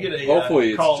 Well, You get a,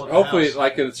 hopefully, call at the house.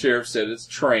 like the sheriff said, it's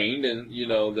trained, and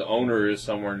the owner is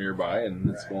somewhere nearby, and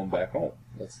it's Right. going back home.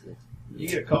 You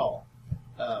get a call.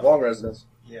 Long residence.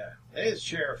 Yeah. Hey, it's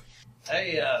Sheriff.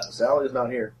 Hey, Sally's not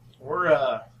here.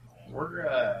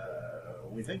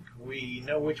 we think we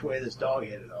know which way this dog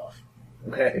headed off.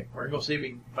 Okay. We're gonna go see if we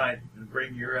can find it and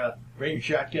bring your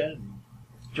shotgun and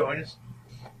join us.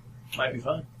 Might be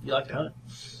fun. You like to hunt?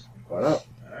 Why not?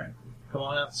 All right. Come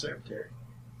on out to the cemetery.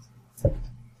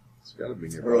 It's got to be I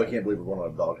nearby. really can't believe we're going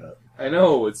on a dog hunt. I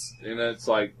know it's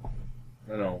like,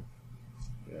 I know.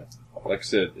 Yeah, like I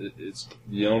said, it's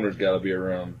the owner's got to be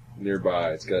around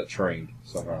nearby. It's got trained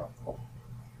somehow.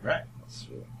 Right. So,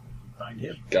 Find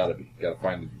him. got to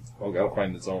find it. Oh, got to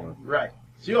find its owner. Right.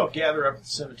 So you all gather up at the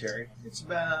cemetery. It's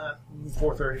about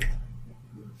 4:30.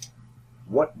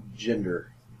 What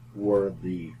gender were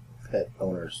the pet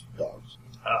owner's dogs?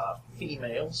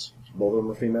 Females. Both of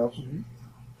them are females? Mhm.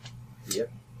 Yep.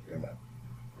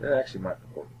 That actually might be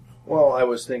important. Well, I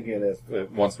was thinking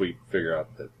if... Once we figure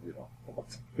out that,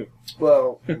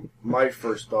 Well, my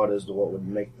first thought as to what would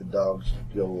make the dogs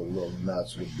go a little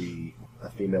nuts would be a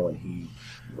female and he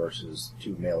versus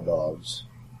two male dogs.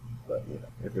 But,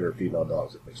 if there were female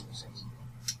dogs, it makes no sense.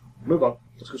 Move on.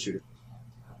 Let's go shoot it.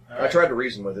 All I right. tried to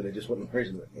reason with it. It just wouldn't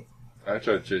reason with me. I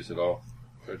tried to chase it off.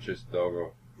 Tried to chase the dog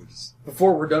off.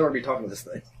 Before we're done, we'll be talking to this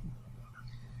thing.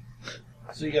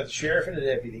 So you got the sheriff and the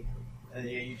deputy, and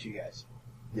then you two guys.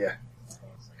 Yeah. It's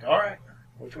like, all right,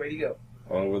 which way do you go?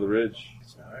 All over the ridge.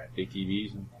 All right,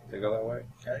 ATVs and they go that way.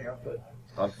 okay, on foot.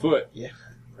 On foot. Yeah.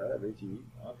 I have ATV.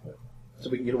 On foot. So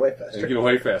we can get away And faster. get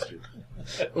away faster.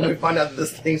 When we find out that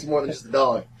this thing's more than just a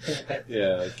dog.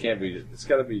 Yeah, it can't be. It's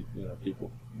got to be,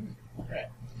 people. Right.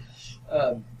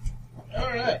 All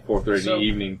right. 4:30 So- in the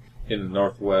evening in the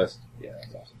northwest. Yeah,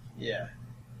 that's awesome. Yeah.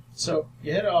 So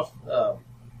you head off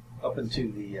up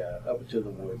into the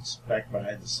woods, back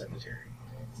behind the cemetery,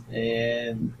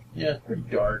 and it's pretty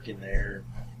dark in there.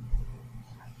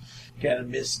 Kind of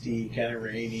misty, kind of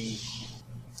rainy.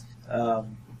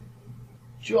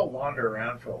 You all wander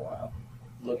around for a while,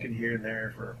 looking here and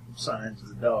there for signs of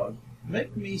the dog.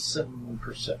 Make me some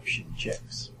perception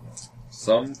checks.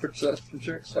 Some perception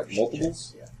checks, like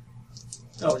multiples. Yeah.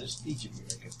 No, just each of you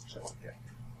make a perception check.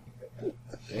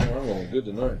 Damn, I'm going good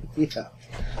tonight. Yeah.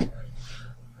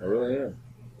 I really am.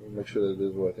 Let me make sure that it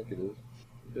is what I think it is.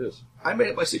 It is. I made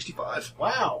it by 65.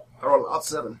 Wow. I rolled an odd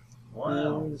 7.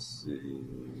 Wow. Let's see.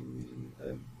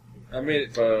 I made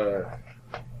it by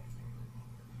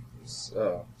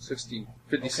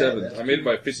 57. Okay, I made it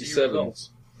by see 57. results.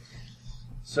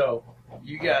 So,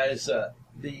 you guys,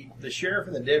 the sheriff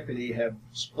and the deputy have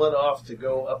split off to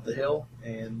go up the hill,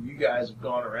 and you guys have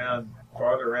gone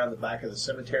farther around the back of the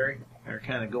cemetery, and are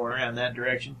kind of going around that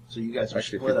direction. So you guys are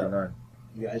Actually, split 59. up.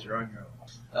 You guys are on your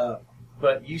own.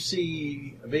 But you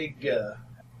see a big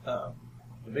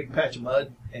patch of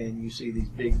mud, and you see these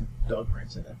big dog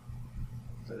prints in it.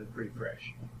 So they're pretty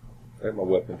fresh. I have my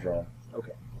weapon drawn.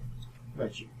 Okay.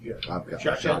 But you got I've got a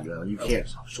shotgun? shotgun. You Okay. can't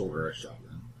shoulder a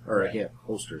shotgun. Or I can't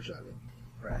holster a shotgun.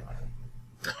 Right.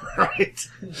 Right.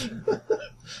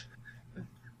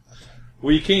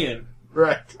 Well, you can.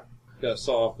 Right. Got to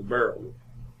saw off the barrel.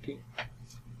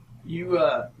 You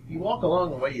walk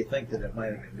along the way you think that it might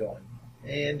have been going,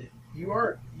 and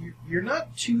you're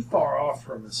not too far off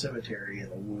from the cemetery in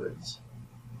the woods,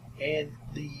 and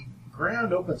the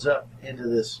ground opens up into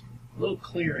this little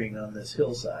clearing on this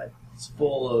hillside. It's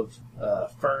full of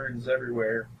ferns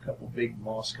everywhere, a couple big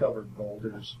moss-covered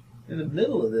boulders. In the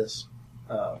middle of this,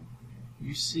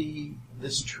 you see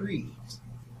this tree.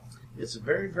 It's a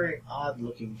very, very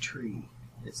odd-looking tree.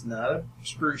 It's not a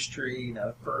spruce tree, not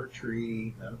a fir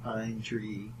tree, not a pine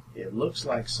tree. It looks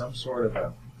like some sort of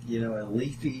a a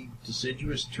leafy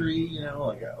deciduous tree,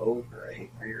 like an oak or a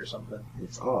hickory or something.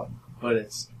 It's odd. But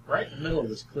it's right in the middle of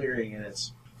this clearing, and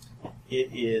it's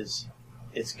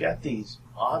got these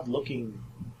odd looking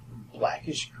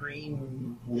blackish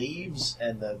green leaves,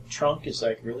 and the trunk is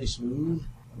like really smooth.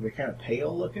 They're kind of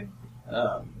pale looking.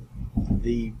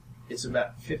 It's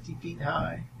about 50 feet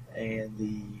high, and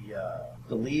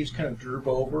the leaves kind of droop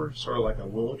over, sort of like a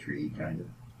willow tree, kind of.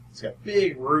 It's got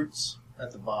big roots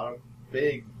at the bottom,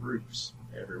 big roots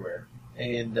everywhere,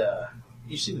 and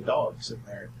you see the dog sitting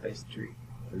there at the base of the tree.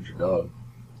 There's your dog.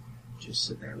 Just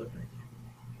sitting there looking at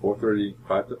you.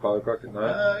 4:35 to 5 o'clock at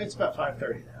night. It's about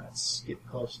 5:30 now. It's getting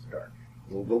close to dark.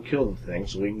 We'll go kill the thing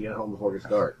so we can get home before it gets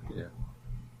dark. Yeah.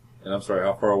 And I'm sorry,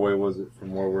 how far away was it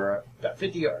from where we're at? About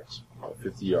 50 yards. About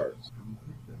 50 yards.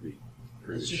 That'd be a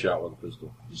pretty good shot with a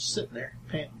pistol. Just sitting there,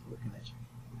 panting, looking at you.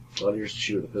 Well, here's to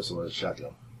shoot with a pistol and a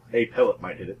shotgun. A pellet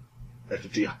might hit it at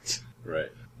 50 yards. Right.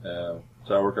 So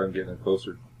I work on getting it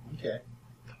closer. Okay.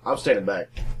 I'm standing back.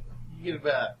 You get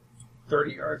about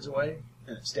 30 yards away,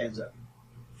 and it stands up.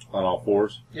 On all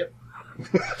fours? Yep.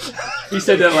 He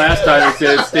said that last time. He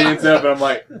said it stands up, and I'm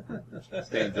like,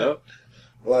 stands up?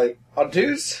 Like, on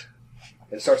twos,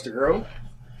 it starts to grow.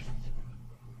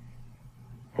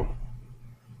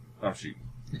 I'm shooting.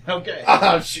 Okay.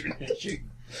 I'm shooting. Shoot.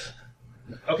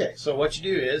 Okay, so what you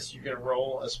do is you're going to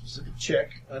roll a specific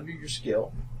check under your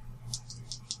skill.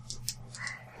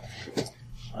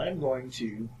 I'm going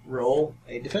to roll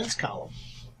a defense column.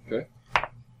 Okay. So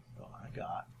I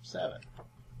got 7.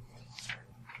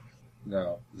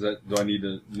 Now, do I need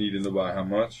to know by how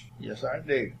much? Yes, I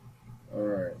do. All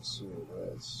right, so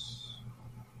that's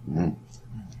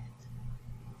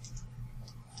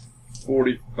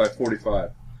 40 by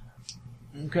 45.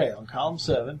 Okay, on column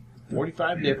 7,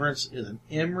 45 difference is an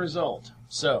M result.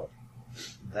 So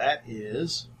that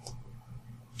is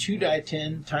 2 die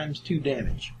 10 times 2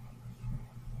 damage.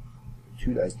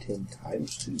 2 die 10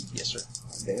 times 2. Yes, sir.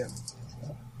 Damn.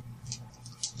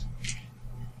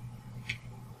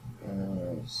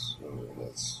 So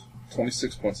that's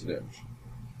 26 points of damage.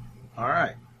 All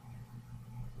right.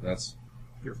 That's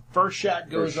Your first shot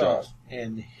goes First shot. off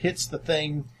and hits the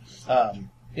thing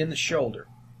in the shoulder.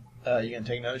 You're going to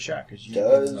take another shot because you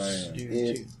Does can do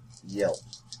it 2. yelp?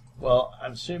 Well,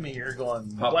 I'm assuming you're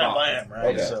going Pop, blam pop. blam,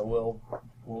 right? Okay. So we'll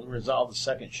resolve the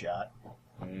second shot.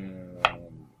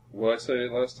 what did I say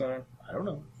last time? I don't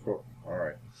know. All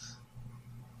right.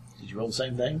 Did you roll the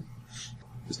same thing?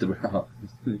 Just about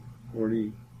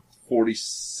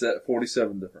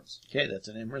 47 difference. Okay, that's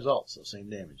an M result, so same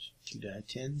damage. 2 die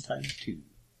 10 times 2.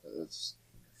 That's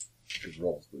good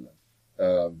rolls,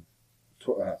 but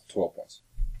 12 points.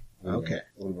 Okay.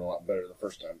 Would have been a lot better the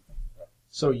first time.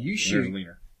 So you Yours shoot.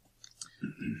 leaner.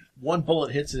 One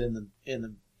bullet hits it in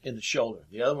the shoulder.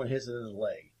 The other one hits it in the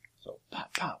leg. So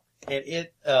pop, pop, and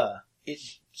it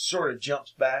sort of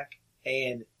jumps back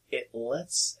and it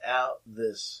lets out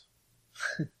this.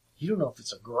 You don't know if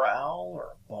it's a growl or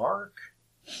a bark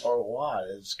or what.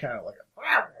 It's kind of like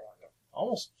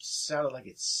almost sounded like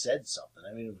it said something.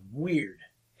 I mean, it was weird,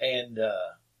 and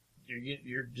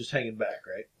you're just hanging back,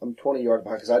 right? I'm 20 yards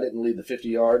behind because I didn't leave the 50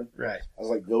 yard. Right, I was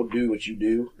like, go do what you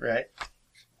do. right.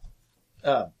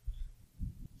 Hopefully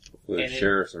the And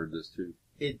sheriff's heard this too.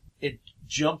 It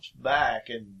jumps back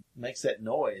and makes that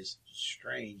noise,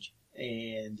 strange,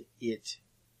 and it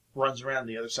runs around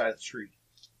the other side of the tree.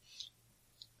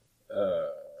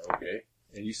 Okay.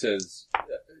 And you says,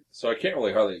 so I can't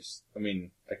really hardly, I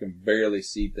mean, I can barely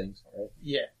see things. Right?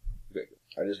 Yeah, Okay.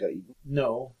 I just got eaten.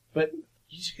 no, but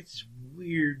you just get this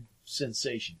weird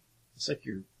sensation. It's like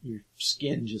your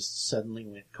skin just suddenly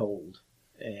went cold,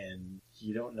 and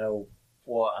you don't know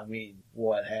what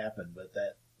happened, but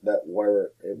That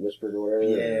where it whispered or whatever.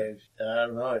 yeah, I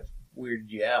don't know, it weirded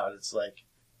you out. It's like,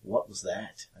 what was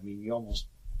that? I mean,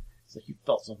 it's like you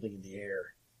felt something in the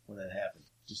air when that happened.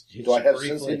 Just hit Do you I have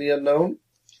briefly. sense in the unknown?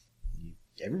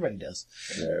 Everybody does.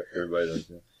 Yeah, everybody does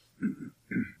that.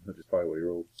 Which is probably what he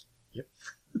rolled.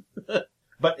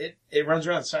 But it runs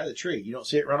around the side of the tree. You don't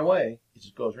see it run away. It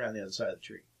just goes around the other side of the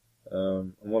tree.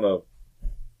 I'm gonna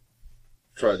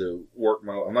try to work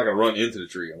I'm not gonna run into the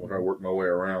tree. I'm gonna try to work my way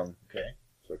around Okay.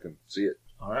 so I can see it.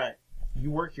 All right. You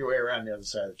work your way around the other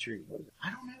side of the tree. What is it? I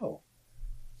don't know.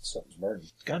 Something's burning.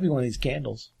 It's got to be one of these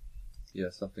candles. Yeah,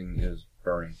 something is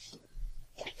burning.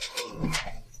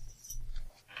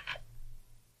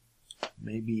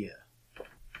 Maybe. I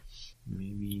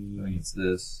think it's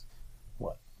this.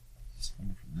 What? It's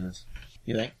coming from this.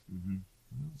 You think? Mm-hmm.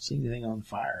 I don't see anything on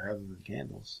fire other than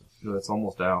candles. So. No, it's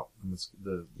almost out. And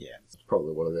Yeah. It's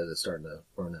probably what it is. It's starting to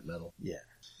burn that metal. Yeah.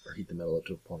 Or heat the metal up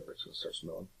to a point where it's going to start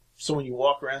smelling. So when you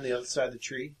walk around the other side of the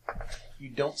tree, you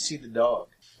don't see the dog.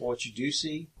 But what you do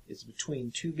see is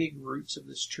between two big roots of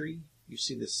this tree, you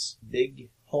see this big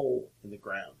hole in the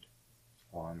ground.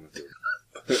 On with it.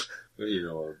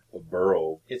 A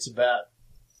burrow. It's about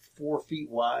 4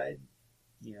 feet wide,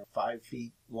 5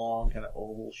 feet long, kind of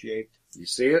oval shaped. You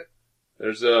see it?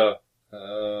 There's a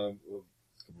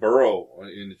burrow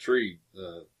in the tree,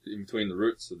 in between the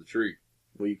roots of the tree.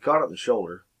 Well, you caught it in the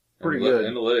shoulder. Pretty and good.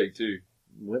 And the leg, too.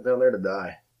 Went down there to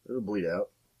die. It'll bleed out.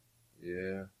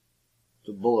 Yeah. It's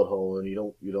a bullet hole, and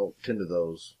you don't tend to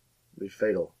those. It'll be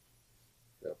fatal.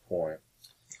 That point.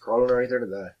 Crawling right there to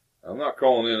die. I'm not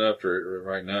crawling in after it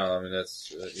right now. I mean, that's,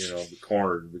 the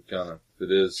corner would kind of, if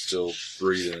it is still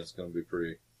breathing, it's going to be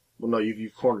pretty. Well, no,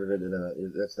 you've cornered it, and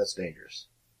that's dangerous.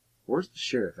 Where's the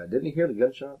sheriff? I didn't hear the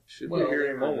gunshot. Should be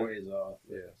here in a moment. Ways off.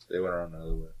 Yeah, they went around the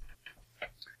other way.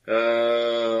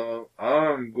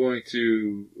 I'm going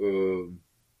to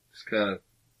just kind of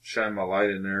shine my light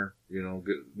in there.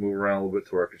 Move around a little bit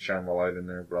to where I can shine my light in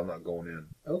there, but I'm not going in.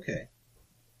 Okay.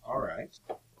 All right.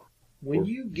 When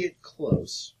you get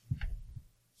close,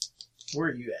 where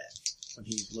are you at when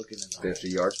he's looking in the hole? 50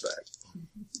 yards back.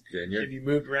 Okay, and Have you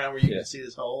moved around where you can see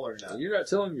this hole or not? you're not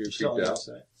telling me you're Still on creeped the out.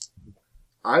 outside?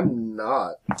 I'm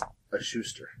not a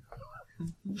Schuster.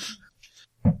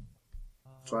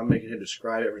 So I'm making him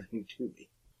describe everything to me.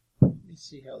 Let me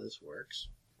see how this works.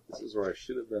 This is where I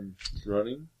should have been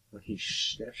running. When he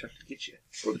snaps out to get you.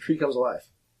 Or the tree comes alive.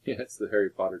 Yeah, it's the Harry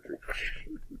Potter tree.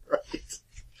 Right.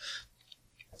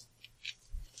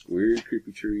 Weird,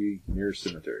 creepy tree near a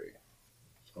cemetery.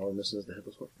 All I'm missing is the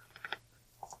headless horseman.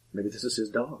 Maybe this is his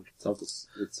dog. It's Uncle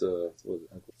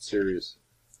Sirius.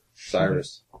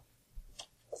 Cyrus.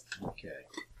 Okay.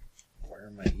 Where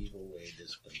are my evil way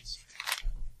disciplines?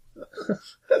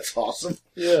 That's awesome.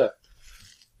 Yeah.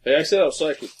 Hey, I said I was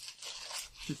psychic.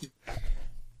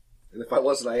 And if I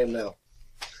wasn't, I am now.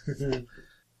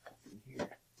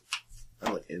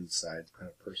 I'm an inside kind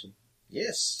of person.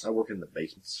 Yes. I work in the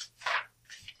basements.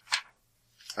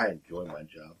 I enjoy my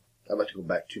job. I'd like to go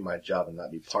back to my job and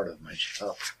not be part of my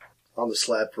job. On the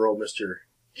slab for old Mr.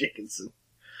 Jacobson.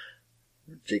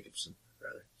 Or Jacobson,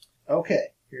 rather.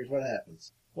 Okay. Here's what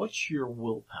happens. What's your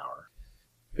willpower?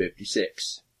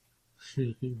 56.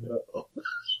 Uh-oh.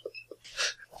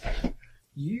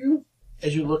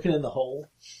 As you're looking in the hole,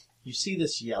 you see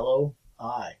this yellow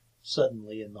eye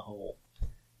suddenly in the hole,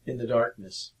 in the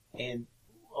darkness. And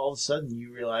all of a sudden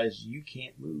you realize you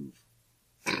can't move.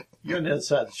 You're on the other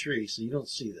side of the tree, so you don't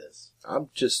see this. I'm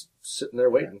just sitting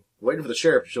there waiting for the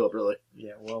sheriff to show up, really.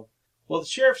 Yeah, well, the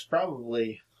sheriff's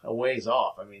probably a ways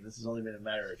off. I mean, this has only been a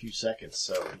matter of a few seconds,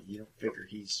 so you don't figure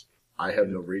he's... I have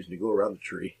no reason to go around the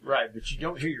tree. Right, but you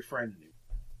don't hear your friend anymore.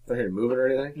 I hear him moving or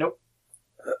anything? Nope.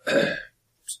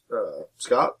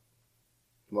 Scott?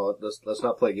 Come on, let's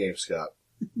not play games, Scott.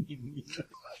 He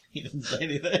didn't say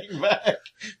anything back.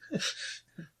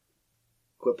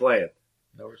 Quit playing.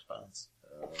 No response.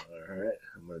 Alright,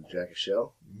 I'm going to jack a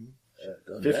shell.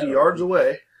 Mm-hmm. 50 yards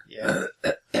away. Yeah.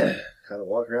 Kind of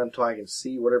walk around until I can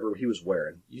see whatever he was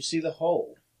wearing. You see the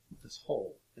hole. This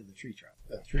hole in the tree trunk.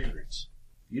 The tree roots.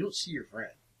 You don't see your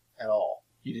friend at all.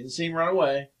 You didn't see him run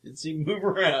away. Didn't see him move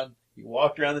around. You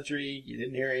walked around the tree. You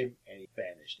didn't hear him. And he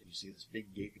vanished. And you see this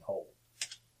big gaping hole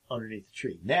underneath the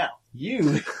tree. Now,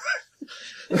 you...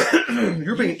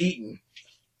 You're being eaten.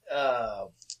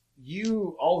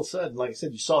 You, all of a sudden, like I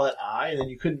said, you saw that eye and then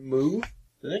you couldn't move.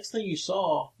 The next thing you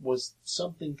saw was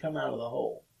something come out of the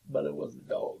hole. But it wasn't a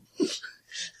dog.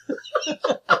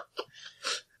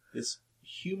 This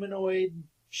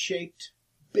humanoid-shaped,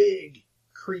 big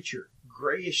creature.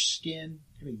 Grayish skin,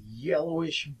 kind of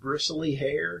yellowish, bristly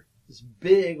hair. This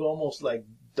big, almost like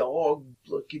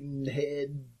dog-looking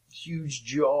head, huge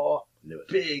jaw,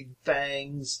 big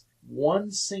fangs. One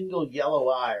single yellow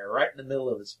eye right in the middle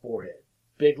of its forehead.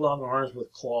 Big long arms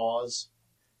with claws.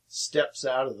 Steps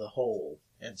out of the hole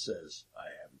and says, "I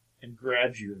am," and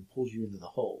grabs you and pulls you into the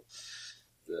hole.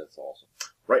 That's awesome.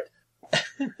 Right.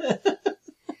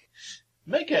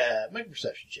 Make a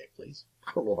perception check, please.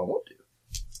 I don't know if I want to.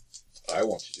 I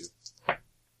want you to.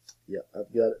 Yeah,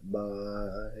 I've got it by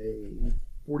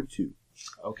 42.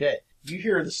 Okay. You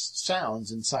hear the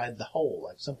sounds inside the hole,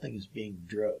 like something is being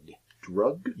drugged.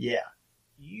 Drug? Yeah.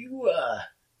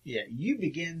 You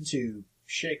begin to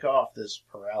shake off this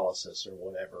paralysis or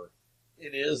whatever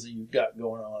it is that you've got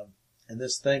going on. And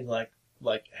this thing like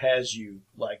has you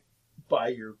like by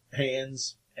your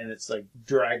hands and it's like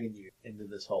dragging you into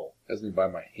this hole. Has me by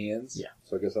my hands? Yeah.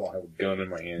 So I guess I don't have a gun in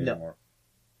my hand No. anymore.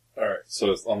 Alright,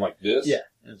 so I'm like this? Yeah.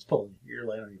 And it's pulling you. You're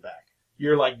laying on your back.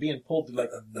 you're like being pulled through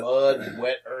like mud and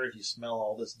wet earth. You smell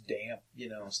all this damp,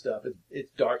 stuff.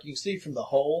 It's dark. You can see from the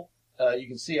hole. You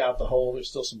can see out the hole. There's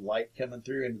still some light coming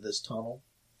through into this tunnel,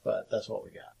 but that's what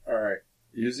we got. All right.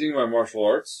 Using my martial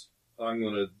arts, I'm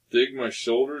going to dig my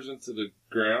shoulders into the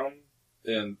ground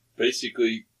and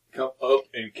basically come up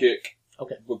and kick.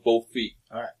 Okay. With both feet.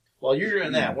 All right. While you're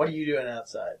doing that, what are you doing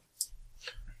outside?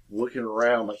 Looking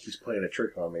around like he's playing a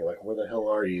trick on me. Like, where the hell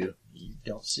are you? You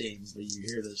don't see him, but you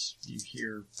hear this. You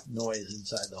hear noise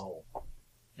inside the hole.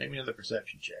 Make me another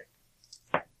perception check.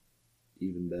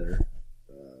 Even better.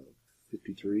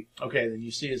 53. Okay, then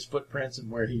you see his footprints and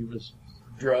where he was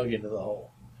drug into the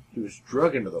hole. He was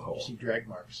drug into the You hole. see drag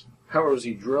marks. How was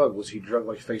he drugged? Was he drugged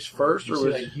like face first, You or see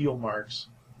was like heel marks.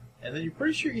 And then you're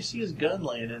pretty sure you see his gun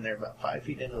laying in there about 5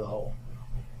 feet into the hole.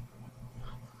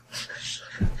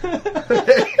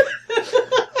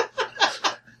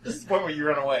 This is the point where you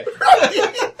run away.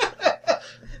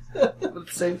 at the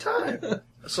same time?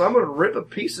 So I'm going to rip a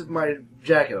piece of my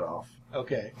jacket off.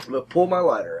 Okay. I'm going to pull my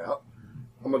lighter out.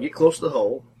 I'm going to get close to the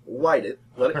hole, light it,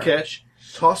 let it catch,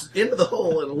 toss it into the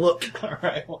hole, and look. All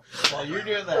right. Well, while you're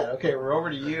doing that, okay, we're over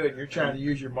to you, and you're trying to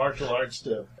use your martial arts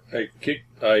to...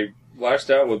 I lashed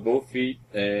out with both feet,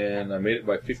 and I made it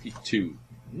by 52.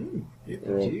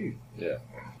 52. Yeah.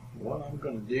 What I'm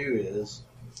going to do is...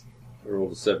 I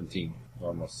rolled a 17.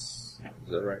 Almost.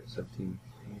 Is that right? 17.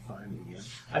 Let me find it again.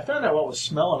 I found out what was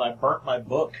smelling. I burnt my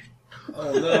book.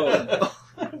 Oh, no.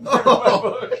 I burnt my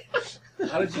book.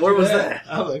 How did you Where do was that?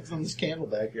 Oh, like on this candle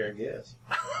back here, I guess.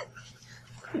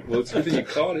 Well, it's good that you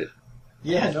caught it.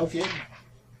 Yeah, no kidding.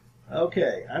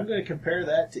 Okay, I'm going to compare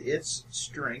that to its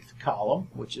strength column,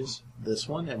 which is this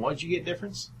one. And what did you get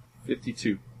difference?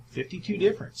 52. 52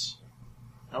 difference.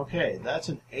 Okay, that's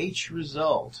an H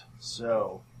result.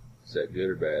 So, Is that good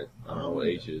or bad? I don't know what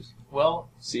H is. well,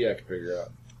 C I can figure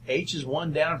out. H is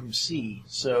one down from C,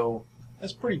 so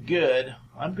that's pretty good.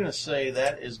 I'm going to say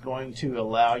that is going to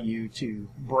allow you to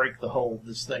break the hole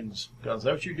this thing's... Is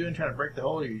that what you're doing, trying to break the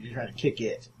hole, or are you trying to kick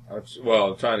it? I'm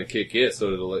trying to kick it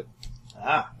so it'll let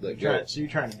go. So you're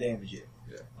trying to damage it.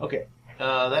 Yeah. Okay,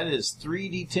 that is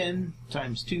 3d10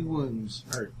 times 2 wounds,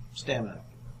 or stamina.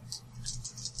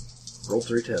 Roll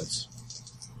 3 10s.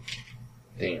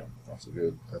 Damn, that's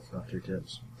good. That's not 3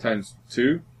 10s. Times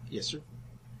 2? Yes, sir.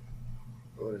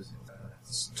 What is it?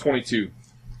 It's 22.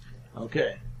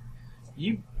 Okay.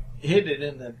 You hit it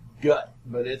in the gut,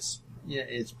 but it's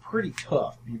pretty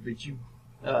tough.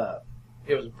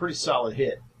 It was a pretty solid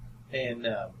hit, and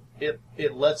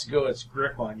it lets go its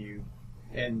grip on you,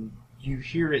 and you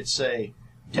hear it say,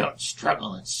 "Don't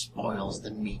struggle; it spoils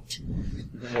the meat."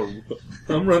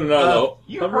 I'm running out of the hole.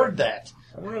 You heard that.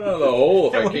 I'm running out of the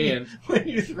hole if I can.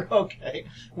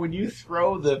 When you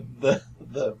throw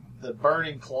the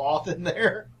burning cloth in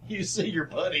there, you see your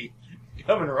buddy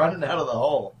coming running out of the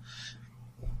hole.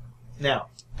 Now,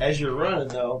 as you're running,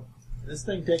 though, this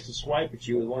thing takes a swipe at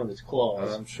you with one of its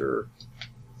claws. I'm sure.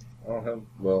 I don't have.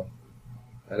 Well,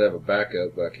 I'd have a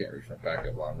backup, but I can't reach my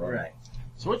backup while I'm running. Right.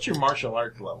 So, what's your martial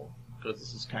arts level? Because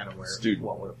this is kind of where Student.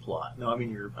 what would apply. No, I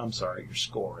mean your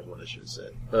score is what I should have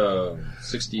said.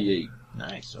 68.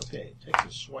 Nice. Okay. It takes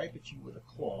a swipe at you with a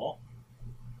claw.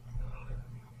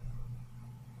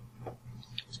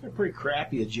 It's got pretty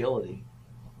crappy agility.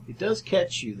 It does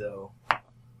catch you though,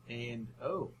 and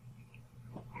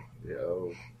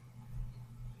Yo.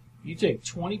 you take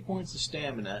 20 points of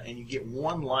stamina, and you get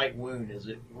one light wound as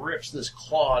it rips this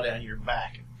claw down your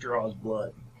back and draws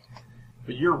blood.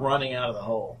 But you're running out of the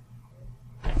hole.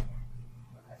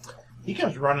 He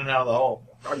comes running out of the hole.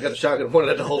 I've got a shotgun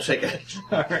pointed at the hole, shake it.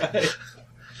 All right.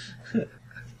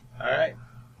 All right.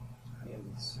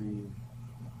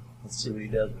 Let's see what he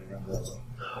does when he runs out of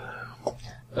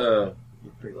the hole.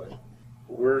 You're pretty late.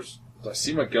 Where's... Do I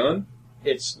see my gun?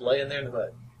 It's laying there in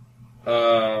the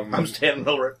mud. I'm standing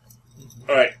over it.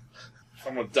 Alright.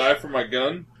 I'm going to dive for my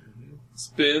gun,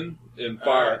 spin, and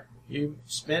fire. You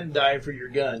spin dive for your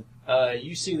gun.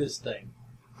 You see this thing.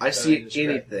 I see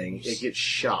anything, it gets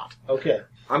shot. Okay.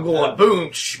 I'm going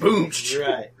boom, boom.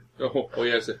 Right. Oh,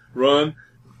 yes. Run.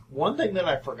 One thing that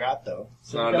I forgot, though,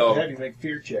 so No, we got no. to have you make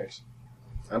fear checks.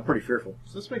 I'm pretty fearful.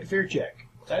 So let's make a fear check.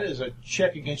 That is a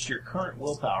check against your current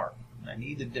willpower. I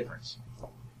need the difference.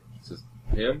 Is this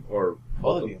him or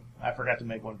Both of you. I forgot to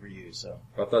make one for you, so.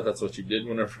 I thought that's what you did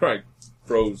whenever I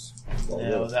froze.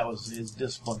 No, that was his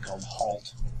discipline called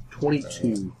halt.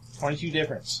 22. 22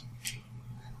 difference.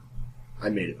 I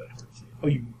made it by 22. Oh,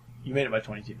 you made it by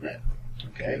 22. Right.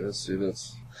 Okay, Okay. let's see.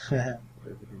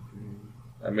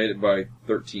 I made it by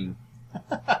 13.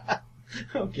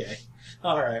 Okay.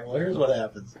 All right. Well, here's what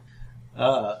happens.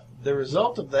 The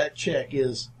result of that check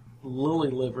is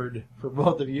lily-livered for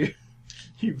both of you.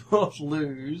 You both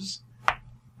lose.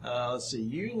 Let's see.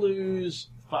 You lose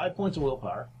 5 points of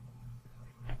willpower.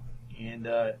 And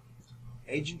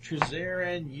Agent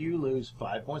Trezerin, you lose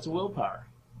 5 points of willpower.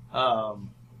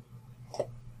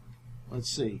 Let's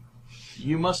see.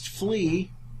 You must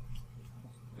flee.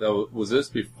 Now, was this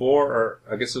before, or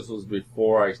I guess this was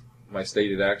before my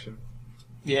stated action?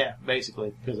 Yeah,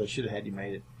 basically, because I should have had you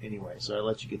made it anyway, so I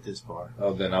let you get this far.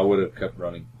 Oh, then I would have kept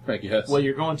running, I guess. Well,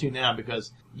 you're going to now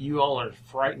because you all are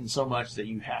frightened so much that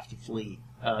you have to flee.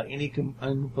 Any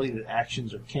uncompleted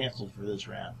actions are canceled for this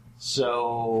round.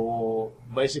 So,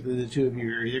 basically, the two of you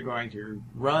are either going to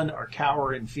run or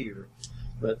cower in fear.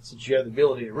 But since you have the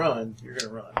ability to run, you're going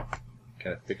to run.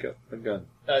 Can I pick up a gun?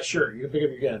 Sure, you can pick up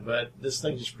your gun, but this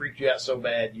thing just freaked you out so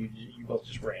bad, you both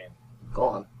just ran.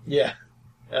 Gone. Yeah.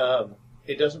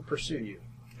 It doesn't pursue you.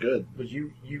 Good. But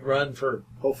you run for...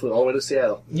 Hopefully all the way to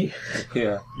Seattle.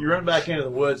 Yeah. You run back into the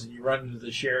woods and you run into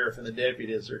the sheriff and the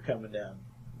deputies that are coming down.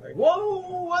 Like,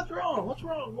 whoa, what's wrong? What's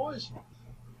wrong, boys?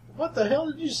 What the hell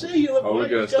did you see? You look Are we like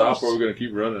going a to stop ghost. or are we going to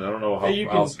keep running? I don't know Hey,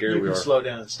 how scared we You are. can slow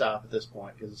down and stop at this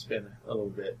point because it's been a little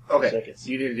bit. Okay. Seconds.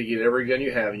 You need to get every gun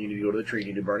you have, and you need to go to the tree. You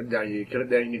need to burn it down. You need to cut it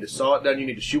down. You need to saw it down. You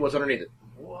need to shoot what's underneath it.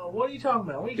 Well, what are you talking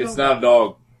about? What are you It's talking not a dog.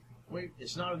 about?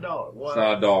 It's not a dog. What? It's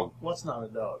not a dog. What's not a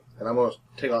dog? And I'm going to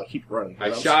take off, keep running.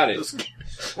 I shot it.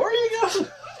 Where are you going?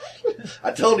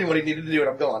 I told him what he needed to do, and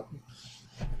I'm gone.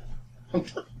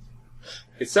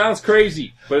 It sounds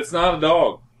crazy, but it's not a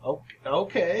dog.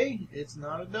 Okay, it's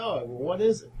not a dog. Well, what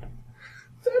is it?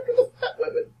 It's after the fat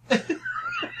women.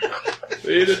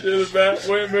 Feed it to the fat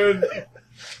women.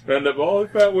 Round up all the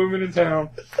fat women in town.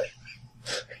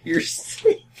 You're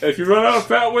sick. If you run out of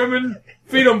fat women,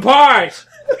 feed them pie.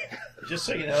 Just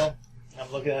so you know,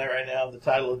 I'm looking at it right now. The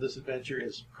title of this adventure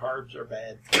is Carbs Are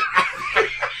Bad.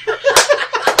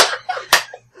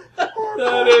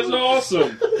 That is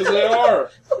awesome, because they are.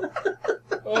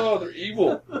 Oh, they're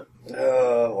evil.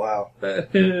 Oh, wow.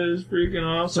 That is freaking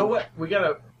awesome. So what? We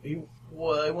gotta. He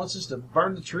wants us to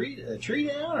burn the tree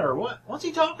down, or what? What's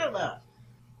he talking about?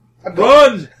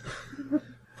 Run!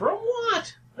 From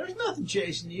what? There's nothing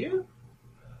chasing you.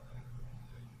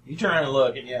 You turn and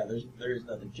look, and yeah, there is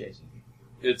nothing chasing you.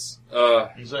 It's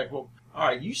He's like, well, all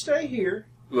right, you stay here.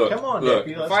 look. Come on, look.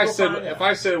 Deputy, If let's I go find out. if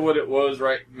I said what it was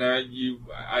right now,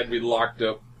 I'd be locked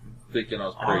up, thinking I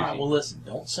was All crazy. right, well, listen,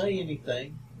 don't say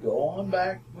anything. Go on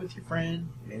back with your friend,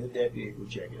 and the deputy will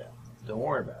check it out. Don't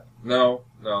worry about it. No,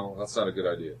 that's not a good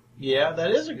idea. Yeah,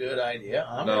 that is a good idea.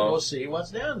 I'm No. going to go see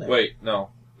what's down there. Wait, no.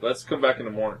 Let's come back in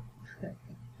the morning.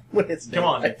 When it's Come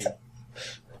on, daylight. deputy.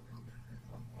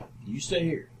 You stay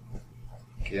here.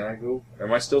 Can I go?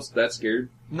 Am I still that scared?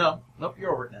 No, nope,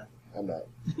 you're over it now. I'm not.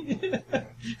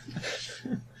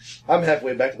 I'm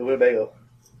halfway back to the Winnebago.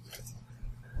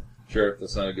 Sheriff,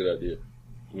 that's not a good idea.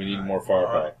 We need more All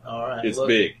firepower. right, all right. It's look,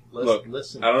 big. Look,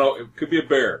 listen. I don't know. It could be a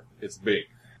bear. It's big.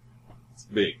 It's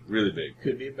big. Really big.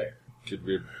 Could be a bear. Could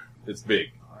be. It's big.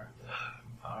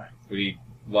 All right. We need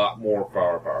a lot more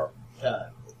firepower.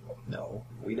 No,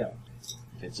 we don't.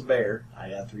 If it's a bear, I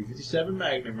got 357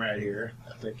 Magnum right here.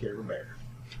 I'll take care of a bear.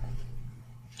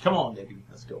 Come on, Debbie.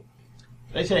 Let's go.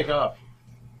 They take off.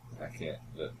 I can't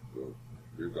let go.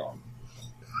 You're gone.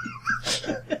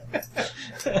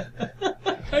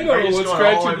 I Are don't you know just what's going all the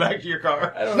way scratching. back to your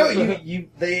car? I don't No, know.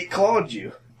 they clawed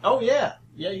you. Oh, yeah.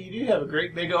 Yeah, you do have a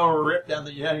great big old rip down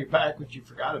your back, which you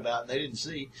forgot about and they didn't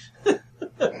see.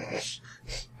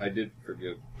 I did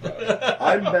forget. About it.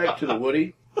 I'm back to the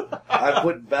Woody. I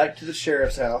went back to the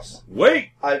sheriff's house. Wait.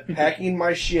 I'm packing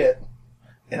my shit,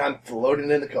 and I'm floating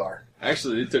in the car.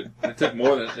 Actually, it took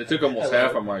more than it took almost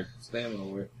half of my stamina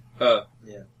away.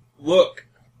 Yeah. Look,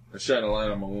 I shined a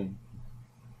light on my wound.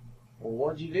 Well,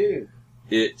 what'd you do?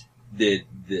 It did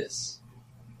this.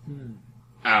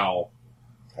 Ow.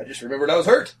 I just remembered I was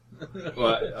hurt.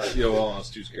 Well, I was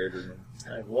too scared to remember.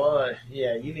 Like, what?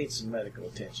 Yeah, you need some medical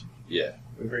attention. Yeah,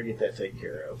 We better get that taken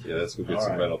care of. yeah. Let's go get All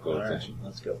some right. medical All right, attention.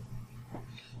 let's go.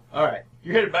 All right.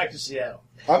 You're headed back to Seattle.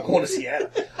 I'm going to Seattle.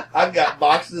 I've got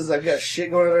boxes. I've got shit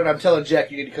going on there, and I'm telling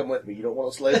Jack, you need to come with me. You don't want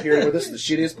us to live here where this is the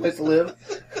shittiest place to live.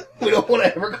 We don't want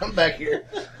to ever come back here.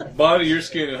 Body, your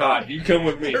skin is hot. You come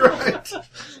with me. Right.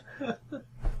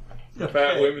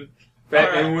 Fat women, All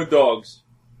right. women with dogs.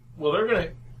 Well, they're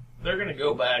gonna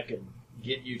go back and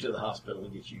get you to the hospital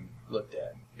and get you looked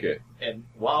at. Okay. And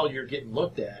while you're getting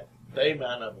looked at, they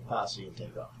mount up a posse and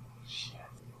take off.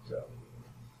 So,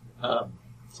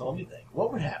 so let me think.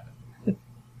 What would happen?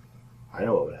 I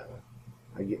know what would happen.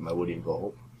 I get my Woody and go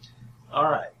home.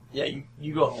 All right. Yeah,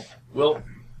 you go home.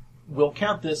 We'll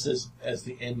count this as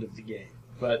the end of the game.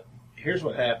 But here's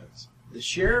what happens. The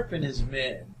sheriff and his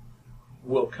men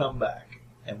will come back,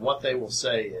 and what they will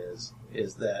say is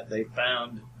that they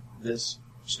found this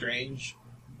strange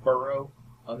burrow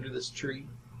under this tree,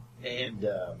 and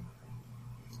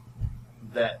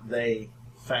that they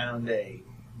found a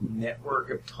network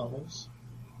of tunnels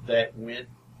that went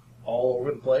all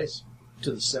over the place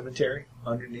to the cemetery,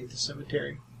 underneath the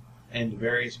cemetery, and to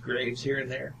various graves here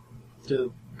and there,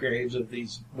 to graves of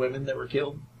these women that were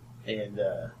killed, and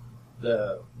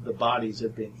the bodies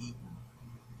have been eaten.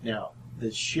 Now,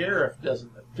 the sheriff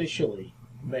doesn't officially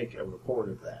make a report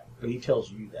of that, but he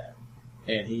tells you that.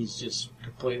 And he's just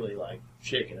completely,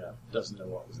 shaken up, doesn't know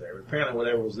what was there. But apparently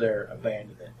whatever was there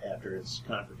abandoned it after its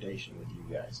confrontation with you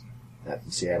guys. That's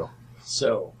in Seattle.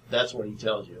 So, that's what he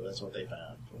tells you. That's what they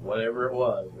found. Whatever it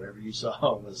was, whatever you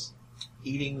saw, was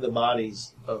eating the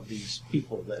bodies of these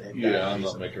people that had died. Yeah, I'm not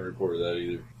recently. making a report of that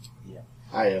either. Yeah.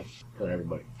 I am. Not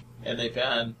everybody. And they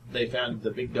found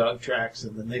the big dog tracks,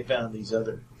 and then they found these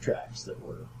other tracks that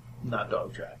were not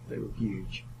dog tracks. They were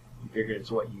huge. You figured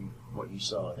it's what you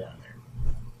saw down there.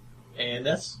 And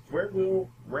that's where we'll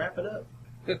wrap it up.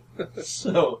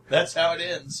 So that's how it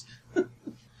ends. That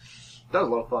was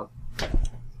a lot of fun.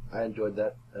 I enjoyed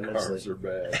that immensely. Cars are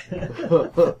bad.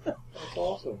 That's That's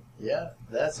awesome. Yeah,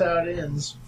 that's how it ends.